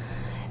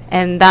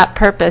 And that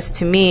purpose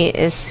to me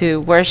is to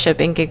worship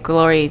and give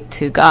glory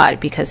to God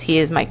because He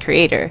is my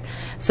creator.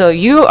 So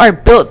you are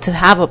built to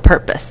have a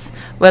purpose,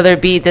 whether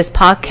it be this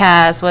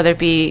podcast, whether it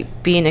be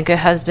being a good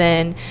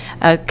husband,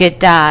 a good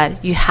dad.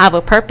 You have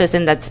a purpose,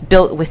 and that's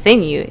built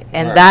within you.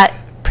 And Right. that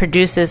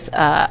produces,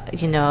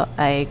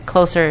 a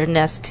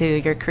closeness to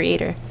your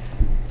creator.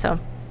 So.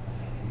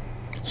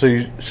 So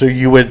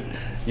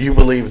you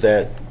believe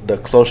that the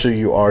closer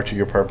you are to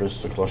your purpose,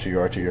 the closer you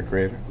are to your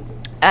creator?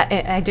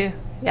 I do,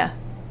 yeah.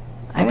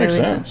 I That makes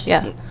believe sense. so.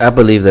 Yeah. I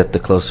believe that the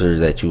closer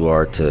that you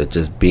are to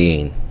just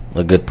being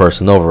a good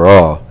person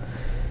overall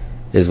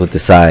is what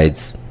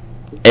decides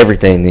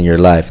everything in your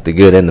life, the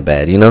good and the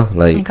bad, you know?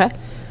 Like, Okay.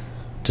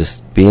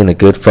 just being a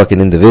good fucking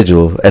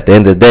individual at the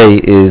end of the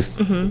day is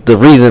the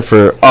reason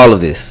for all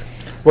of this.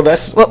 Well,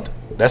 that's Well-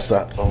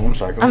 not. Oh, I'm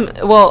sorry. Go ahead.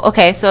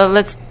 Okay, so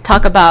let's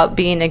talk about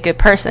being a good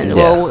person. Yeah.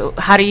 Well,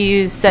 how do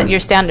you set your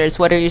standards?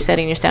 What are you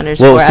setting your standards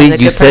Well, for see, as a you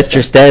good set person?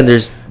 your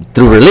standards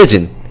through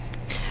religion.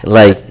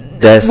 Like,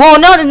 that's... Well,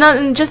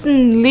 no, just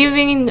in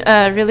leaving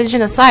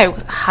religion aside,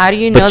 how do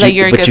you know that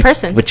you're a good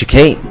person? But you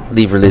can't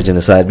leave religion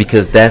aside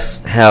because that's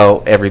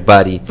how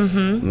everybody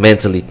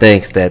mentally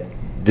thinks that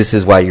this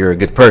is why you're a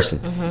good person.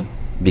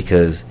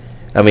 Because,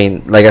 I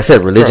mean, like I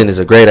said, religion is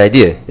a great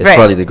idea. It's Right.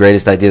 probably the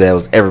greatest idea that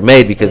was ever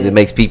made because it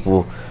makes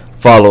people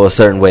follow a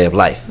certain way of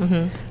life,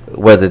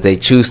 whether they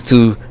choose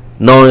to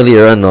knowingly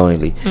or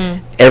unknowingly.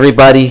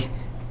 Everybody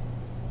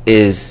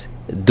is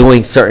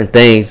doing certain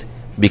things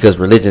because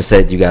religion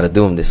said you got to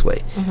do them this way,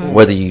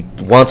 whether you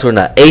want to or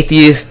not.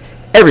 Atheist,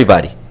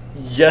 everybody,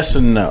 Yes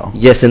and no.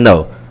 yes and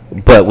no,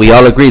 but we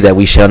all agree that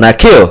we shall not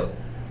kill.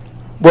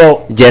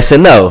 Well, Yes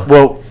and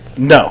no.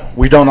 no,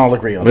 we don't all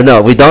agree on But that.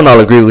 no, we don't all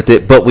agree with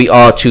it, but we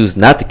all choose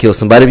not to kill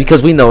somebody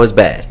because we know it's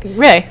bad.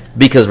 Right.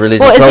 Because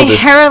religion Well, told it's us.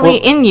 inherently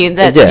in you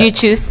that yeah. you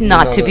choose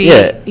not to be,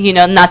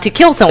 Yeah. not to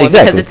kill someone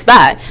Exactly. because it's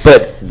bad.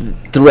 But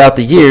throughout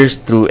the years,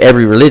 through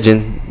every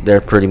religion,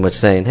 they're pretty much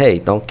saying, "Hey,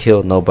 don't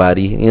kill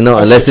nobody,"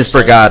 unless it's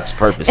for God's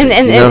purposes.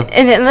 And you know?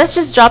 and let's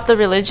just drop the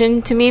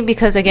religion to me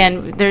because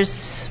again,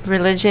 there's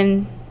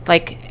religion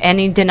like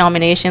any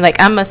denomination.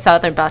 Like I'm a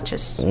Southern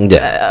Baptist,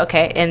 Yeah.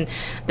 okay, and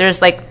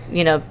there's like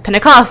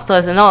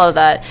Pentecostals and all of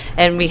that,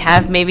 and we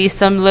have maybe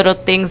some little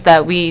things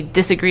that we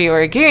disagree or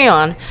agree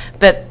on,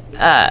 but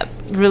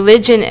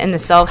religion in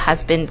itself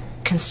has been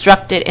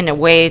constructed in a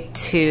way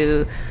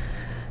to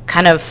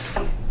kind of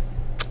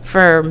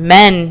for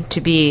men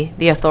to be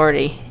the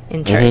authority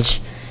in church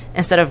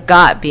instead of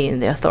God being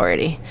the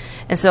authority.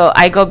 And so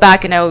I go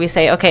back and I always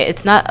say, okay,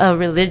 it's not a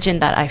religion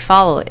that I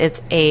follow.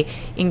 It's a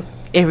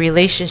a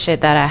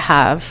relationship that I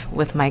have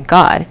with my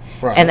God,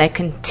 Right. and I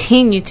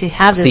continue to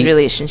have this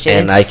relationship,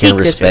 and I can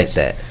respect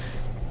that.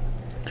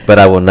 But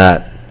I will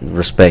not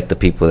respect the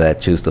people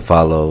that choose to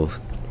follow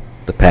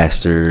the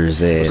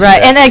pastors and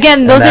right. And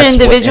again, those are that's what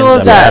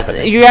individuals ends up that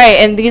happening. you're right,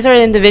 and these are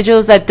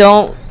individuals that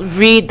don't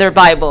read their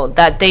Bible,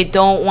 that they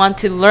don't want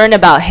to learn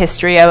about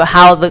history of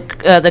how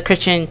the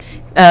Christian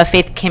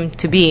faith came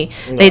to be.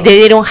 No.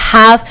 They don't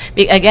have,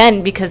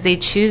 again, because they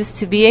choose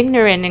to be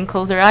ignorant and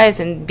close their eyes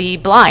and be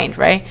blind,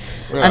 right?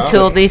 Yeah.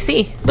 Until they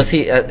see. But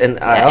see, and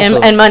I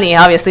also And money,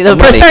 obviously. The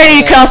Money.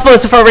 prosperity gospel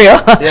is for real.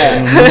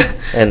 Yeah.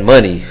 and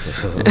money.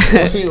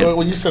 Well, see,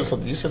 when you said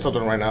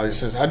something right now. You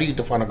says, "How do you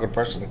define a good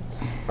person?"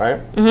 Right.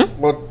 Mm-hmm.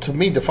 Well, to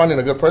me, defining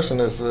a good person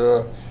is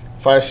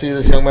if I see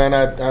this young man,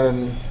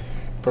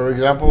 for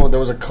example, there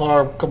was a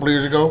car a couple of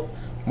years ago,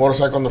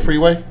 motorcycle on the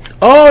freeway.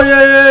 Oh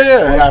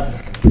yeah. What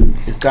happened?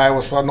 This guy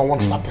was no one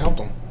stopped to help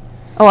him.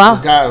 Oh wow.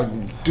 This guy,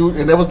 dude,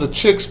 and that was the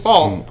chick's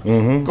fault.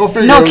 Mm-hmm. Go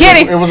figure. No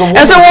kidding. It was a woman.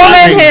 As a woman,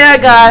 driving. yeah,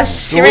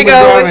 gosh. The Here we woman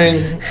go.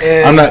 driving,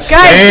 and I'm not Guys,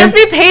 saying just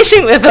be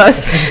patient with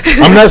us.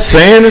 I'm not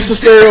saying it's a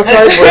stereotype,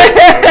 but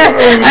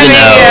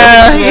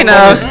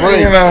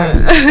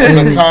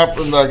And the cop,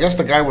 and I guess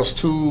the guy was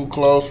too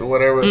close or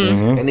whatever.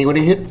 Mm-hmm. And when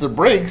he hit the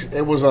brakes,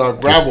 it was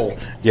gravel.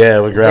 yeah,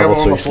 with gravel,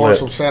 on so the he floor, slipped.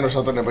 some sand or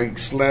something, and he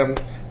slammed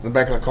in the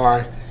back of the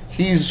car.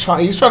 He's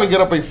trying to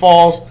get up, he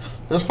falls.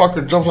 This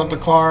fucker jumps out the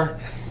car,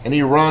 and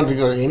he runs and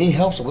goes, and he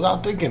helps him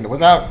without thinking,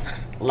 without,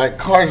 like,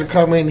 cars are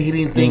coming. He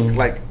didn't think,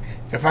 like,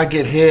 if I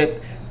get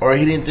hit, or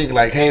he didn't think,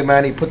 like, hey,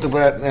 man, he put the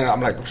breath, and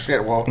I'm like,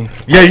 shit, well.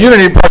 Yeah, you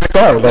didn't even park the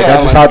car. Like,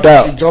 I just hopped He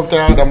out. jumped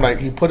out. I'm like,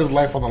 he put his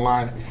life on the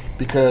line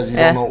because you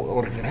don't know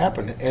what could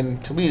happen.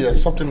 And to me,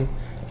 that's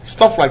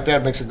stuff like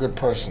that makes a good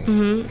person.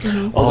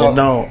 Oh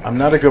no, I'm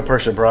not a good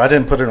person, bro. I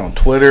didn't put it on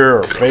Twitter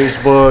or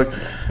Facebook.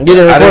 You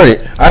didn't record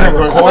it. I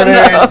didn't record it.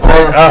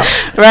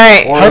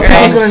 Right. How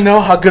am I gonna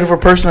know how good of a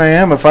person I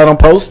am if I don't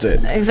post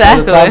it?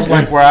 Exactly. The times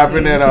like where I've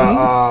been at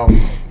I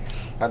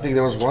think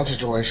there was one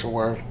situation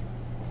where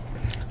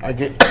I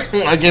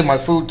gave my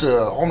food to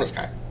a homeless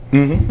guy. I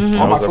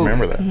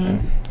remember that.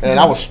 And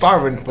I was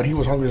starving, but he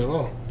was hungry as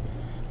well.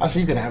 I said,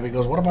 "You can have it." He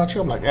goes, "What about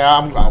you?" I'm like,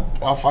 "Yeah,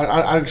 I'll find.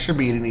 I should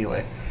be eating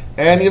anyway."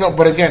 And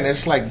but again,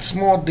 it's like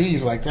small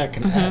D's like that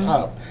can add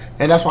up,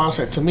 and that's why I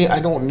said to me, I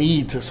don't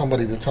need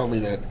somebody to tell me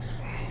that.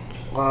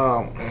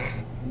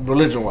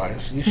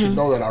 Religion-wise, you should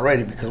know that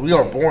already because we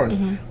are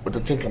born with the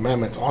Ten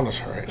Commandments on us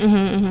already. You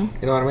know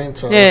what I mean?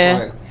 So it's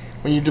like,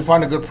 when you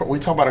define we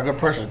talk about a good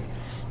person.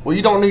 Well,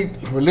 you don't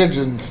need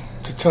religion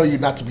to tell you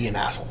not to be an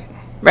asshole.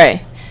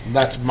 Right.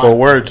 That's my 4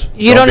 words.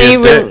 You don't be a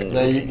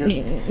need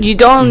dick. you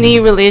don't need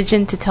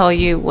religion to tell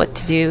you what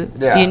to do.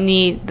 Yeah. You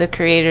need the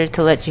Creator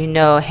to let you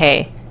know,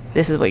 hey,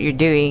 this is what you're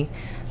doing.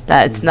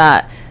 That it's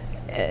not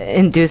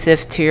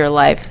inducive to your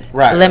life.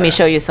 Right, Let me right.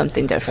 show you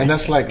something different. And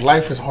that's like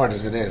life as hard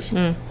as it is.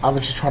 I'm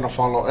just trying to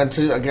follow. And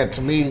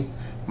to me,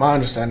 my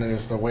understanding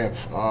is the way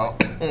of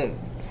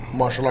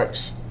martial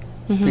arts.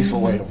 It's a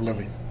peaceful way of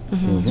living.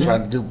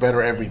 Trying to do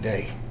better every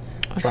day.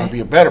 Trying to be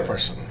a better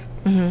person.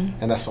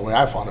 And that's the way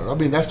I follow it. I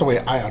mean, that's the way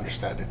I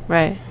understand it.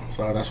 Right.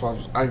 So that's why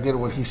I get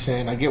what he's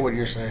saying. I get what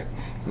you're saying.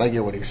 And I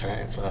get what he's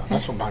saying. So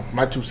that's what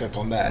my 2 cents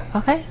on that.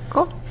 Okay,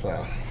 cool. So I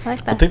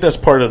like I that. think that's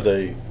part of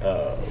the,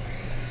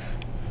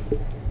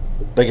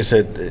 like I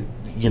said, the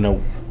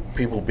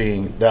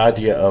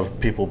idea of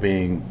people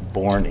being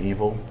born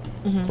evil,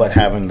 but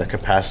having the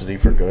capacity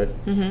for good.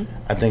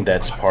 I think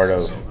that's part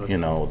of,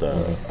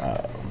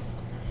 the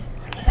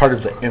part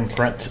of the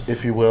imprint,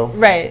 if you will.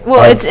 Right.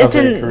 Well, of- it's of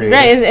the in Creator.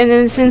 right, and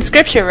it's in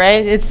Scripture,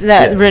 right? It's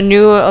that Yeah.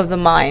 renewal of the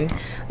mind.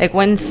 Like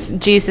when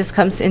Jesus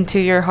comes into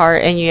your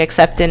heart and you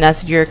accept Him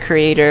as your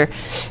Creator,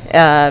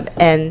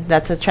 and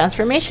that's a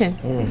transformation,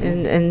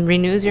 and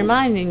renews your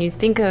mind, and you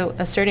think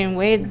a certain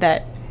way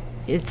that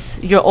it's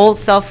your old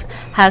self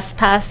has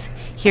passed.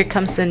 Here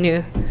comes the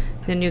new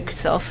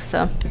self.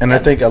 So. And I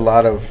think a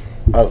lot of,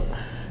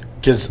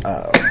 because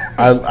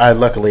I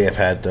luckily have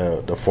had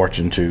the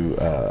fortune to,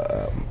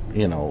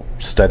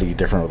 study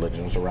different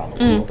religions around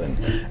the world,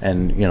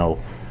 and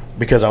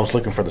because I was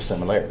looking for the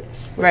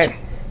similarities. Right.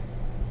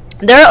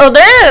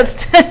 There is.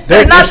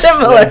 They're not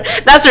similar.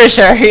 That's for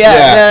sure.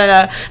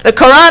 Yeah. No. The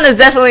Quran is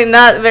definitely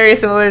not very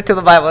similar to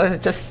the Bible.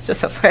 It's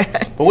just a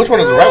fact. But which one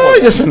is the right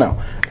one? Yes and no.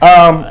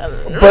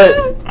 But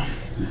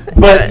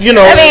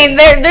I mean,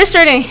 there's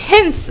certain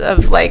hints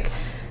of like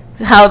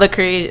how the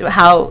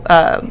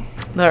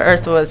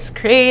Earth was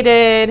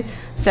created,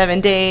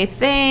 7-day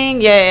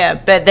thing. Yeah.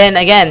 But then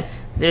again,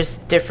 there's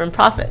different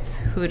prophets.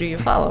 Who do you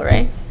follow,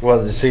 right?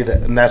 Well, to see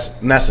that, and that's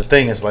the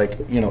thing is like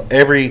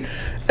every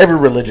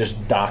religious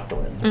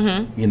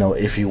doctrine,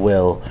 if you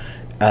will,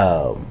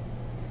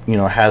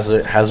 has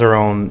their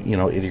own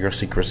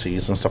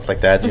idiosyncrasies and stuff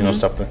like that.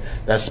 Something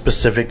that's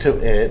specific to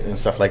it and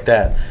stuff like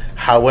that.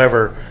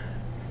 However,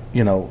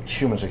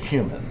 humans are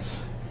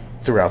humans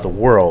throughout the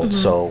world.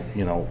 So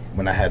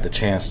when I had the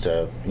chance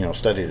to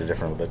study the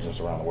different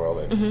religions around the world,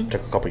 it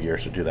took a couple of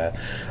years to do that.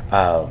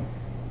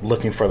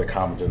 Looking for the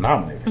common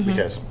denominator,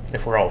 because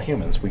if we're all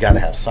humans, we got to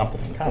have something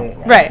in common,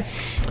 right? Right.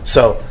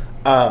 So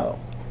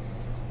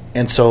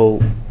And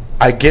so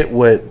I get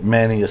what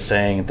Manny is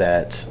saying,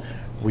 that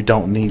we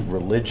don't need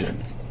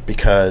religion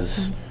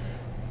because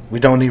we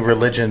don't need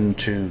religion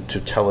to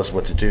tell us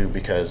what to do,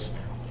 because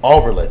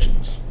all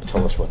religions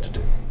tell us what to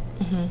do.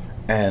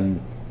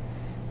 And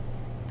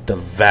the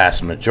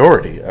vast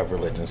majority of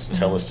religions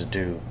tell us to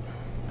do,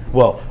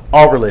 well,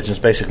 all religions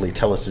basically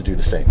tell us to do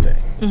the same thing.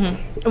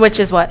 Which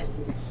is what?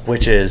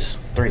 Which is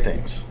 3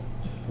 things.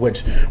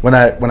 Which, when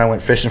I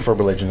went fishing for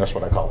religion, that's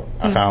what I call it.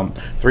 I found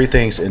 3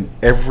 things in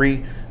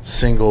every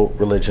single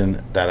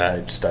religion that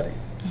I studied.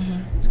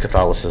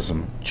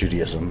 Catholicism,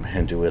 Judaism,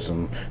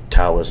 Hinduism,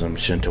 Taoism,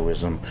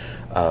 Shintoism,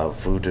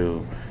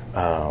 Voodoo.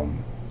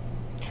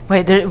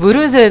 Wait, voodoo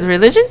is a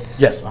religion?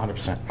 Yes,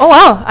 100%. Oh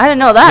wow, I didn't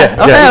know that.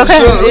 Yeah, Okay.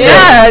 Sure,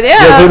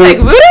 Yeah. Voodoo, Like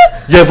voodoo?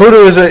 Yeah,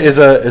 voodoo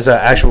is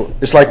a actual.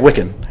 It's like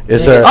Wiccan.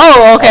 It's a.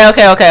 Oh, okay.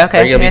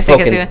 Are you gonna be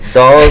poking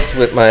dolls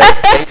with my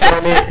face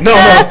on it? No,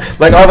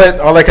 like all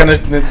that kind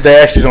of.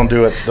 They actually don't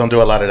do it. Don't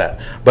do a lot of that.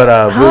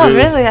 But voodoo,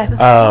 really?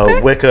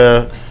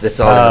 Wicca. This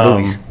all in the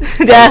movies.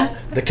 Yeah.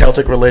 The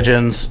Celtic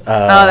religions.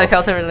 The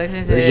Celtic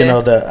religions. Yeah. You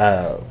know,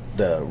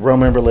 the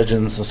Roman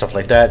religions and stuff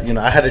like that. You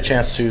know, I had a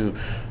chance to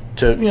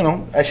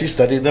actually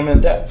study them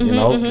in depth. You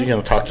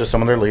know, talk to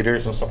some of their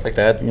leaders and stuff like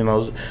that. You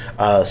know,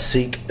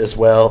 Sikh as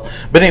well.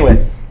 But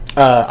anyway,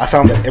 I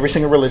found that every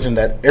single religion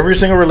that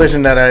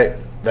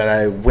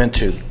I went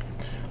to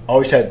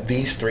always had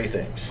these 3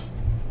 things.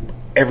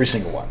 Every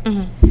single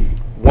one.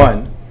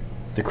 One,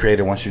 the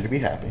Creator wants you to be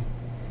happy.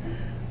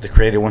 The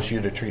Creator wants you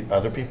to treat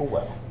other people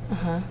well.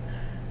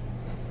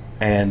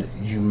 And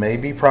you may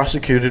be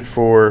prosecuted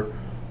for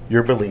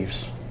your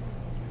beliefs,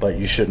 but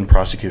you shouldn't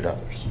prosecute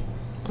others.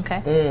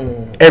 Okay.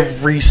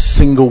 Every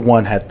single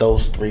one had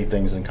those 3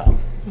 things in common.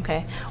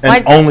 Okay.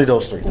 And only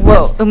those 3 things.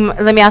 Well,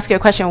 let me ask you a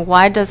question.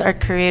 Why does our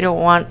Creator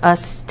want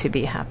us to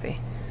be happy?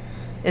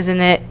 Isn't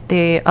it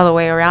the other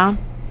way around?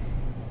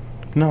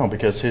 No,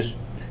 because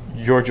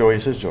your joy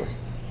is His joy.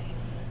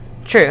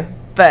 True,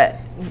 but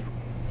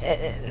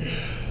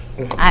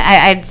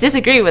I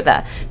disagree with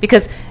that,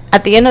 because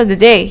at the end of the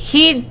day,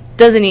 He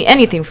doesn't need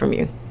anything from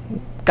you.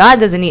 God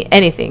doesn't need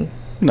anything.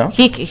 No.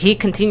 He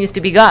continues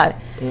to be God.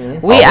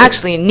 We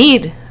actually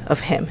need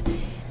of Him.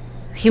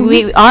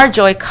 Our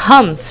joy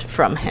comes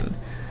from Him.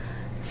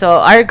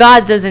 So our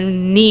God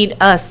doesn't need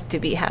us to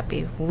be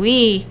happy.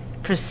 We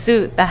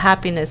pursue the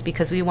happiness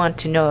because we want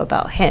to know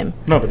about Him.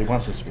 No, but He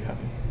wants us to be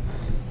happy.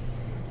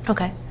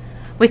 Okay,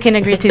 we can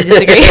agree to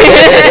disagree.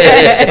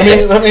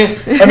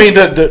 I mean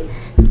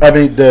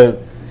the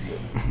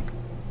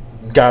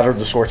God or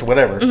the source or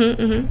whatever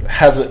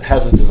has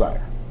a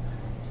desire,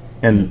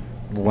 and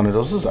one of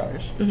those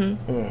desires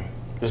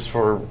is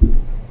for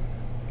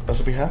us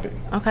to be happy.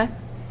 Okay.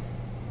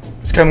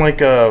 It's kind of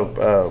like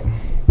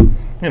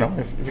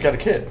if you got a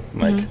kid,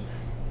 like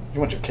you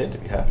want your kid to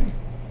be happy.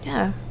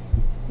 Yeah.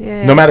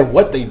 Yeah. No matter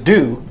what they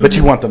do, but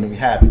you want them to be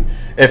happy.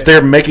 If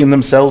they're making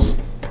themselves,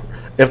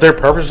 if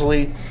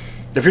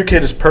your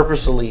kid is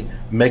purposely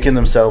making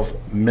themselves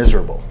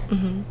miserable,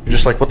 you're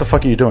just like, what the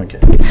fuck are you doing,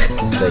 kid?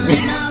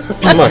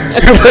 Come on,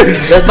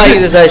 let's buy you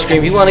this ice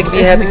cream. You want to be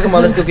happy? Come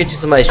on, let's go get you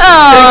some ice cream.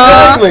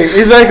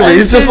 Exactly.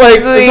 It's just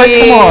like,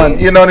 come on,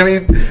 you know what I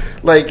mean?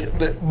 Like,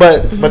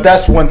 but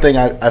that's one thing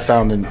I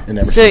found in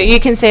everything. So you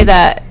can say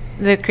that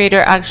the Creator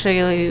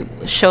actually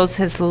shows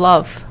His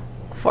love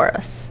for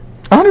us.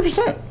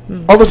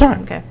 100%, all the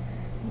time. Okay.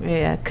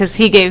 Yeah, because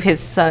He gave His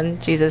Son,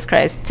 Jesus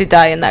Christ, to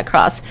die on that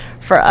cross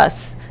for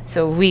us.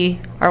 So we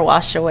are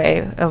washed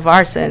away of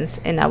our sins,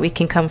 and now we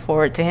can come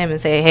forward to Him and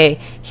say, hey,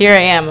 here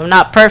I am. I'm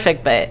not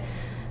perfect, but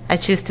I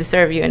choose to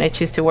serve you and I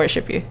choose to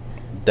worship you.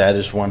 That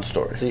is one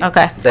story. See,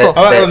 okay, cool.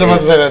 I was about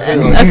to say that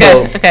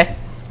too. Okay.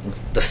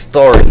 The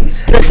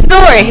stories. The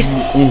stories.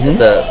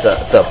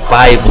 The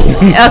Bible.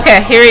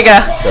 Okay, here we go.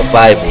 The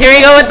Bible. Here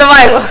we go with the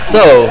Bible.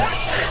 So,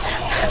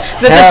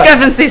 the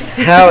discrepancies.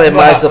 How am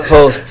I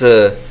supposed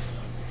to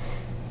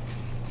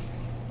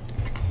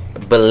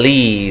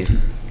believe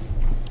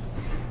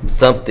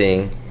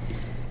something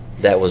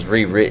that was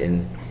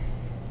rewritten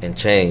and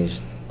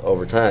changed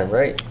over time,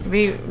 right?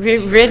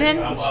 Rewritten?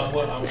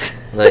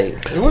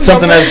 Like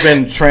something that's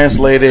been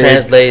translated,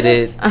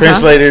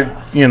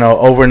 you know,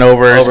 over and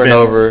over.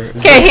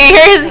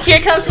 Okay, here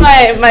comes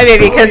my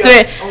baby, because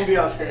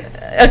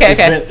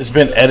it's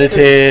been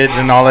edited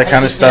and all that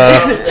kind of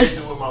stuff.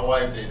 Conversation with my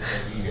wife that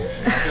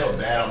I feel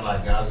bad. I'm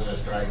like, God's gonna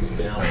strike me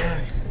down.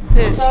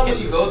 Sometimes when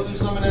you go through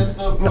some of that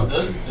stuff, bro,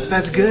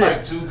 that's good.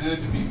 Like too good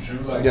to be true.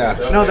 Like,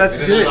 no, that's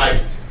good.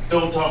 Like,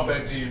 don't talk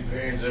back to your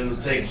parents. It'll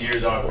take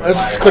years off.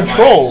 That's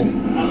control.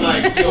 I'm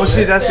like, well,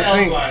 see, that's the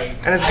thing,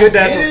 and it's good to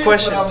ask those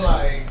questions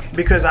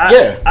because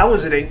I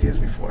was an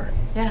atheist before.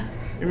 Yeah.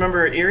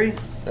 Remember Erie?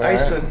 I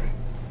used to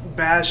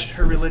bash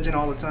her religion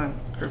all the time,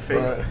 her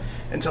faith,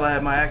 until I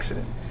had my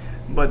accident.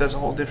 But that's a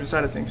whole different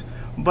side of things.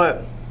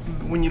 But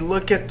when you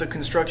look at the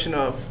construction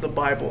of the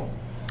Bible,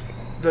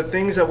 the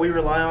things that we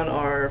rely on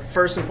are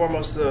first and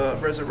foremost the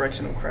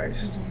resurrection of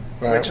Christ,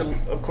 which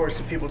of course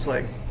to people it's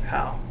like,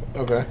 how?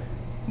 Okay.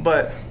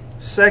 But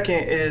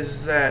second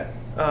is that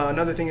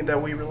another thing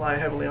that we rely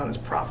heavily on is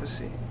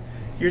prophecy.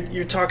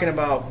 You're talking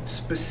about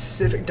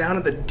specific, down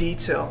to the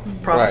detail,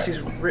 prophecies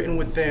written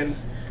within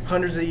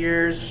hundreds of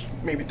years,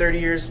 maybe 30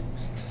 years,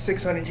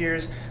 600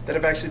 years, that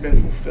have actually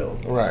been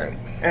fulfilled. Right.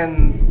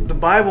 And the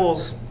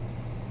Bible's,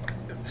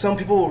 some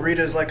people will read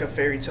it as like a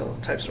fairy tale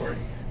type story,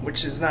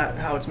 which is not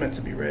how it's meant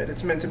to be read.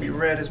 It's meant to be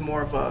read as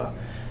more of a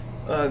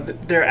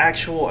their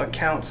actual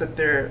accounts that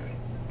they're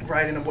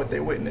writing of what they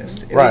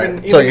witnessed. And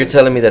right. So you're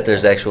telling me that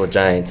there's actual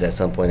giants at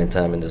some point in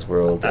time in this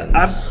world? And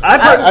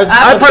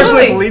I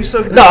personally believe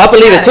so. No, I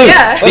believe it too.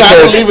 Yeah. Because,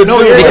 I believe it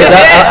too. Because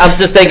I'm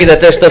just thinking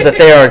that there's stuff that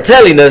they aren't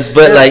telling us,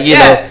 but like you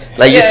know,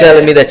 like you're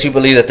telling me that you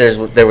believe that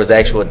there was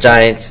actual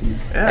giants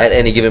at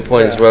any given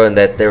point in this world, and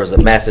that there was a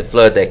massive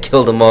flood that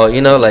killed them all.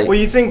 You know, like. Well,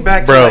 you think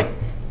back to Bro,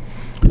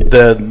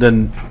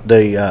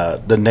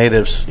 the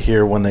natives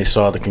here, when they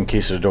saw the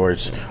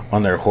conquistadors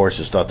on their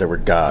horses, thought they were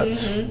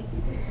gods.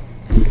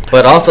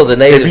 But also the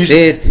natives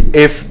did.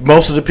 If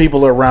most of the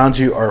people around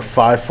you are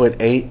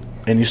 5'8"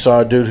 and you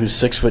saw a dude who's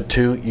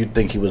 6'2", you'd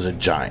think he was a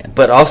giant.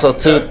 But also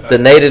too, the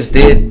natives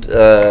did.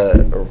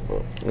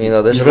 You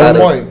know, there's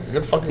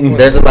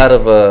there's a lot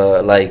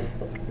of like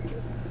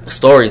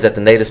stories that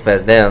the natives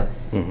passed down.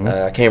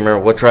 I can't remember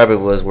what tribe it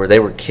was where they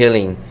were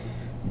killing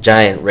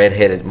giant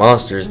red-headed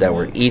monsters that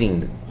were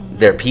eating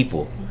their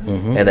people,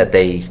 and that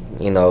they,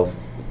 you know,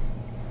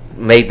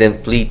 made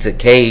them flee to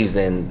caves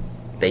and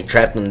they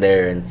trapped them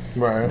there, and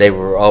they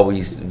were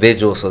always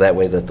vigil so that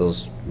way that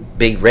those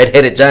big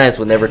red-headed giants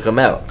would never come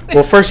out.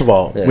 Well, first of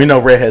all, we know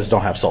redheads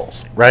don't have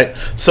souls, right?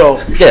 So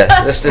yeah,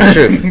 that's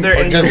true. They're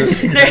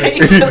angels. All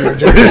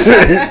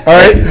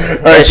right.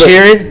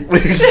 Sheeran,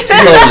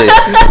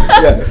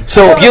 soulless.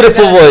 So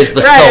beautiful voice,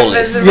 but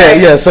soulless.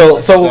 Yeah. So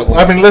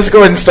I mean, let's go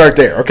ahead and start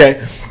there,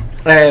 okay?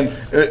 And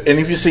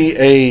if you see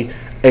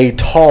a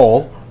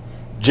tall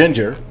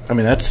ginger, I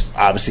mean, that's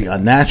obviously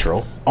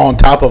unnatural. On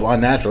top of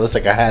unnatural, it's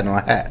like a hat on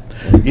a hat.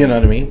 You know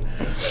what I mean?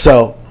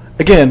 So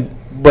again,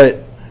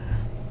 but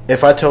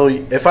if I told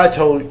you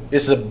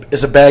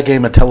it's a bad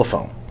game of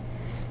telephone.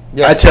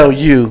 Yeah. I tell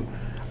you,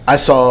 I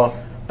saw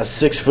a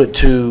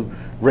 6'2"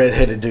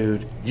 redheaded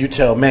dude. You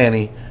tell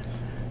Manny.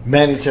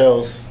 Manny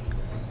tells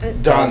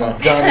Donna.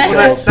 Donna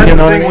tells. That's the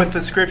thing with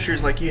the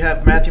scriptures. Like you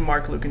have Matthew,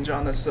 Mark, Luke, and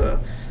John. That's the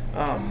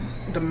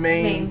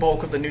main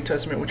bulk of the New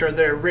Testament, which are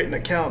their written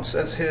accounts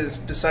as his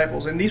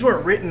disciples. And these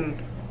weren't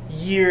written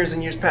years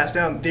and years passed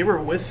down. They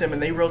were with him,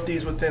 and they wrote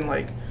these within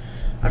like,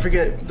 I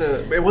forget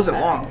it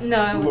wasn't long.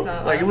 No, it was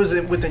not. Like it was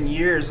within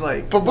years.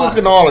 Like, but we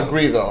can all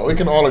agree, though. We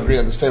can all agree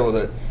at this table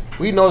that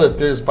we know that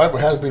this Bible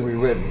has been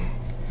rewritten.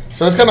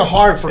 So it's kind of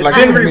hard for like.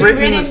 It's been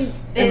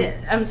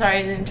rewritten. I'm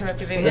sorry to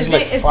interrupt you, baby.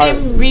 It's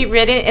been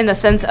rewritten in the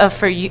sense of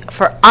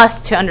for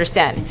us to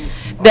understand.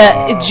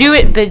 But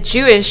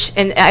Jewish,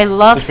 and I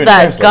love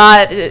that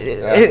God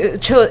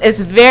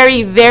is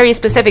very, very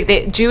specific.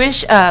 The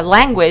Jewish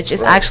language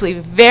is actually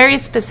very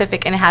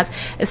specific, and it has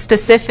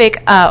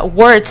specific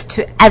words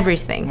to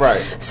everything.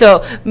 Right.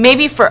 So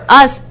maybe for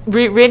us,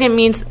 rewritten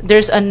means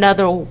there's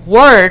another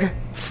word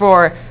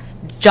for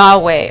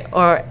Yahweh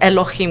or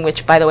Elohim,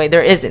 which, by the way,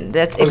 there isn't.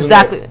 That's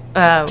exactly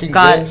King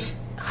God. James?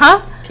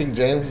 Huh? King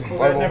James. Well,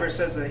 that never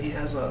says that he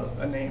has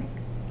a name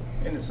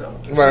in itself.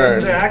 Right.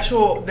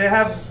 They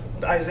have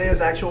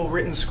Isaiah's actual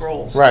written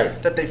scrolls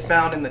that they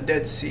found in the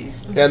Dead Sea.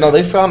 Yeah, no,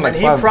 they found like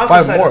and five more. He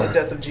prophesied the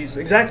death of Jesus.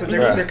 Exactly.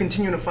 They're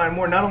continuing to find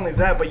more. Not only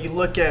that, but you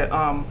look at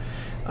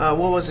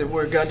what was it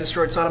where God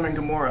destroyed Sodom and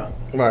Gomorrah?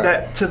 Right.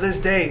 That to this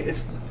day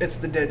it's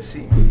the Dead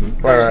Sea.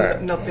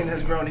 Nothing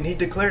has grown, and he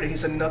declared it. He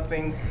said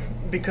nothing,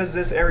 because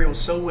this area was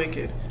so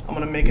wicked. I'm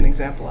going to make an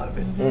example out of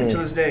it. And to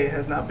this day, it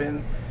has not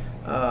been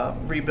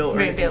rebuilt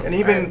or anything. And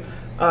even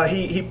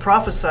he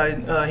prophesied.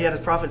 He had a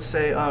prophet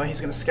say he's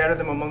going to scatter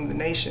them among the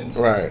nations,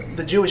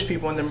 the Jewish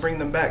people, and then bring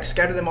them back,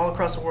 scatter them all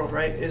across the world.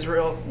 Right?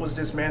 Israel was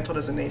dismantled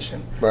as a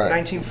nation.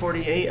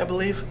 1948, I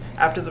believe,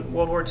 after the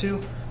World War II,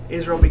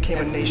 Israel became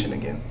a nation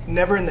again.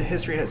 Never in the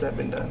history has that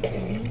been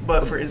done,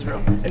 but for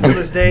Israel. And to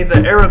this day, the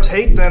Arabs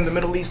hate them. The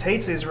Middle East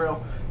hates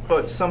Israel,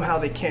 but somehow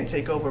they can't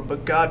take over.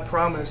 But God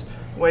promised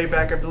way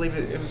back, I believe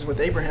it was with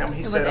Abraham.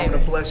 He said, "I'm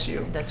going to bless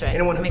you. That's right.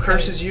 Anyone who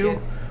curses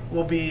you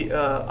will be,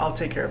 I'll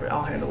take care of it.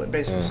 I'll handle it."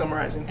 Basically,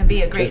 summarizing. And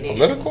be a great nation.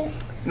 Political?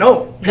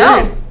 No.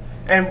 Period.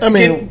 And I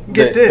mean,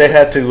 get this.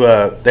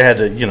 They had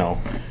to, you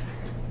know,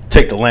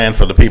 take the land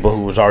for the people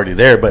who was already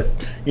there. But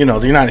you know,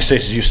 the United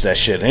States is used to that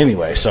shit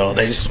anyway, so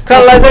they just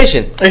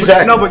colonization.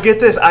 Exactly. No, but get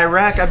this.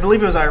 Iraq, I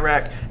believe it was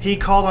Iraq. He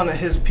called on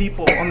his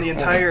people, on the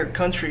entire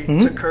country,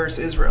 to curse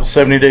Israel.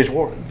 70 Days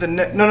War.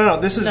 No.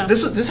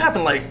 This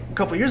happened like a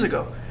couple years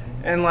ago,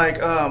 and like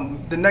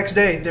the next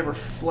day they were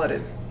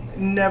flooded.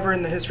 Never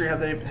in the history have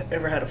they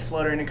ever had a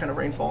flood or any kind of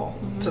rainfall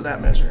to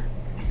that measure.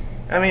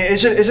 I mean,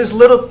 it's just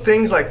little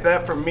things like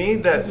that for me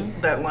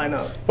that line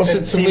up. Well,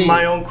 and see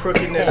my own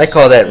crookedness. I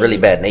call that really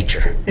bad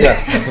nature. Yeah.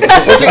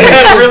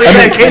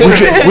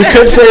 We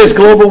could say it's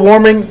global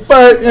warming,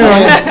 but you know,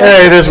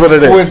 hey, it is what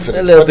it is.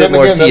 A little bit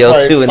more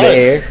CO2 in the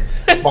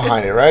air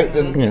behind it, right?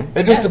 And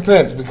it just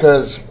depends,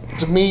 because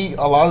to me,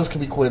 a lot of this can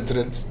be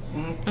coincidence.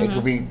 It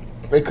could be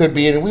It could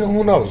be, and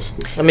who knows?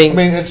 I mean,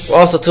 it's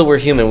also too, we're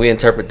human. We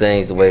interpret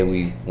things the way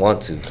we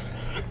want to.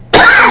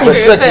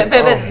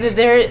 But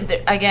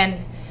there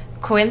again,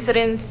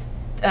 coincidence.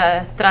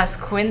 Tras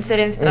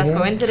coincidence,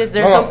 coincidence.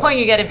 There's some point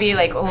you got to be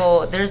like,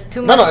 oh, there's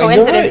too much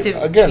coincidence you're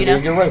right. to. Again, you know?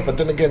 you're right. But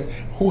then again,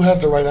 who has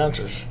the right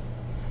answers?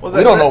 Well,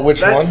 we don't know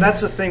which one.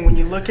 That's the thing. When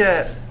you look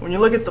at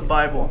the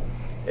Bible,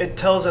 it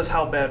tells us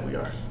how bad we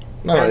are.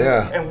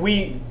 And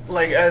we,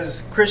 like,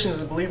 as Christians,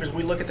 as believers,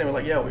 we look at them and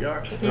we're like, yeah, we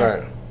are.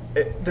 Right.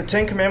 The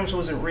Ten Commandments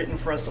wasn't written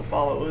for us to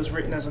follow. It was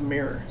written as a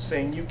mirror,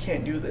 saying you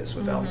can't do this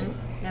without me.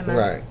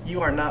 Right.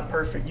 You are not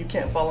perfect. You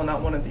can't follow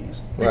not one of these.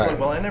 People are like,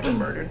 well, I never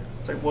murdered.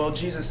 It's like, well,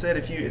 Jesus said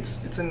it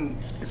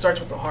starts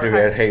with the heart. If you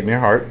have hate in your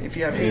heart, if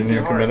you have hate in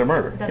your heart, committed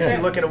murder. If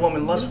you look at a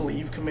woman lustfully,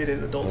 you've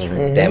committed adultery.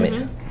 Mm-hmm. Damn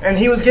it! And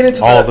he was getting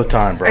to all the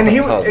time, bro. And he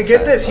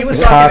get this, he was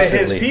talking to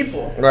his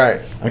people. Right.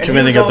 I'm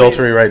committing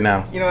adultery right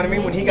now. You know what I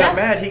mean? When he got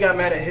mad,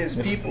 at his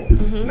people,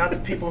 not the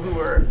people who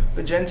were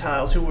the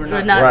Gentiles who were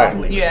not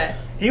right. Yeah.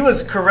 He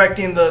was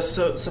correcting the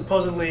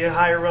supposedly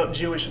higher up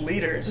Jewish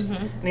leaders,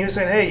 and he was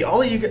saying, "Hey,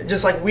 all of you,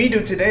 just like we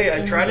do today,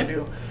 I try to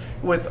do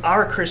with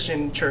our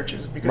Christian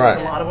churches, because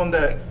there's a lot of them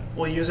that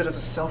will use it as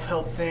a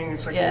self-help thing.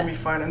 It's like you're gonna be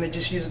fine, and they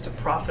just use it to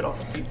profit off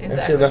of people." Exactly.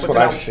 And see, that's what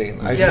I've seen.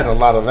 I've seen a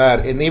lot of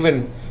that, and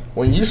even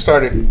when you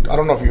started, I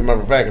don't know if you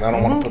remember back, and I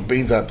don't want to put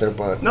beans out there,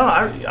 but no,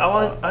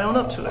 I own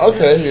up to it.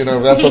 Okay, you know,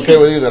 if that's okay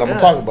with you, then I'm gonna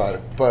talk about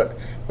it. But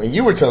when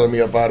you were telling me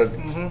about it,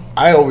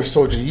 I always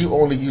told you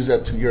only use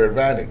that to your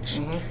advantage.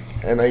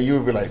 And then you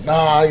would be like,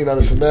 nah, you know,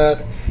 this and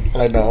that.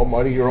 And I know,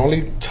 Marty, you're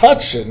only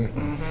touching.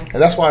 And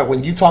that's why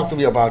when you talk to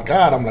me about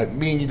God, I'm like,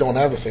 me and you don't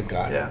have the same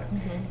God. Yeah.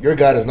 Your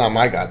God is not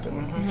my God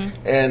then.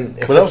 And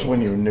but that was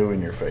when you were new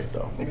in your faith,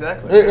 though.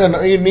 Exactly. And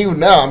even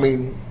now, I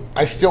mean,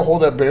 I still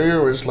hold that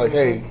barrier where it's like,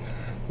 hey,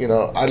 you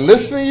know, I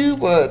listen to you,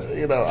 but,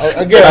 you know,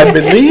 again, I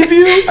believe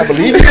you. I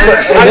believe you.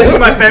 I know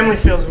what my family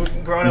feels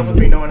growing up with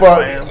me knowing who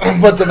I am.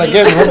 But then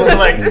again,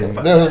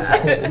 remember,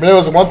 there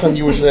was one time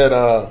you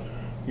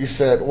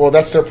said, well,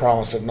 that's their problem.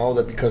 I said, no,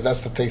 that because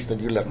that's the taste that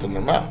you left in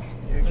their mouth.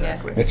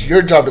 Exactly. It's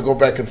your job to go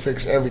back and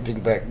fix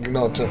everything back, you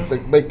know, to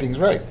make things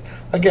right.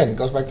 Again, it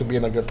goes back to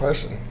being a good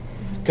person.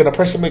 Can a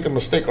person make a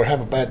mistake or have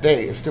a bad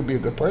day and still be a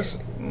good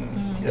person?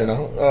 You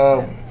know?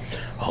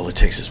 All it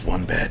takes is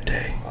one bad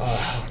day.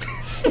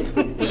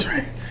 That's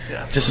right.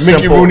 Yeah. Just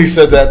Mickey simple. Rooney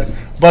said that.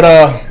 But,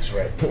 that's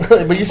right.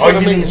 But you see all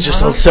what you I mean? need is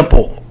just a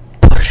simple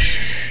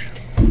push.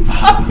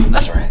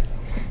 That's right.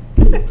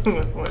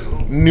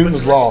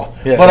 Newton's law.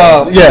 Yeah, but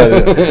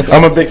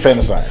I'm a big fan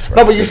of science. Right?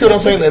 No, but you see what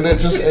I'm saying, and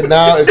it's just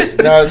now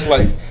it's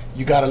like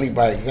you got to lead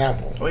by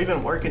example. Well,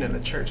 even working in a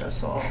church, I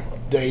saw.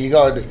 There you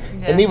go.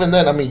 And even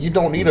then, I mean, you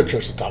don't need a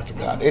church to talk to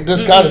God.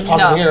 This God is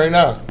talking here right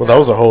now. Well, that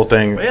was the whole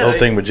thing. The whole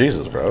thing with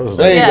Jesus, bro. It was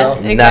there you go.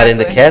 Exactly. Not in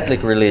the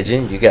Catholic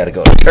religion. You got to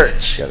go to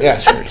church. Yeah.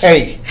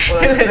 Hey. Well,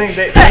 that's the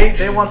thing.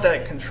 They want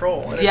that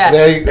control. And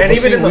There you go. And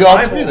even in the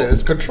Bible,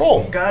 it's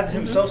control. God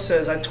Himself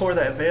says, "I tore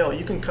that veil.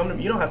 You can come to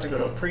me. You don't have to go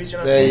to a priest.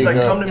 You're not. There He's you like,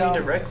 go. come to me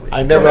directly."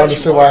 I never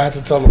understood why I had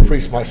to tell the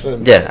priest my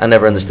sins. Yeah, I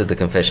never understood the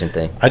confession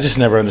thing. I just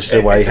never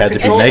understood why he had to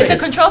be naked. It's a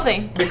control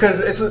thing. Because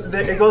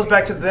it goes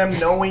back to them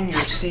knowing your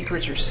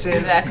secrets, your sins.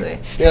 Exactly.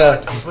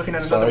 Yeah. I was looking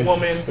at another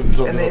woman,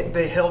 and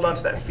they held on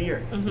to that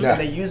fear, and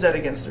they use that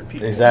against their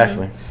people.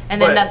 Exactly.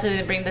 And then that's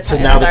to bring the. So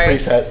now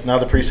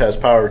the priest has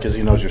power because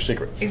he knows your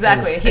secrets.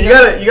 Exactly.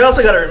 And you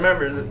also got to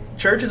remember that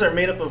churches are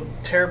made up of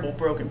terrible,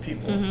 broken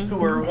people who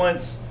were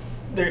once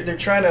they're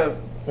trying to.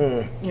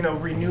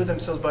 Renew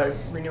themselves by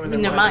renewing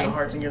their minds and their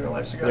hearts and giving their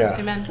lives to God. Yeah.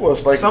 Amen. Well,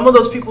 it's like some of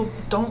those people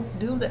don't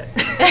do that.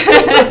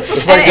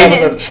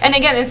 And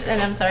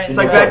again, I'm sorry. It's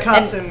like bad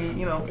cops and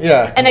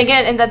Yeah. And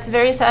again, and that's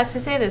very sad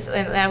to say this.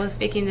 And I was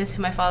speaking this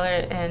to my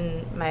father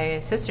and my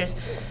sisters.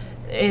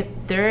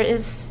 There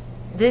is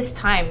this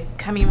time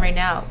coming right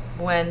now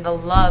when the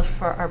love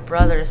for our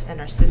brothers and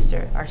our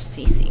sister are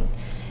ceasing,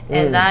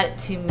 and that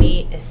to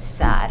me is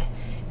sad,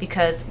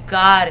 because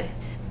God.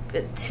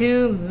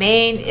 Two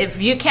main,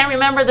 if you can't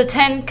remember the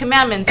 10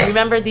 commandments,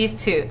 remember these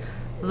two: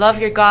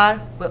 love your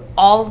God with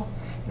all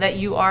that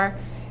you are,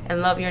 and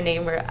love your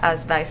neighbor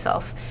as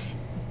thyself.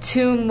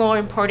 Two more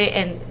important,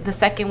 and the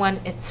second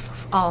one is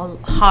all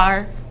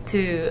hard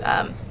to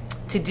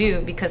do,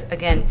 because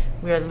again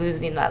we are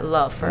losing that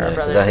love for our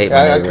brothers.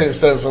 I can't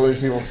stand some of these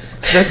people.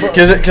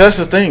 Because that's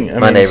the thing.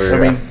 My neighbor.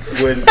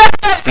 when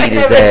beat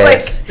his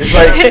ass. It's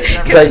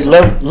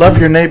like love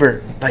your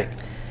neighbor. Like,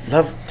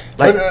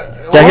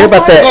 did I hear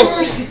about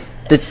that?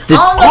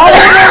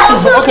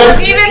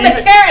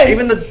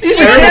 Even the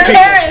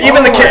Karens.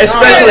 Even the Karens.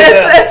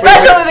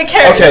 Especially the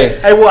Karens. Okay.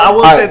 Hey, well, I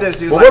will say this,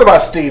 dude. Well, what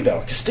about Steve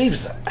though? Because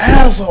Steve's an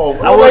asshole.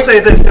 Bro. I will say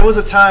this. There was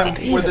a time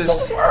where the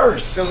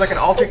worst. there was like an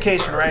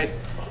altercation, right?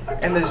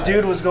 And this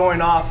dude was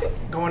going off.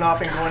 I went up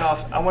to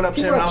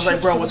him and I was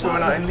like, "Bro, what's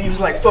going on?" And he was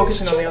like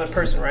focusing on the other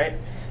person, right?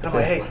 And I'm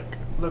like, "Hey,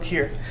 look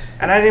here."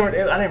 And I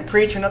didn't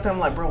preach or nothing. I'm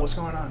like, "Bro, what's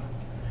going on?"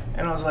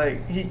 And I was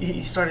like,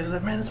 he started, he's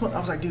like, "Man, this one." I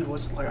was like, "Dude,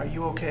 are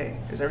you okay?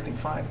 Is everything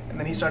fine?" And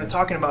then he started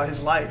talking about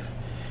his life.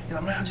 He's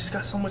like, man, I just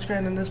got so much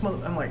greater than this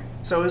mother. I'm like,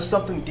 so it's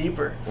something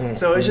deeper.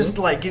 So it's just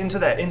like getting to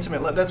that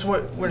intimate love. That's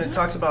when it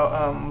talks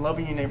about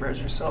loving your neighbor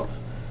as yourself.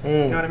 You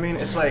know what I mean?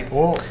 It's like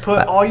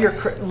put all your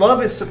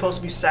love is supposed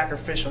to be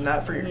sacrificial,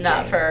 not for your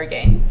Not gain. for our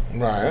gain.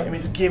 Right. It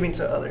means giving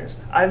to others.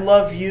 I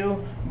love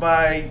you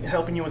by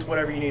helping you with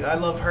whatever you need. I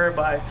love her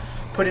by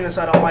putting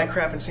aside all my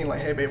crap and seeing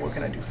like, hey babe, what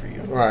can I do for you?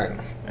 Right.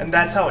 And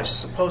that's how it's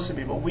supposed to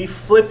be. But we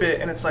flip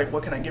it and it's like,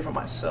 what can I give for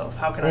myself?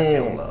 How can I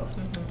feel loved?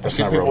 That's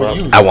not real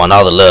love. I want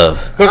all the love.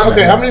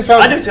 Okay, how many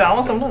times? I do too. I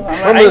want some love.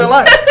 I ain't gonna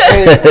lie.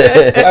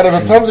 Hey, out of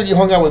the times that you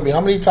hung out with me,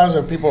 how many times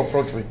have people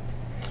approached me?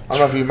 I don't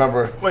know if you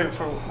remember. Wait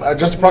for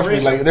just approached me.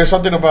 Like, there's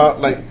something about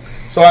like.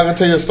 So I can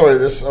tell you a story.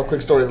 This a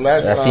quick story.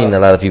 I've seen a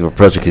lot of people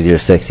approach you because you're a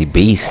sexy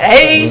beast.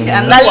 Hey,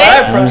 I'm not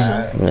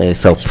late. It's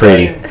so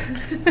pretty.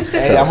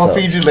 Hey, I'm gonna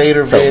feed you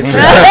later, bitch.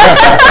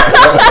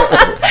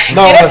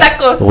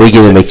 We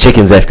gonna make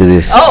chickens after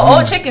this.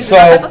 Oh, chickens. So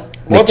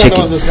one time there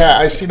was this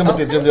guy. I seen him at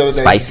the gym the other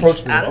day. Spicy. He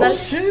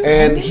approached me,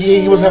 and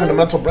he was having a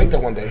mental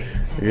breakdown one day.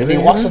 And he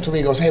walks up to me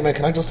and goes, "Hey man,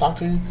 can I just talk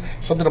to you?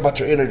 Something about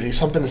your energy.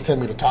 Something is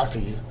telling me to talk to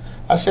you."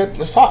 I said,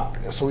 "Let's talk."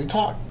 So we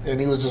talked, and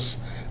he was just,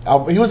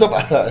 he was up.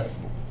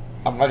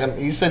 I'm not gonna.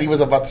 He said he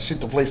was about to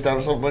shoot the place down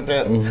or something like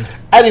that.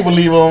 I didn't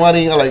believe him. I'm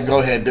like, "Go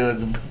ahead, do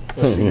it."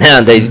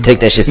 Nowadays, you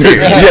take that shit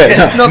serious.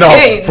 No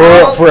kidding. For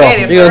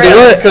real. You gonna do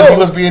what? Because he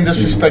was being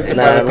disrespected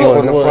by the people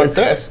in the front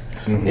desk.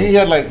 He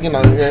had like,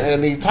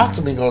 and he talked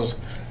to me. He goes,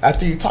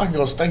 after you talk, he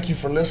goes, "Thank you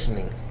for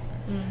listening."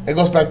 It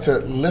goes back to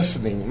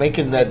listening,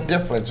 making that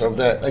difference, or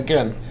that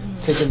again,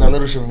 taking that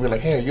leadership and be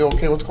like, "Hey, are you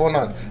okay? What's going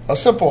on?" A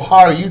simple "How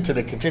are you?"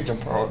 today can change a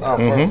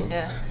problem.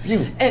 Yeah.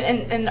 You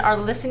And our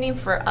listening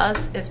for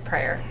us is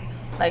prayer.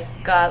 Like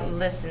God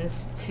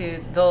listens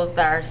to those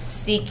that are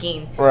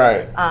seeking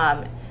right.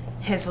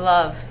 His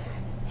love,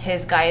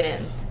 His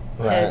guidance,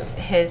 Right.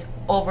 His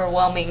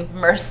overwhelming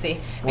mercy.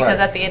 Because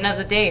Right. at the end of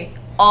the day,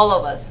 all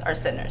of us are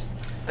sinners,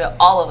 but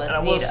all of And I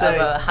us will need say,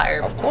 of a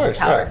higher Of course,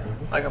 power. right.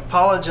 like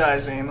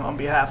apologizing on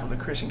behalf of the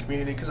Christian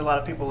community, because a lot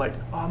of people like,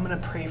 oh, I'm gonna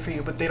pray for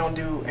you, but they don't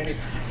do anything.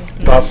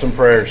 Thoughts and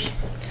prayers.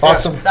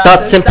 Thoughts and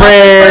Thoughts and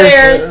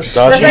prayers.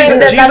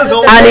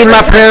 I need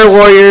my prayer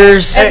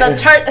warriors. And the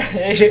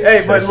church.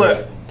 Hey, but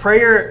look,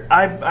 prayer,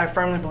 I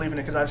firmly believe in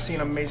it because I've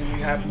seen amazing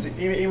things happen.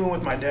 Even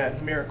with my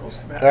dad, miracles.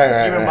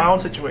 Right, even in my right. own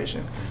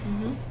situation.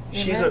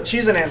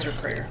 She's an answered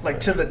prayer, like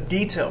to the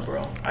detail,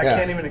 bro. I Yeah.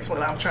 can't even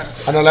explain. I'm trying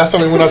to. I know last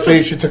time we went out to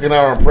eat, she took an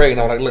hour and prayed,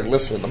 and I'm like, "Look,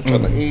 listen, I'm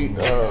trying to eat."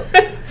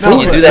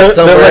 You do that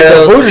somewhere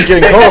else. The food is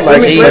getting cold.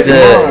 Like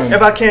Jesus.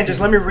 If I can, just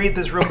let me read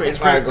this real quick. It's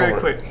very, Alright, go very for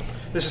quick.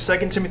 This is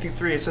 2 Timothy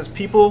 3. It says,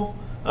 people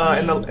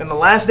in the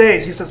last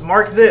days, he says,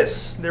 mark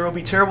this, there will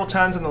be terrible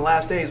times in the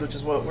last days, which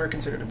is what we're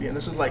considered to be. And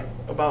this is like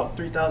about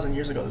 3,000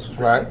 years ago this was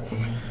written. Right.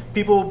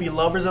 People will be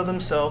lovers of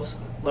themselves,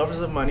 lovers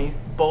of money,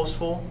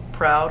 boastful,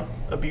 proud,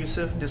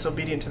 abusive,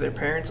 disobedient to their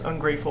parents,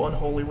 ungrateful,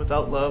 unholy,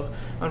 without love,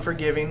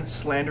 unforgiving,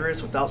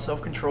 slanderous, without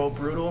self-control,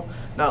 brutal,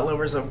 not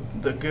lovers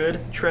of the good,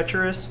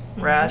 treacherous,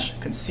 rash,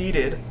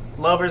 conceited,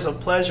 lovers of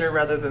pleasure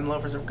rather than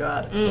lovers of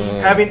God.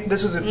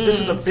 This is the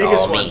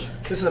biggest one.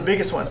 This is the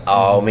biggest one.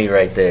 Oh, me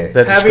right there.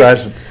 That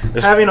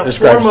having a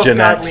describes form of Gen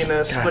X.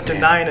 godliness but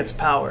denying its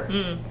power.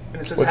 And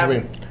it says What do you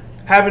mean?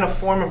 having a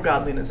form of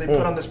godliness. They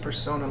put on this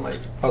persona like.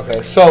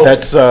 Okay, so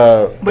That's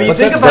But you think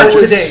that's about it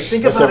virtue. today.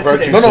 Think That's about a it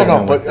virtue today.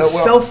 no, but The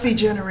selfie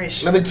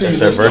generation. let me tell you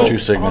that's that this. virtue Though.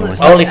 signaling.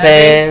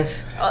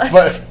 OnlyFans.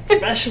 But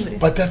Especially.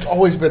 but that's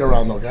always been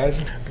around, though,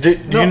 guys. Do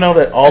you know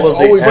that all It's of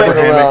the always been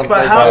Abrahamic around.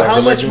 But how much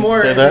religions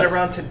more say is that? it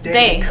around today?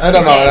 Dang. I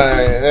don't know.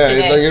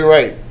 Today. No, you're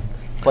right.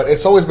 But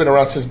it's always been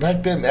around since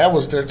back then. That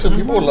was there too.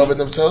 People were loving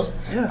themselves.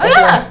 Yeah.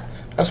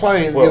 That's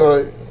why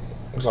Well-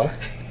 I'm sorry.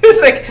 It's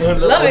like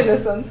loving the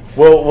Sims.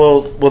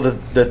 Well.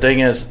 The thing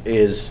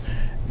is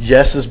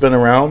yes, it's been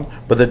around,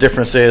 but the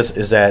difference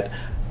is that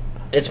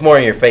It's more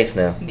in your face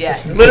now.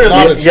 Yes.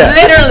 Literally, yeah.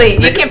 Literally,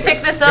 you can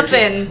pick this up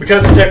and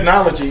because of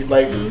technology,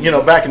 like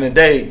back in the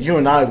day, you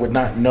and I would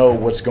not know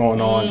what's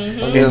going on in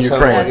That's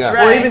Ukraine. That's Yeah.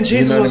 right. Well, even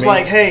Jesus You know what was I mean?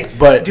 like, "Hey,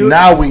 But do it."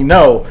 now we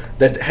know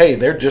that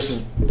they're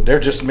just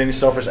as many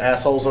selfish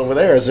assholes over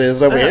there as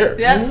is over here.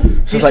 yeah. So He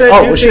it's like, said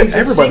oh do well, shit, things in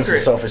everybody's a secret.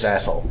 selfish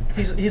asshole.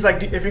 He's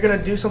like, if you're gonna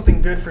do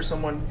something good for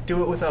someone,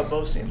 do it without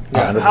boasting.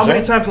 Yeah, How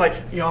many 100%. times like,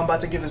 I'm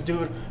about to give this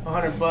dude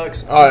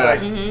 $100. Oh,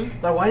 yeah.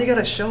 Like, why you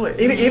gotta show it?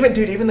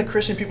 Even the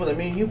Christian people that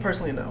me and you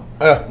personally know.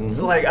 Yeah.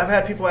 So, like, I've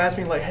had people ask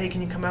me like, hey,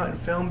 can you come out and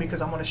film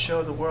because I want to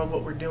show the world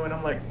what we're doing?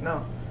 I'm like,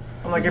 no.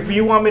 I'm like, if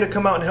you want me to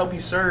come out and help you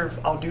serve,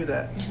 I'll do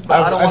that. But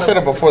I don't I wanna said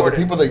it before. The record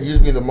people that use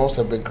me the most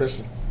have been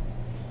Christian.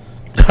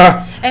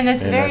 And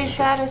it's Yeah, very that's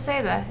sad to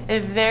say that.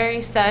 It's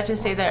very sad to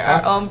say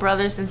that our own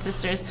brothers and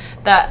sisters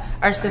that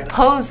are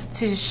supposed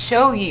to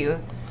show you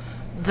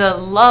the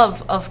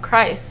love of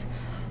Christ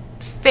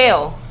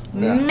fail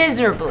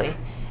miserably.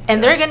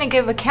 And they're going to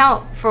give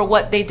account for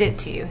what they did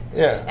to you.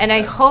 Yeah. And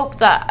I hope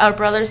that our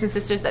brothers and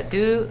sisters that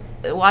do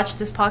watch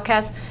this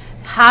podcast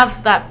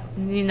have that,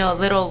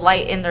 little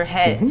light in their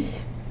head.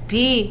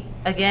 Be,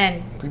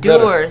 again, Be better.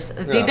 doers.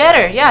 Be Yeah.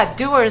 better. Yeah,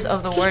 doers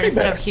of the word be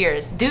instead better. of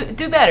hearers.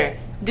 Do better.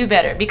 do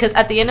better, because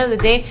at the end of the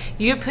day,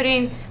 you're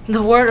putting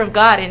the word of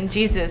God and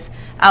Jesus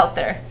out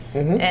there,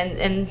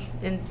 and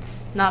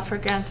it's not for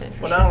granted.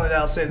 Well, not only that,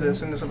 I'll say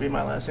this, and this will be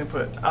my last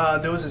input.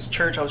 There was this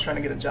church I was trying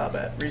to get a job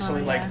at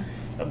recently, like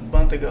a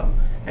month ago,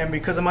 and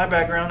because of my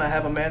background, I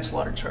have a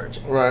manslaughter charge.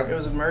 Right. It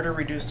was a murder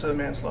reduced to a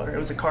manslaughter. It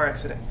was a car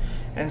accident,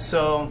 and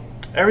so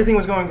everything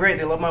was going great.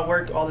 They loved my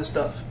work, all this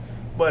stuff.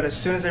 But as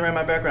soon as they ran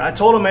my background, I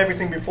told them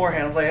everything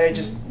beforehand. I was like, hey,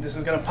 this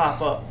is gonna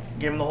pop up.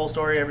 Give him the whole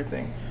story,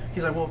 everything.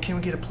 He's like, well, can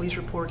we get a police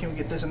report? Can we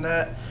get this and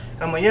that?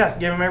 And I'm like, yeah,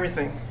 give him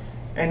everything.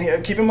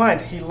 And keep in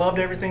mind, he loved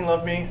everything,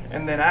 loved me.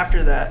 And then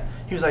after that,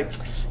 he was like,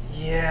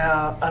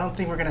 yeah, I don't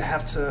think we're gonna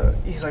have to.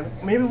 He's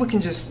like, maybe we can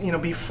just,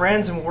 be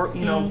friends and work,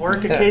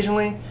 work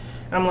occasionally.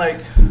 And I'm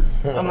like,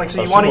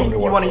 so you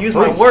want to use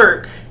my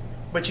work,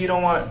 but you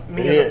don't want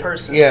me as a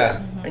person.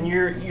 Yeah. And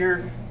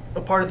you're a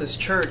part of this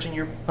church, and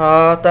you're.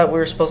 Oh, I thought we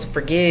were supposed to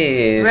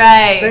forgive.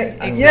 Right.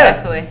 Exactly.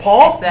 Yeah.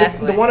 Paul,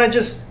 exactly. the one I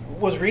just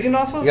was reading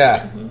off of.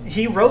 Yeah.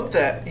 He wrote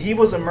that. He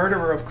was a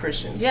murderer of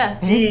Christians. Yeah.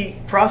 He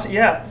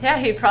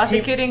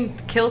prosecuted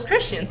and killed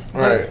Christians.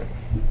 Right.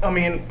 I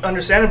mean,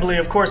 understandably,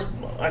 of course,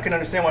 I can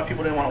understand why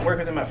people didn't want to work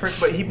with him at first,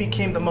 but he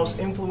became the most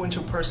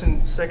influential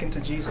person second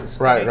to Jesus.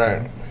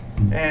 Right.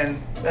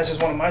 And that's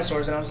just one of my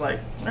stories, and I was like,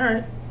 all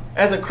right.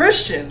 As a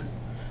Christian,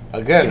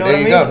 again, you know there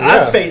what you I mean? go.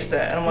 Yeah. I faced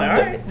that, and I'm like,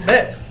 all right,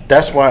 bet.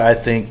 That's why I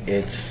think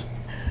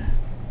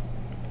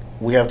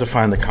we have to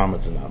find the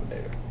common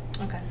denominator.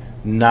 Okay.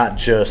 Not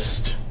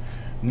just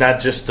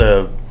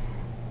the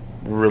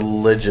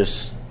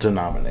religious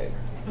denominator.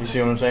 You see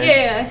what I'm saying?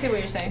 Yeah, I see what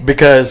you're saying.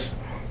 Because,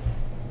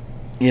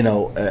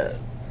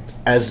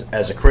 as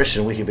a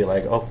Christian, we could be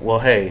like, oh, well,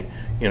 hey,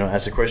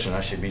 as a Christian,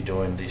 I should be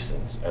doing these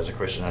things. As a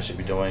Christian, I should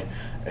be doing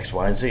X,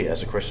 Y, and Z.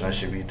 As a Christian, I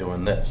should be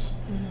doing this.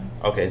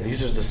 Mm-hmm. Okay,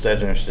 these are the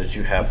standards that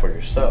you have for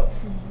yourself.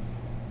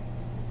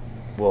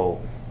 Mm-hmm.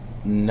 Well,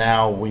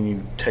 now when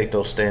you take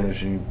those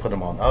standards and you put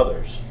them on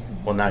others,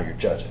 well, now you're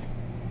judging.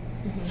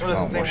 Mm-hmm. So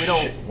that's the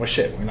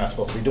thing, we're not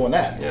supposed to be doing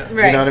that. Yeah.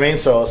 Right. You know what I mean?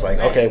 So it's like,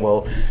 okay,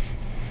 well,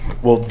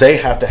 they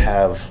have to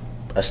have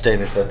a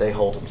standard that they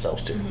hold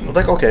themselves to. Mm-hmm.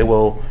 Like, okay,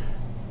 well,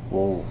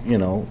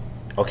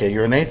 okay,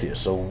 you're an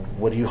atheist, so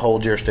what do you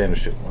hold your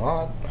standards to?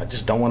 Well, I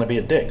just don't want to be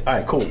a dick. All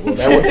right, cool. Well,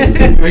 that would,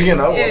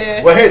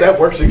 well, hey, that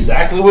works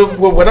exactly with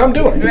what I'm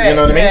doing. Right, you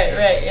know what I mean?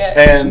 Right,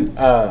 yeah. And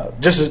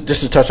just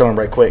to touch on it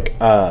right quick,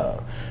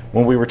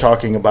 when we were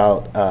talking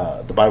about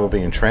the Bible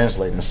being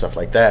translated and stuff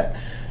like that,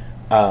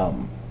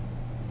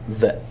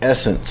 the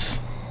essence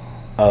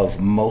of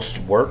most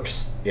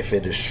works, if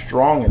it is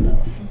strong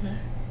enough,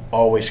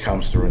 always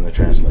comes through in the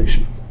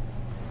translation.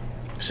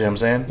 See what I'm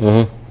saying?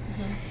 Mm-hmm.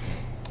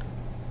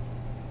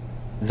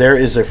 There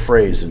is a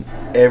phrase in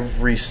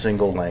every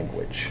single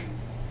language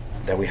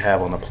that we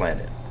have on the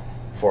planet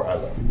for I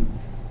love you.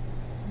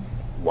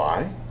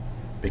 Why?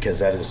 Because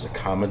that is the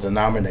common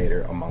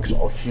denominator amongst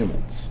all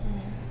humans.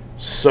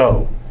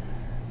 So,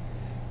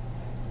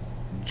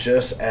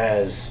 just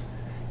as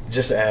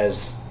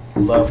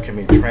love can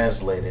be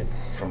translated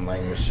from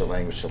language to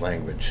language to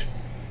language,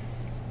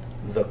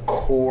 the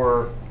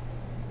core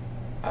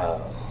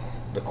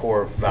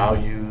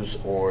values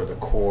or the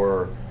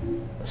core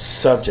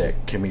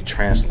subject can be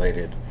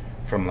translated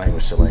from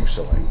language to language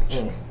to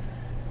language.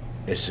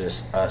 It's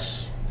just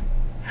us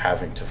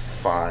having to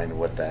find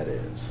what that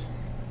is.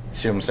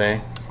 See what I'm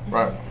saying?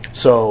 Right.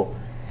 So,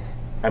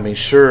 I mean,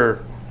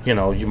 sure,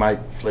 you might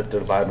flip to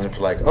the Bible and be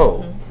like,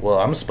 oh, well,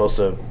 I'm supposed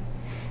to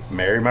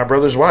marry my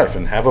brother's wife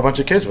and have a bunch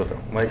of kids with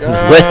him. Like,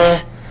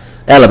 what?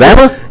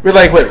 Alabama? We're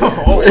like, wait.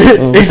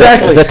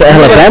 Exactly. Is that the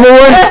Alabama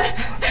one?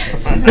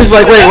 He's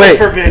like, wait.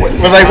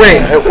 We're like,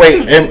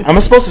 wait. Am I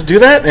supposed to do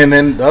that? And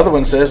then the other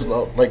one says,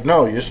 like,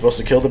 no, you're supposed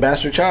to kill the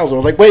bastard child. And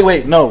we're like,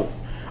 wait, no.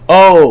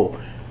 Oh,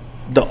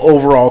 the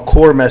overall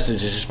core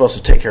message is you're supposed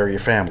to take care of your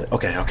family.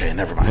 Okay,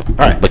 never mind.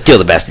 All right. But kill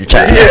the bastard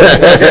child.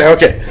 Yeah,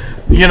 okay.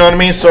 You know what I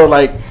mean? So,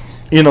 like,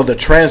 the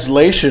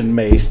translation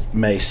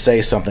may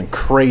say something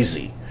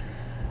crazy,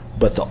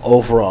 but the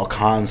overall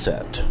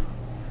concept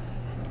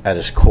at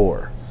its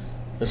core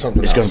is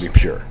going to be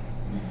pure.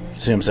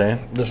 See what I'm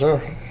saying? Yes, sir.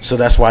 So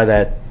that's why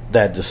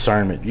that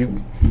discernment.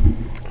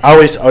 I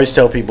always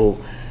tell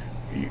people,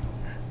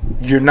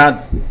 you're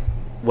not.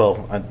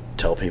 Well, I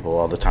tell people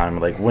all the time,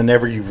 like,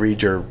 whenever you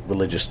read your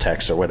religious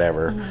text or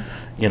whatever,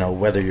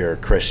 whether you're a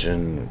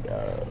Christian,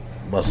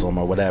 Muslim,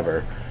 or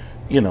whatever,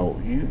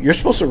 you're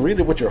supposed to read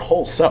it with your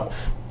whole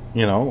self.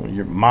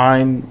 Your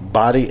mind,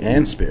 body,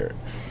 and spirit.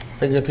 I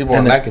think that people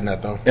are lacking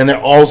that, though. And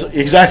they're all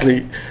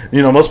exactly.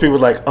 Most people are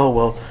like, oh,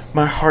 well,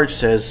 my heart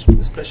says,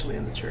 especially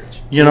in the church.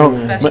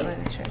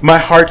 My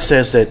heart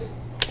says that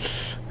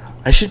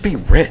I should be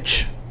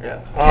rich. Yeah.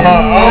 Perfect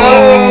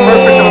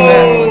on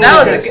that.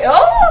 That was a good.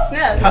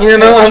 Snap. I'm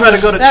trying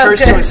to go to church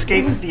to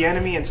escape the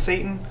enemy and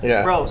Satan.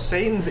 Yeah. Bro,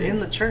 Satan's in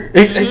the church.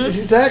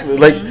 Exactly.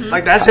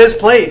 Like that's his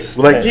place.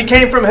 Like, he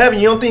came from heaven.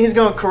 You don't think he's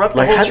going to corrupt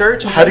the whole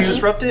church and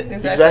disrupt it?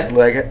 Exactly.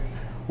 Like,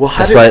 well,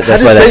 that's why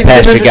that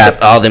pastor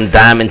got all them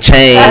diamond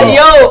chains.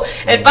 Yo,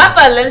 el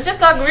Papa. Let's just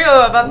talk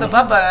real about the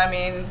Papa. I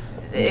mean,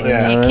 He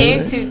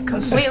came to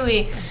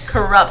completely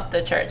corrupt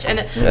the church.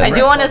 And I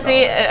do want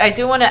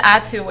to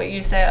add to what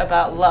you said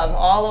about love.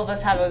 All of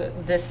us have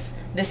this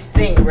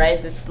thing,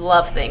 right? This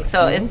love thing.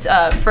 So it's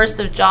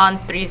 1 John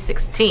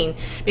 3:16,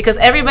 because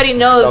everybody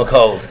knows. Stone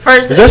Cold.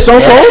 First, is that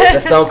Stone Cold?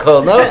 That's Stone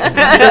Cold. No.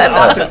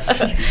 That's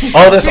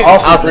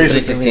Austin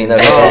 3:16.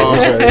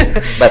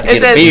 About to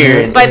get a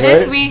beer. By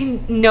this we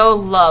know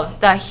love,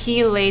 that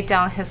He laid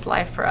down His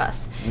life for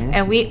us,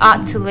 and we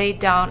ought to lay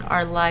down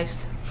our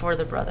lives for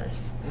the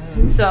brothers.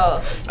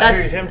 So I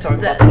hear him talk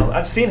about that.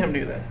 I've seen him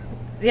do that.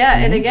 Yeah,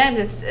 and again,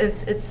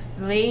 it's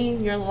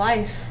laying your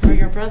life for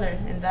your brother,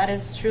 and that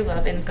is true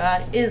love, and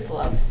God is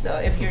love. So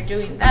if you're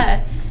doing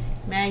that,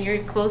 man, you're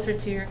closer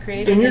to your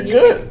Creator. And you're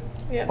good.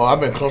 Yeah. Well, I've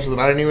been closer than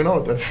I didn't even know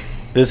it then.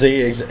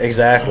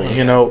 Exactly.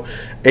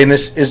 And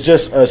it's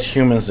just us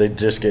humans that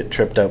just get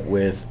tripped up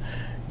with,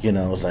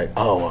 it's like,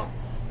 oh, well,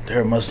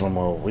 they're a Muslim,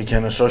 well, we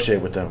can't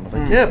associate with them.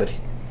 I'm like, yeah, but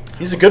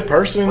he's a good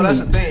person. Well, that's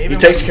the thing. He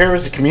takes care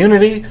of his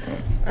community.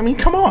 I mean,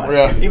 come on.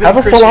 Yeah. Have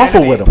a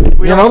falafel with him.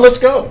 Let's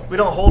go. We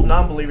don't hold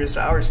non-believers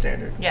to our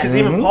standard. Yeah. Because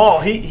even Paul,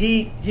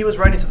 he was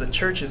writing to the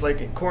churches.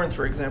 Like in Corinth,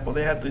 for example,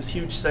 they had this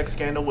huge sex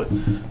scandal with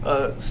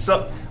a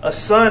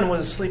son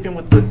was sleeping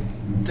with the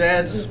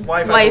dad's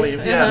wife, I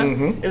believe. Yeah.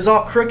 It was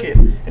all crooked.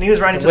 And he was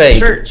writing to the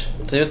church.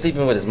 So he was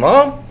sleeping with his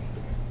mom?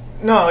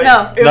 No,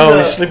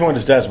 he's sleeping with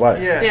his dad's wife.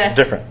 Yeah. It's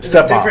different.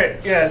 Stepmom.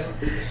 Different, yes.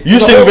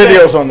 You've seen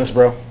videos on this,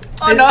 bro.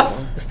 Oh, no.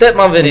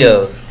 Stepmom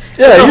videos.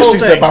 Yeah, you see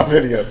stepmom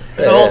videos.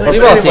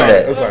 We've all seen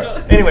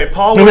that. Anyway,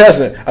 Paul Who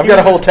hasn't? I've got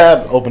a whole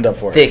tab opened up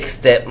for it. Thick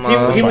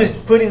stepmom. He was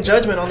putting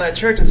judgment on that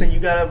church and saying, you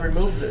got to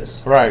remove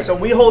this. Right. So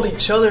we hold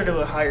each other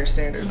to a higher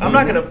standard. I'm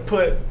not going to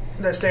put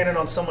that standard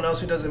on someone else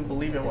who doesn't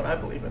believe in what I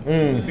believe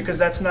in, because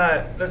that's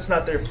not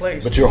their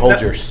place. But you hold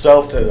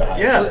yourself to the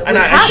highest. Yeah, and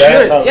I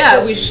should.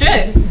 Yeah, we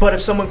should. But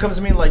if someone comes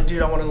to me like,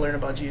 dude, I want to learn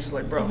about Jesus,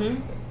 like, bro,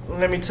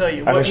 let me tell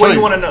you, what do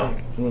you want to know?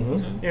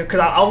 Because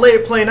I'll lay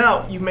it plain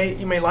out. You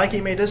may like it,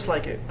 you may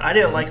dislike it. I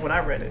didn't like it when I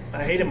read it.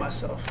 I hated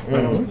myself.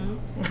 But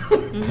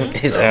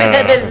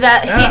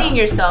that hating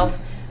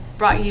yourself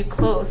brought you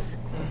close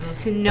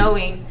to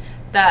knowing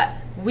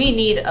that we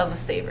need of a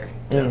savior.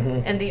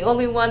 And the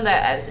only one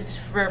that,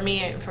 for me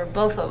and for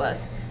both of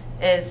us,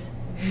 is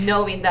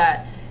knowing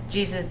that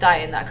Jesus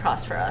died on that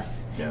cross for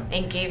us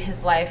and gave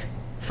His life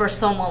for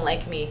someone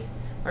like me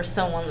or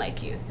someone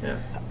like you. Yeah.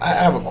 I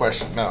have a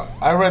question. Now,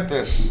 I read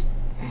this.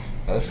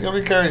 This is going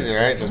to be crazy,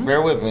 right? Just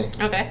bear with me.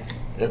 Okay.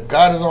 If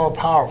God is all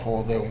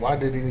powerful, then why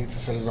did He need to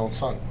send His own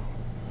Son?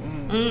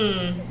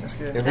 That's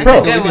good. That's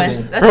a good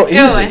one. That's a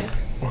good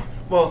one.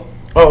 Well,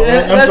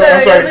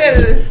 I'm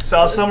sorry. So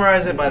I'll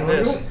summarize it by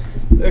this.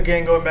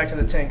 Again, going back to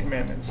the Ten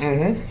Commandments.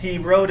 He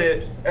wrote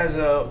it as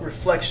a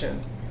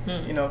reflection,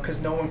 because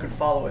no one could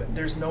follow it.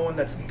 There's no one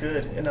that's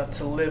good enough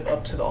to live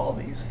up to all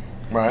these.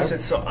 Right. He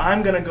said, so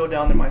I'm going to go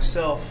down there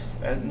myself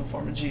in the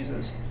form of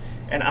Jesus,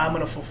 and I'm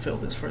going to fulfill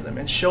this for them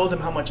and show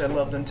them how much I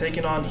love them,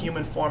 taking on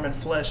human form and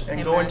flesh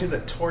and going through the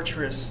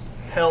torturous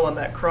hell on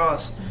that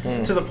cross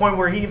to the point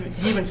where he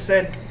even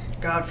said,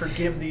 God,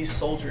 forgive these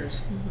soldiers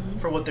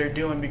for what they're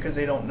doing because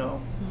they don't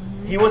know.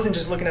 He wasn't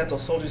just looking at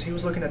those soldiers. He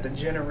was looking at the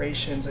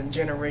generations and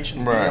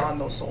generations beyond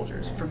those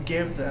soldiers.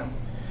 Forgive them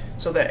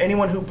so that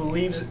anyone who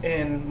believes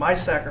in my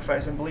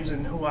sacrifice and believes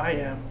in who I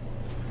am,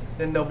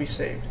 then they'll be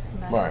saved.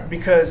 Right.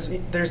 Because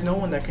there's no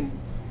one that can,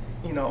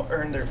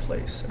 earn their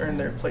place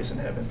in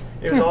heaven.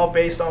 It was all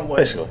based on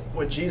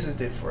what Jesus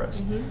did for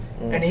us.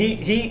 And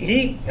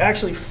he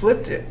actually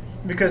flipped it,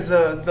 because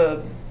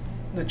the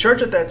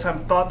church at that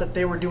time thought that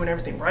they were doing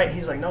everything right.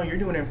 He's like, no, you're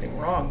doing everything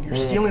wrong. You're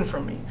stealing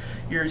from me.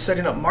 You're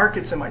setting up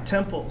markets in my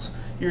temples.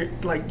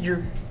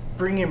 You're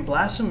bringing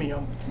blasphemy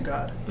on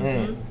God.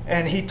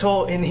 And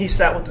he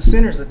sat with the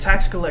sinners, the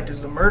tax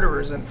collectors, the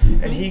murderers, and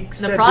he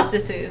said the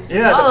prostitutes. The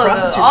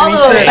prostitutes. All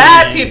those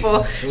bad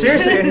people.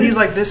 Seriously, and he's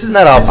like, this is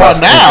not all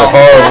prostitutes are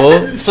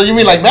horrible. So you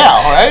mean like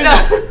now, right?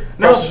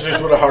 No.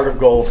 Prostitutes with a heart of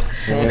gold.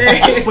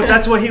 But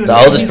that's what he was the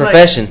saying. oldest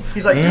profession.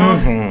 He's like,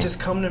 come,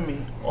 just come to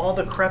me. All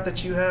the crap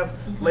that you have,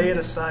 lay it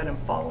aside and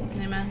follow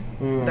me.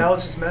 Amen. That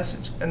was his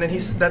message. And then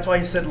that's why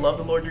he said, love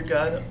the Lord your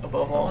God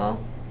above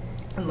all,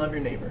 and love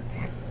your neighbor.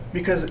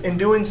 Because in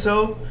doing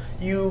so,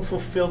 you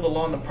fulfill the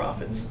law and the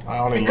prophets.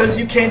 Because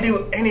you can't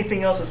do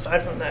anything else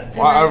aside from that.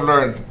 Well, I've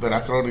learned that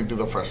I can only do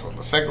the first one.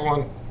 The second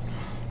one,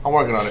 I'm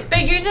working on it. But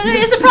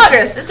it's a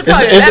progress. It's a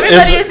progress.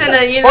 Everybody is in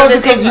a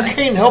because you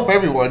can't help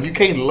everyone. You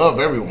can't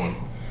love everyone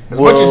as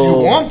much as you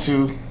want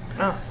to.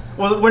 No.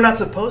 Well, we're not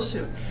supposed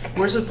to.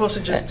 We're supposed to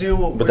just do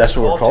what that's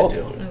what we're called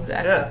to do.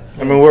 Exactly. Yeah.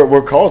 I mean,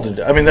 we're called to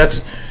do. I mean,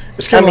 it's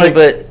kind of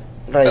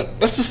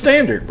that's the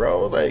standard,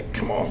 bro. Like,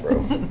 come on,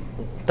 bro.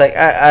 Like,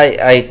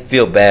 I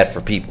feel bad for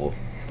people,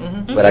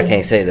 but I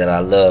can't say that I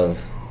love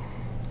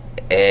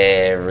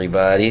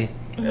everybody.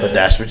 But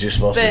that's what you're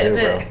supposed to do,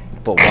 bro.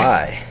 But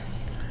why?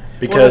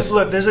 Because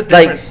look, there's a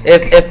difference.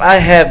 Like, if I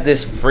have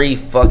this free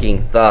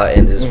fucking thought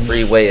and this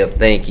free way of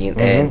thinking,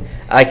 and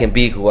I can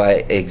be who I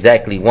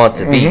exactly want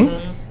to be,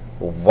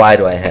 why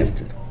do I have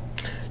to?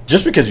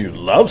 Just because you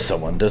love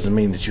someone doesn't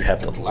mean that you have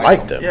to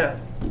like them. Yeah.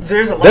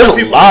 There's a lot There's of a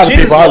people, lot of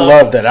Jesus people I loved.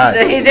 love that I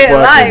That he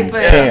didn't fucking like,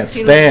 but can't he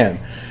stand.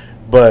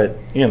 But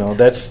you know,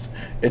 that's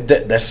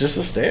just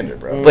a standard,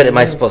 bro. But am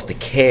I supposed to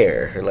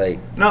care? Like,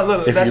 No,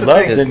 look, If that's you the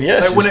love, thing. then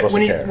yes, Like, you're when supposed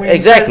when to he- care. when he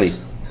exactly.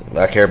 says-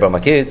 I care about my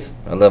kids.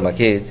 I love my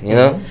kids. You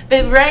know.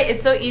 But right,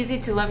 it's so easy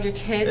to love your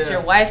kids, Yeah.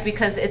 your wife,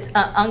 because it's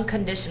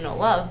unconditional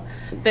love.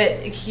 But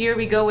here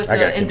we go with I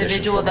got the conditions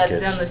individual for my that's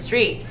kids. on the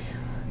street.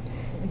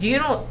 You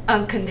don't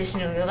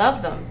unconditionally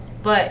love them,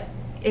 but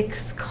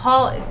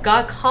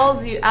God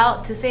calls you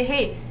out to say,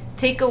 "Hey,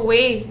 take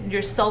away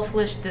your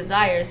selfish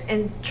desires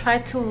and try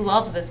to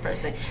love this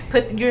person.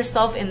 Put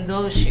yourself in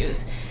those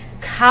shoes.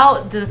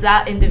 How does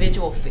that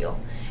individual feel?"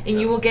 And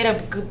you will get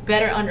a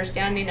better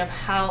understanding of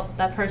how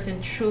that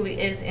person truly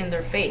is in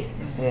their faith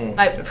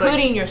by It's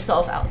putting like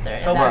yourself out there.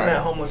 And helping that,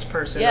 that homeless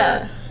person,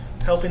 Yeah. or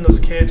helping those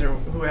kids or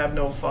who have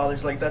no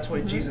fathers. Like that's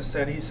what Jesus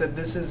said. He said,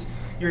 "This is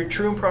your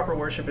true and proper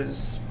worship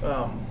is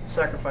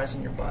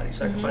sacrificing your body,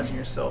 sacrificing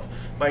yourself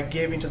by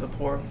giving to the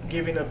poor,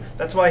 giving up."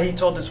 That's why he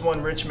told this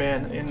one rich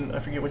man in I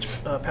forget which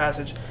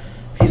passage.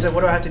 He said,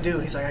 "What do I have to do?"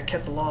 He's like, "I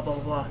kept the law, blah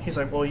blah blah." He's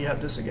like, "Well, you have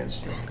this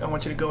against you. I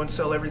want you to go and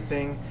sell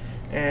everything."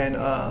 And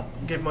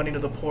give money to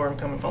the poor and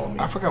come and follow me.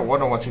 I forgot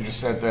one of what you just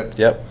said. That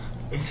Yep.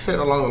 he said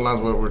along the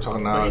lines of what we're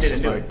talking now. But he It's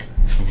just didn't like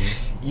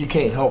you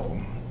can't help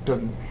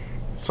them.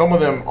 Some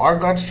of them are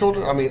God's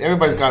children. I mean,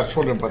 everybody's God's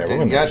children, but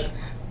Everyone yet is.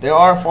 they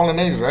are fallen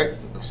angels, right?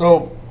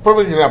 So,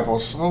 perfect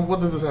examples. Well, what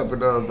did this happen?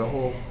 The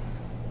whole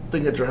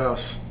thing at your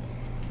house,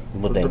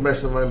 What the thing?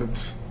 domestic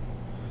violence.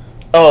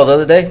 Oh, the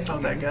other day. Oh,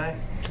 that guy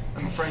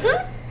in the front.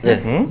 Yeah.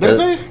 Did The-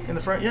 they? In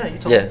the front, yeah, you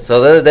told Yeah. me.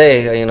 So the other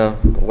day, you know,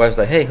 wife's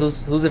like, "Hey,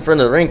 who's in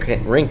front of the ring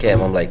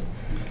cam?" I'm like,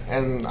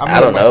 And I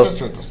don't my know.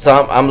 sister at this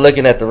So I'm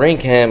looking at the ring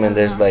cam, and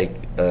there's like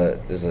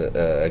there's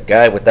a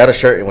guy without a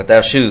shirt and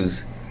without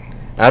shoes.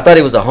 And I thought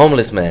he was a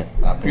homeless man.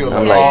 I feel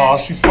I'm like, like- oh,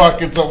 she's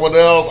fucking someone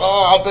else.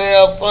 Oh,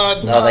 damn,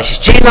 son. I was like, she's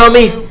cheating on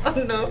me. Oh,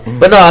 no.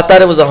 But no, I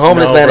thought it was a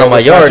homeless No, man bro, on my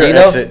that's not yard, your you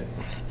know. exit.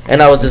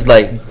 And I was just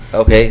like,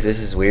 okay, this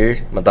is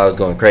weird. My dog was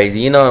going crazy,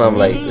 you know. And I'm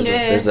like,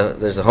 Yeah.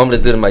 there's a homeless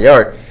dude in my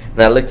yard.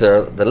 And I looked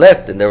to the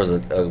left, and there was a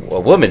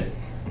woman.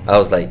 I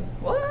was like,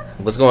 What?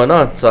 what's going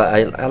on? So I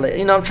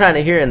you know, I'm trying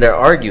to hear, and they're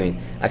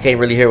arguing. I can't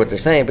really hear what they're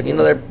saying, but you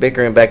know, they're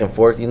bickering back and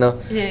forth, you know.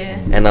 Yeah.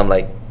 And I'm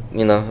like,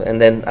 you know, and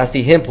then I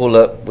see him pull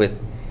up with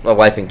my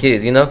wife and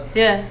kids, you know.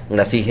 Yeah. And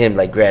I see him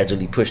like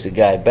gradually push the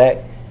guy back.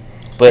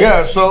 But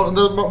Yeah, so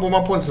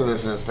my point to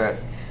this is that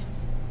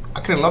I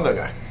couldn't love that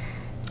guy.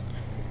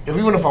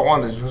 Even if I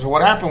wanted to. So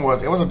what happened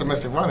was, it was a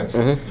domestic violence.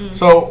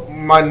 So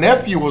my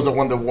nephew was the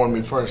one that warned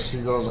me first. He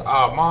goes,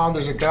 Mom,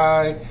 there's a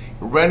guy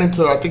who ran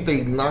into, I think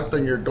they knocked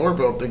on your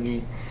doorbell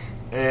thingy.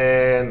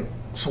 And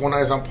so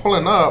as I'm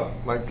pulling up,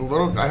 like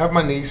I have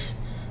my niece.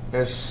 I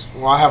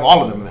have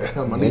all of them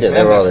there. My niece Yeah, and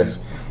they're all there.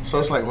 nephews. So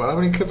it's like, what, how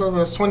many kids are there?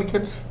 That's 20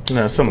 kids?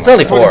 No, it's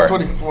only 4.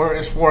 24.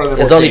 It's 4 of them.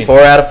 It's only 4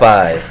 out of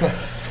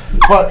 5.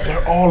 But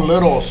they're all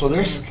little, so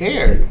they're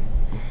scared.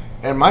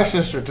 And my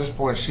sister, at this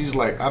point, she's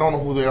like, I don't know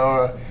who they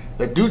are.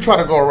 They do try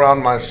to go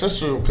around my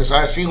sister because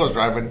she was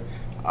driving,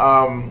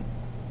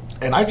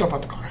 and I jump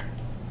out the car.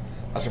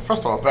 I said,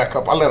 first of all, back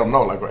up. I let them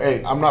know, like,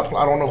 hey, I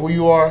don't know who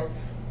you are.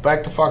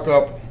 Back the fuck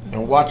up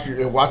and watch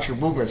your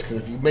movements, because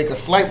if you make a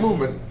slight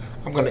movement,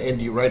 I'm going to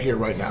end you right here,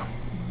 right now.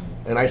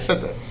 And I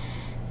said that.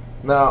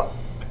 Now,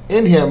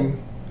 in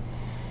him,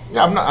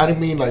 I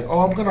didn't mean like, oh,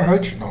 I'm going to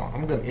hurt you. No,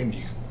 I'm going to end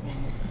you.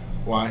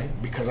 Why?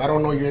 Because I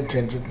don't know your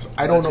intentions.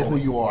 I don't know who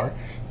you are.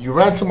 You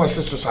ran to my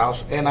sister's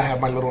house, and I have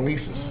my little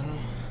nieces.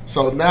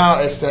 So now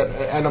it's that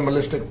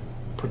animalistic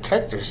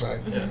protector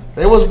side. Yeah.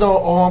 There was no,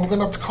 I'm going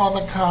to have to call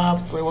the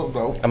cops. There was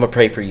no. I'm gonna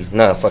pray for you.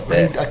 No, fuck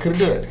that. I couldn't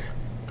do that.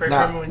 Pray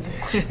Nah. for everyone.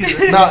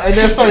 No, and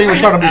that's not even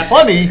trying to be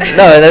funny.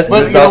 No, that's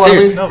But no, you know what I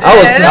serious. mean? No, I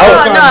was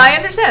I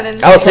understand.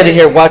 And I was sitting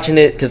here watching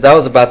it because I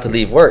was about to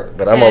leave work,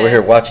 but I'm over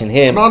here watching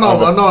him.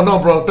 No,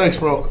 bro. Thanks,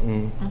 bro.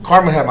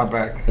 Carmen had my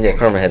back. Yeah,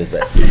 Carmen had his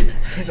back.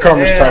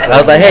 Carmen's tough. I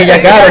was like, hey,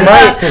 y'all got him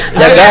right.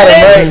 Y'all got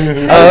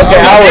him right. Oh,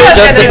 okay, I was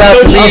just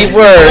about to leave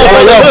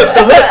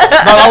work.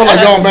 I was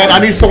like, yo, man, I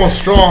need someone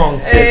strong.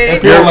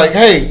 And people were like,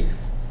 hey.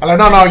 I'm like,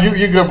 no,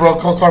 you good, bro.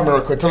 Call Carmen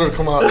real quick. Tell her to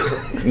come out.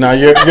 No,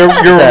 you're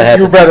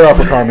better off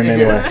for Carmen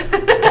anyway.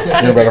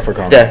 You're better for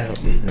Carmen. Yeah,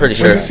 pretty But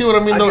sure. you see what I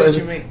mean, I though? get what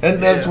you mean.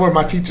 And that's Yeah. where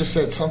my teacher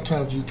said,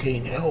 sometimes you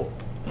can't help.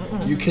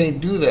 You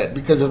can't do that.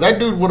 Because if that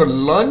dude would have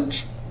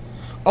lunged,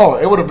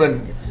 it would have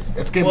been,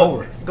 it's game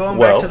over. Going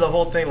Well, back to the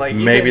whole thing, like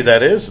maybe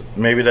that is.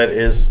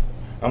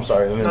 I'm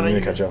sorry, I didn't mean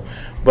to cut you off.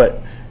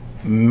 But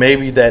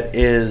maybe that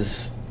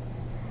is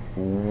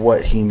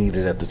what he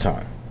needed at the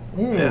time.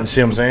 Yeah. You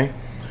see what I'm saying?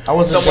 I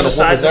wasn't Someone going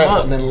to whoop his to size him ass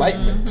up. an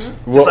enlightenment.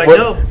 Well, like, but,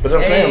 no. but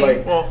I'm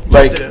saying, Well,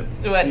 like did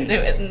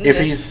it.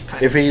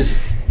 if he's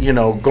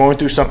going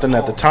through something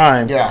at the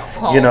time, Yeah.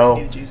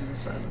 Need Jesus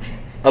inside of me.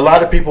 a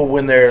lot of people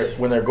when they're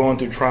going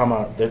through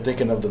trauma, they're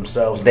thinking of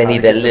themselves. They and how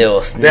need to that get little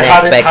them- snap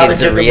how to back get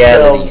into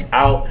themselves reality.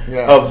 out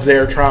Yeah. of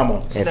their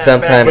trauma. And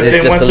sometimes But it's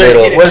then just once a they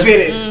little. once Get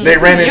it. they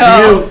ran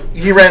into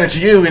you, he ran into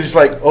you, and it's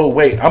like, oh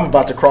wait, I'm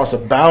about to cross a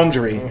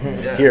boundary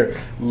Yeah. here.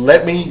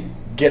 Let me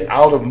get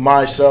out of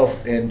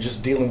myself and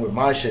just dealing with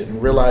my shit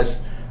and realize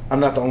I'm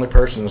not the only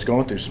person that's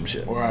going through some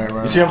shit. Right.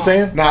 You see what I'm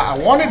saying? Now I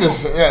wanted to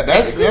say, yeah,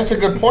 that's a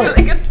good point.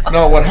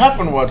 No, what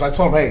happened was I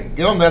told him, hey,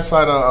 get on that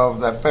side of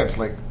that fence,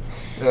 like,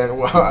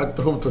 and I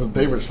threw him to the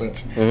neighbor's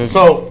fence. Mm-hmm.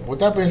 So with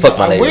that being said,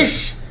 I neighbor.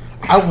 wish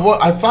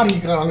I thought he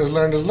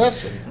learned his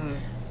lesson.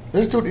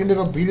 This dude ended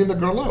up beating the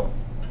girl up.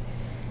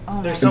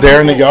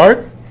 There in the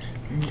yard?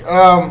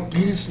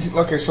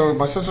 Okay, so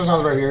my sister's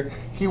house right here.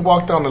 He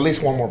walked down at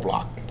least one more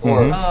block.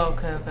 Mm-hmm. Oh,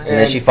 okay. And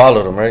then she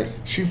followed him, right?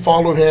 She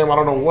followed him. I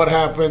don't know what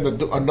happened.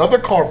 Another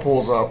car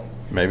pulls up.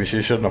 Maybe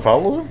she shouldn't have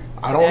followed him?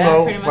 I don't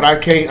know, but I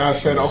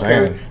said, Just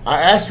okay. saying. I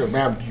asked her,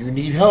 ma'am, do you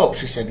need help?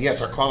 She said,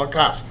 yes, I call the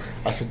cops.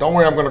 I said, don't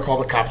worry, I'm going to call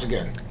the cops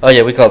again. Oh,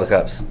 yeah, we called the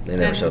cops. They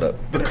never showed up.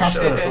 The cops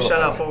never showed up.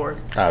 Shout out Forward.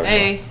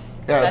 Hey. Yeah,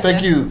 Gotcha.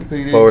 thank you,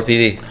 PD. Forward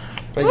PD.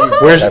 Thank you.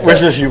 Where's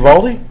this,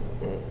 Uvalde?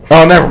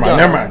 Oh, never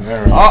mind.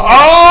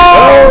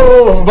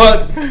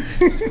 But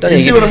Don't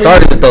even get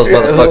started with those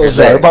motherfuckers.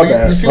 sorry, my you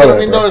bad. see what I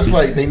mean? Though it's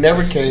like they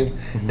never came,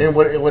 and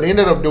what he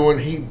ended up doing,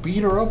 he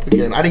beat her up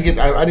again. I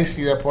didn't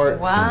see that part.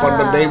 Wow. But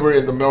the neighbor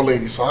and the mail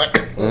lady saw it.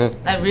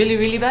 Like really,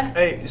 really bad?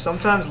 Hey,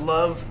 sometimes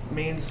love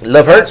means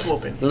Love hurts. ass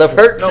whooping. Love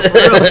hurts. No, for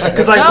real.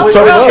 Because like No, with,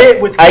 for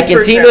real. with Ike kids, and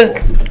for Tina.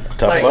 example,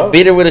 Tough like, love.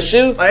 Beat her with a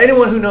shoe. like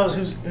anyone who knows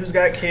who's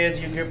got kids,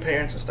 your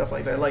parents and stuff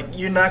like that. Like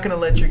you're not gonna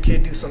let your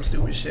kid do some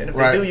stupid shit. And if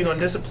Right. they do, you're gonna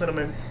discipline them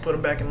and put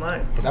them back in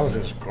line. But that was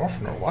his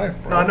girlfriend or wife,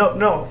 bro.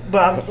 No.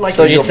 But I'm like,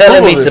 So you're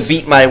telling me to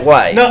beat my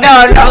wife? no.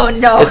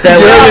 No. Is that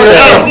what you're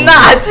saying? It's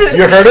not.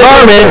 You heard it?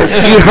 Carmen,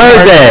 you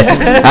heard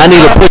that. I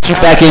need to put you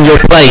back in your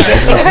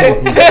place.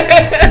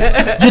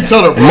 You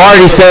tell her, bro.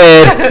 Marty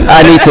said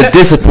I need to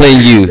discipline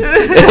you.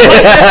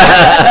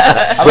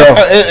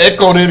 It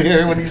echoed in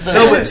here when he said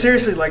No, that. but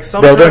seriously, like Bro,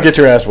 sometimes, don't get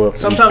your ass whooped.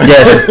 sometimes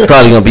Yes,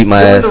 probably gonna beat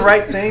my doing ass. the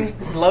right thing,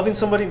 loving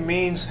somebody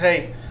means,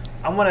 hey,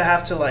 I'm gonna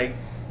have to like.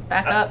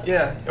 Back up.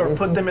 Yeah, or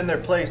put them in their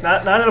place.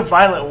 Not in a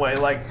violent way,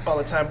 like all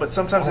the time, but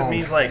sometimes it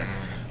means like,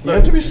 You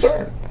have to be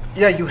stern.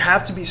 yeah, you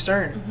have to be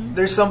stern.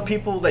 There's some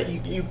people that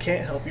you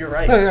can't help. You're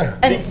right. Yeah.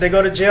 They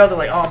go to jail. They're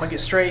like, oh, I'm gonna get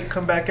straight,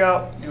 come back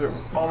out, do it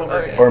all over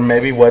again. Or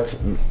maybe what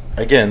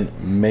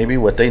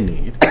they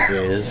need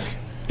is...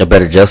 A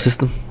better jail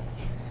system.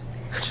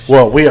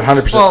 Well, we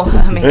 100%. Well,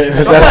 I mean,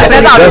 that's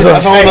obvious.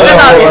 a whole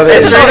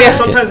That's obvious. Sometimes,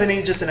 sometimes they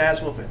need just an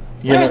ass whooping.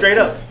 You know, Straight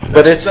up.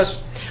 But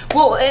That's-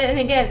 Well, and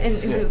again,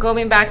 and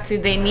going back to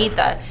they need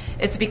that.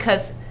 It's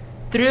because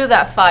through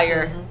that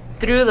fire,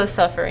 through the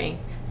suffering,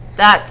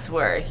 that's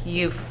where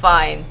you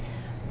find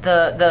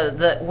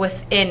the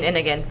within, and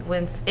again,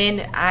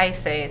 within, I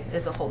say,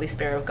 is the Holy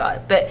Spirit of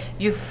God. But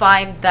you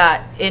find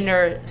that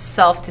inner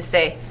self to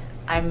say,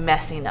 I'm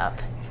messing up,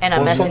 and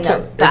I'm messing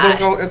up bad.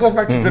 It goes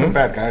back to good and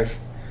bad, guys.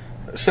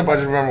 Simp, I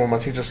just remember when my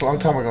teacher, a long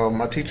time ago,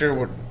 my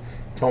teacher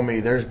told me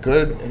there's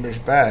good and there's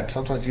bad.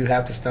 Sometimes you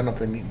have to stand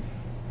up and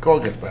go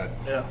against bad.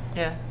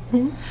 Yeah.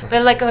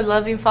 But like a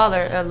loving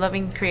father, a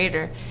loving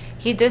creator,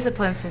 he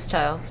disciplines his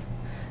child.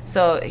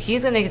 So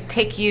he's going to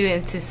take you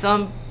into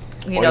some,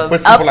 Well, he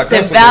puts people ups like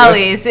and us in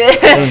valleys.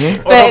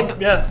 but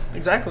Yeah,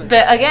 exactly.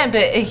 But again,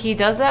 he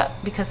does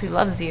that because he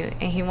loves you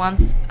and he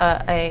wants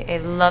a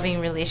loving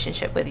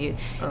relationship with you.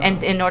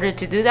 And in order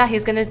to do that,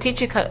 he's going to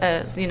teach you,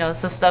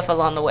 some stuff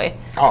along the way.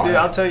 Oh, Dude,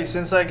 yeah. I'll tell you,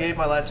 since I gave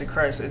my life to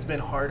Christ, it's been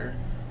harder.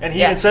 And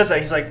he Yeah. even says that.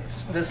 He's like,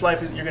 this life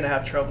you're going to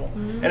have trouble.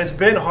 And it's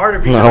been harder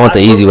because I want the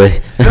easy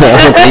way.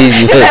 I want the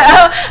easy way.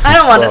 I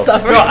don't want to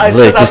suffer. No, it's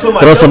Look, 'cause I just put my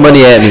throw some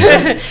money at me.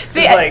 See,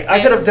 It's like, I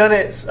could have done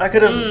it. I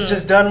could have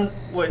just done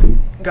what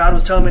God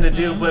was telling me to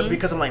do. But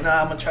because I'm like,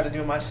 nah, I'm going to try to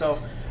do it myself.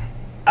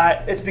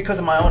 It's because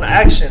of my own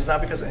actions,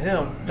 not because of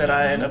him, that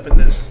I end up in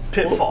this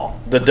pitfall.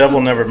 The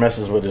devil never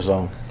messes with his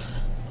own.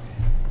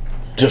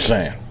 Just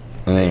saying.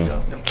 So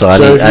I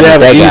So need if you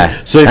that have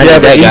guy. So if I you need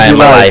have that an guy easy in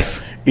my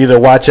life, life. either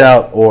watch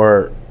out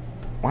or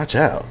watch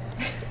out.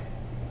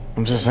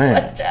 I'm just saying.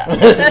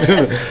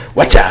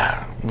 Watch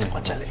out.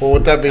 Well,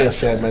 with that being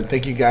said, man,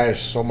 thank you guys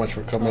so much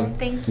for coming.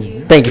 Thank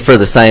you. Thank you for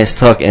the science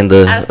talk and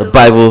the Absolutely.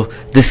 Bible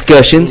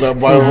discussions. The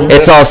Bible-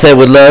 It's all said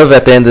with love.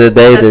 At the end of the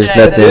day, That's there's right,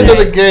 At the end of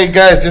nothing. the day,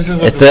 guys, this is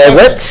a At the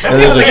what?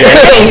 discussion. End of the day.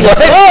 At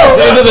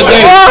the end of the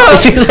day.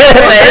 She said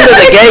at the end of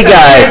the gay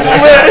guys.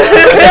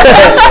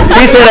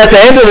 He said at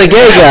the end of the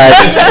gay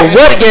guys.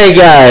 What gay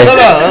guys?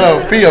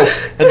 No, Pio.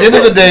 At the end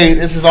of the day,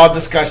 this is all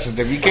discussions.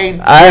 If you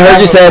can't, I heard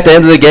you say at the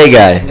end of the gay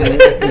guy.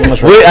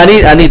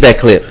 I need that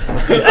clip.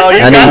 Oh, you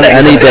I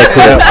need that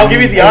clip. I'll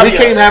give you the we audio.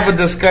 can't have a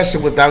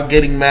discussion without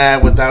getting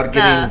mad, without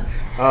getting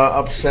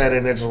upset,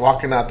 and it's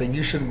walking out. Then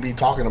you shouldn't be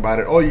talking about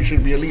it, or you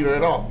shouldn't be a leader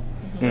at all.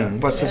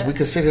 But since we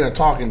can sit here and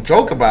talk and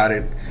joke about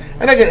it,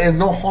 and again, and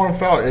no harm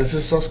felt, it's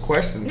just those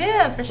questions.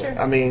 Yeah, for sure.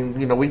 I mean,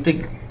 we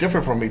think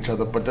different from each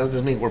other, but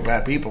doesn't mean we're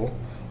bad people.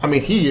 I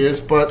mean, he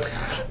is, but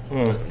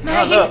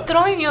Man, he's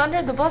throwing you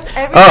under the bus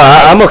every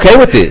Oh, I'm okay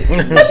with it.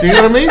 see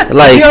what I mean?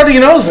 Like, He already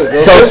knows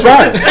it. so, it's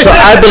fine. so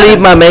I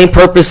believe my main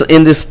purpose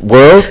in this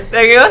world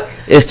There you go.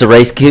 is to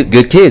raise good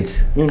kids.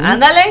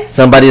 Ándale.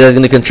 Somebody that's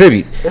going to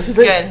contribute. That's the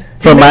thing. Good.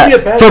 For may my be a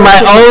bad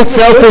own person,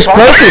 selfish but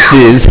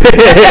it's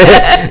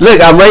purposes. Look,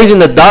 I'm raising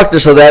the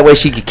doctor so that way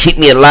she can keep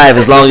me alive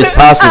as long as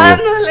possible.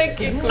 Ándale,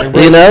 qué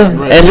You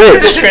know, and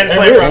rich.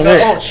 Translate from And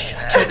oh, rich. shit.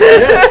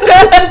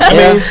 I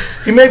mean,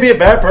 he may be a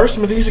bad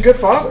person, but he's a good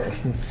father.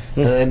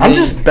 I'm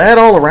just bad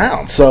all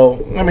around.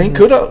 So I mean,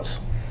 kudos.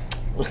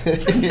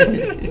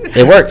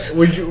 It works.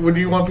 Would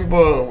you want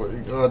people?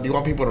 Do you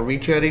want people to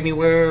reach out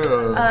anywhere?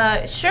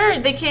 Or? Sure,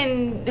 they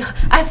can.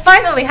 I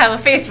finally have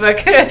a Facebook,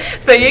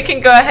 so you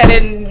can go ahead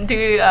and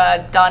do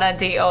Donna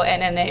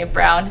Donna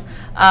Brown,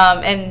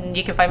 and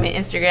you can find me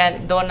on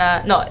Instagram.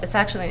 Donna. No, it's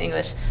actually in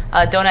English.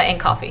 Donna and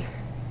Coffee.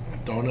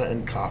 Donna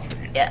and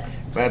Coffee. Yeah.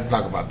 We have to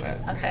talk about that.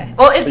 Okay.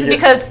 Well, it's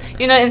because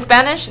in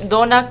Spanish,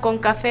 Donna con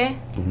café.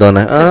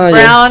 Donna. It's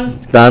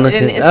brown. Donna.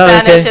 In Okay.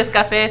 Spanish, it's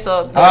café.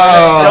 So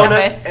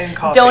Donut and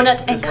coffee.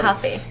 Donut and is what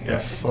coffee.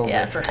 Yes. So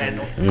Yeah. That's her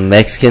handle.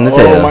 Mexican as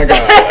hell. Oh my god!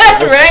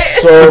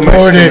 Right? So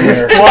Mexican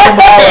here.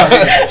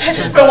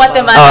 From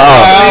Guatemala.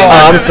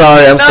 Oh, I'm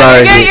sorry. I'm No,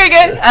 sorry. you're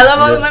good. I love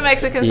all of my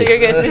Mexicans, so you're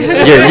good.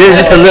 You're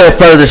just a little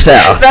further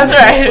south. That's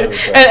right.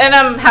 And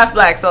I'm half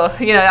black, so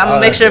I'm a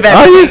mixture of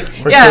Are you?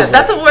 everything. Yeah,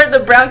 that's where the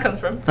brown comes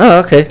from. Oh,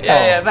 okay.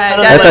 Yeah, my I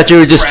dad thought you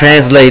were just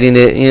translating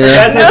it. You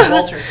Guy's know. name's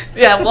Walter.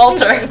 Yeah,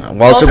 Walter.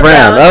 Walter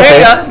Brown. There Okay.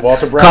 you go.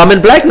 Walter Brown.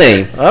 Common black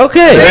name.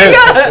 Okay.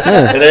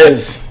 It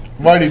is.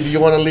 Marty, do you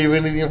want to leave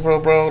anything for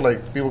bro?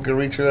 Like people can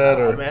reach you at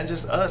Oh, or? man,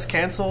 just us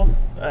cancel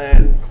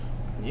and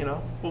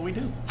what we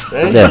do.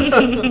 Yeah.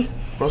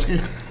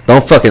 Broski?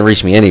 Don't fucking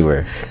reach me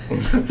anywhere.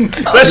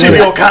 Especially if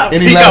you're a cop.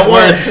 Any He last got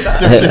words?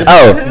 words.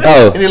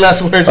 Oh. Any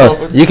last words?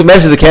 Oh, you can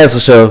message the cancel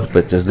show,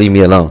 but just leave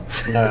me alone.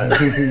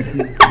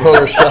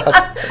 Roller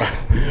shot.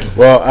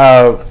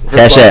 Well,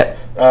 Cash app.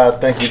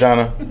 Thank you,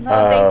 Donna.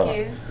 No, thank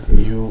you.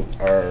 You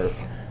are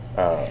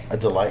a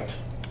delight,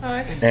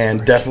 Okay.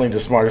 and definitely the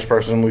smartest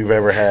person we've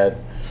ever had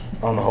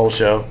on the whole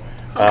show.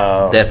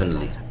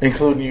 Definitely.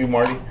 Including you,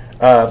 Marty.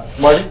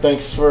 Marty,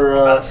 thanks for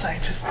Not a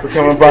scientist.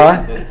 coming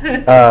by.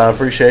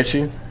 Appreciate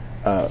you.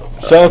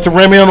 Shout out to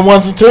Remy on the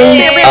ones and twos.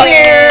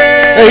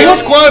 Hey, he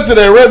was quiet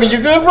today, Remy. You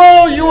good,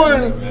 bro? You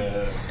were.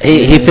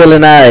 He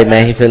feeling alright,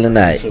 man. He feeling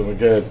alright. Feeling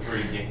good.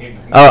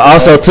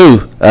 Also,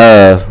 too,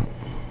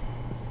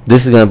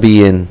 this is gonna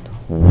be in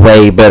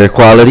way better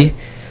quality.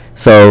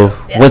 So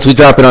once we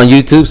drop it on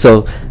YouTube,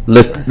 so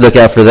look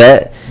out for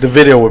that. The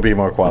video would be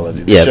more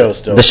quality.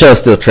 The show's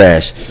still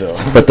trash. So.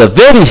 But the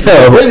video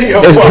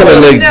is gonna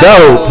look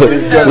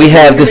dope. We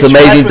have this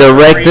amazing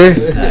director.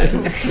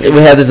 We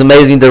have this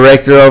amazing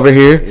director over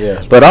here.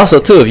 Yes. But also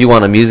too, if you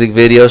want a music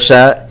video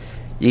shot,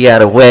 you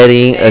got a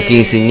wedding, a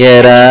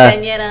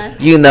quinceañera.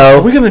 You Are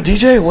know, we gonna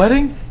DJ a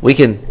wedding? we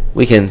can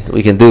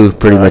do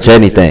pretty much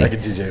anything. I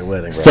could DJ a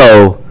wedding. Bro.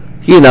 So,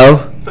 hit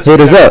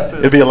us up.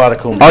 It'd be a lot of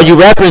cool. All you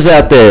rappers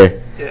out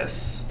there,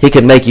 Yes. he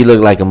can make you look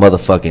like a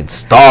motherfucking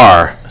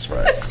star. That's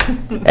right.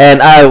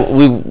 And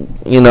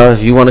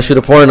if you want to shoot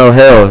a porno,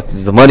 hell,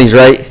 the money's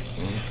right.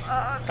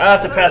 I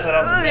have to pass it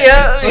on.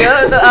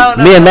 Yeah.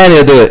 Me and Manny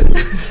will do it.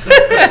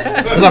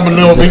 I'm a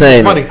little Just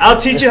saying. funny. I'll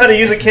teach you how to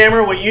use a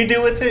camera. What you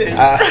do with it is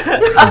Bet.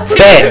 That's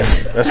right.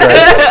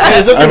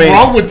 Hey, there's nothing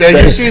wrong with that.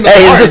 You seen the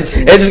Hey, art. it's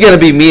just gonna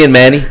be me and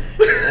Manny.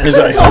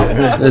 Exactly.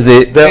 That's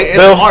it. Hey, it's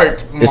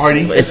art,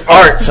 Marty. It's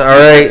art, all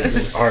right.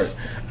 It's art.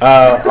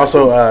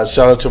 Also,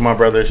 shout out to my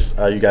brothers.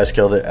 You guys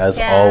killed it as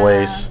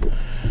always.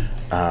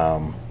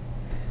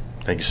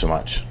 Thank you so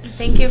much.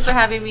 Thank you for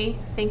having me.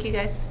 Thank you,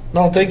 guys.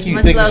 No, thank you.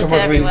 Much Thank you love so to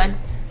much. everyone.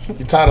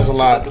 You taught us a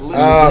lot.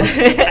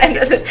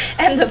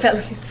 And the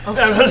belly.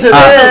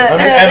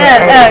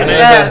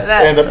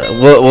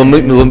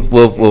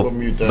 We'll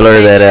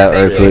blur that out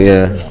real quick.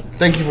 Yeah.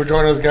 Thank you for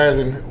joining us, guys,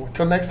 and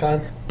until next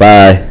time.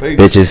 Bye, Peace.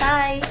 bitches.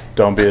 Bye.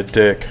 Don't be a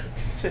dick.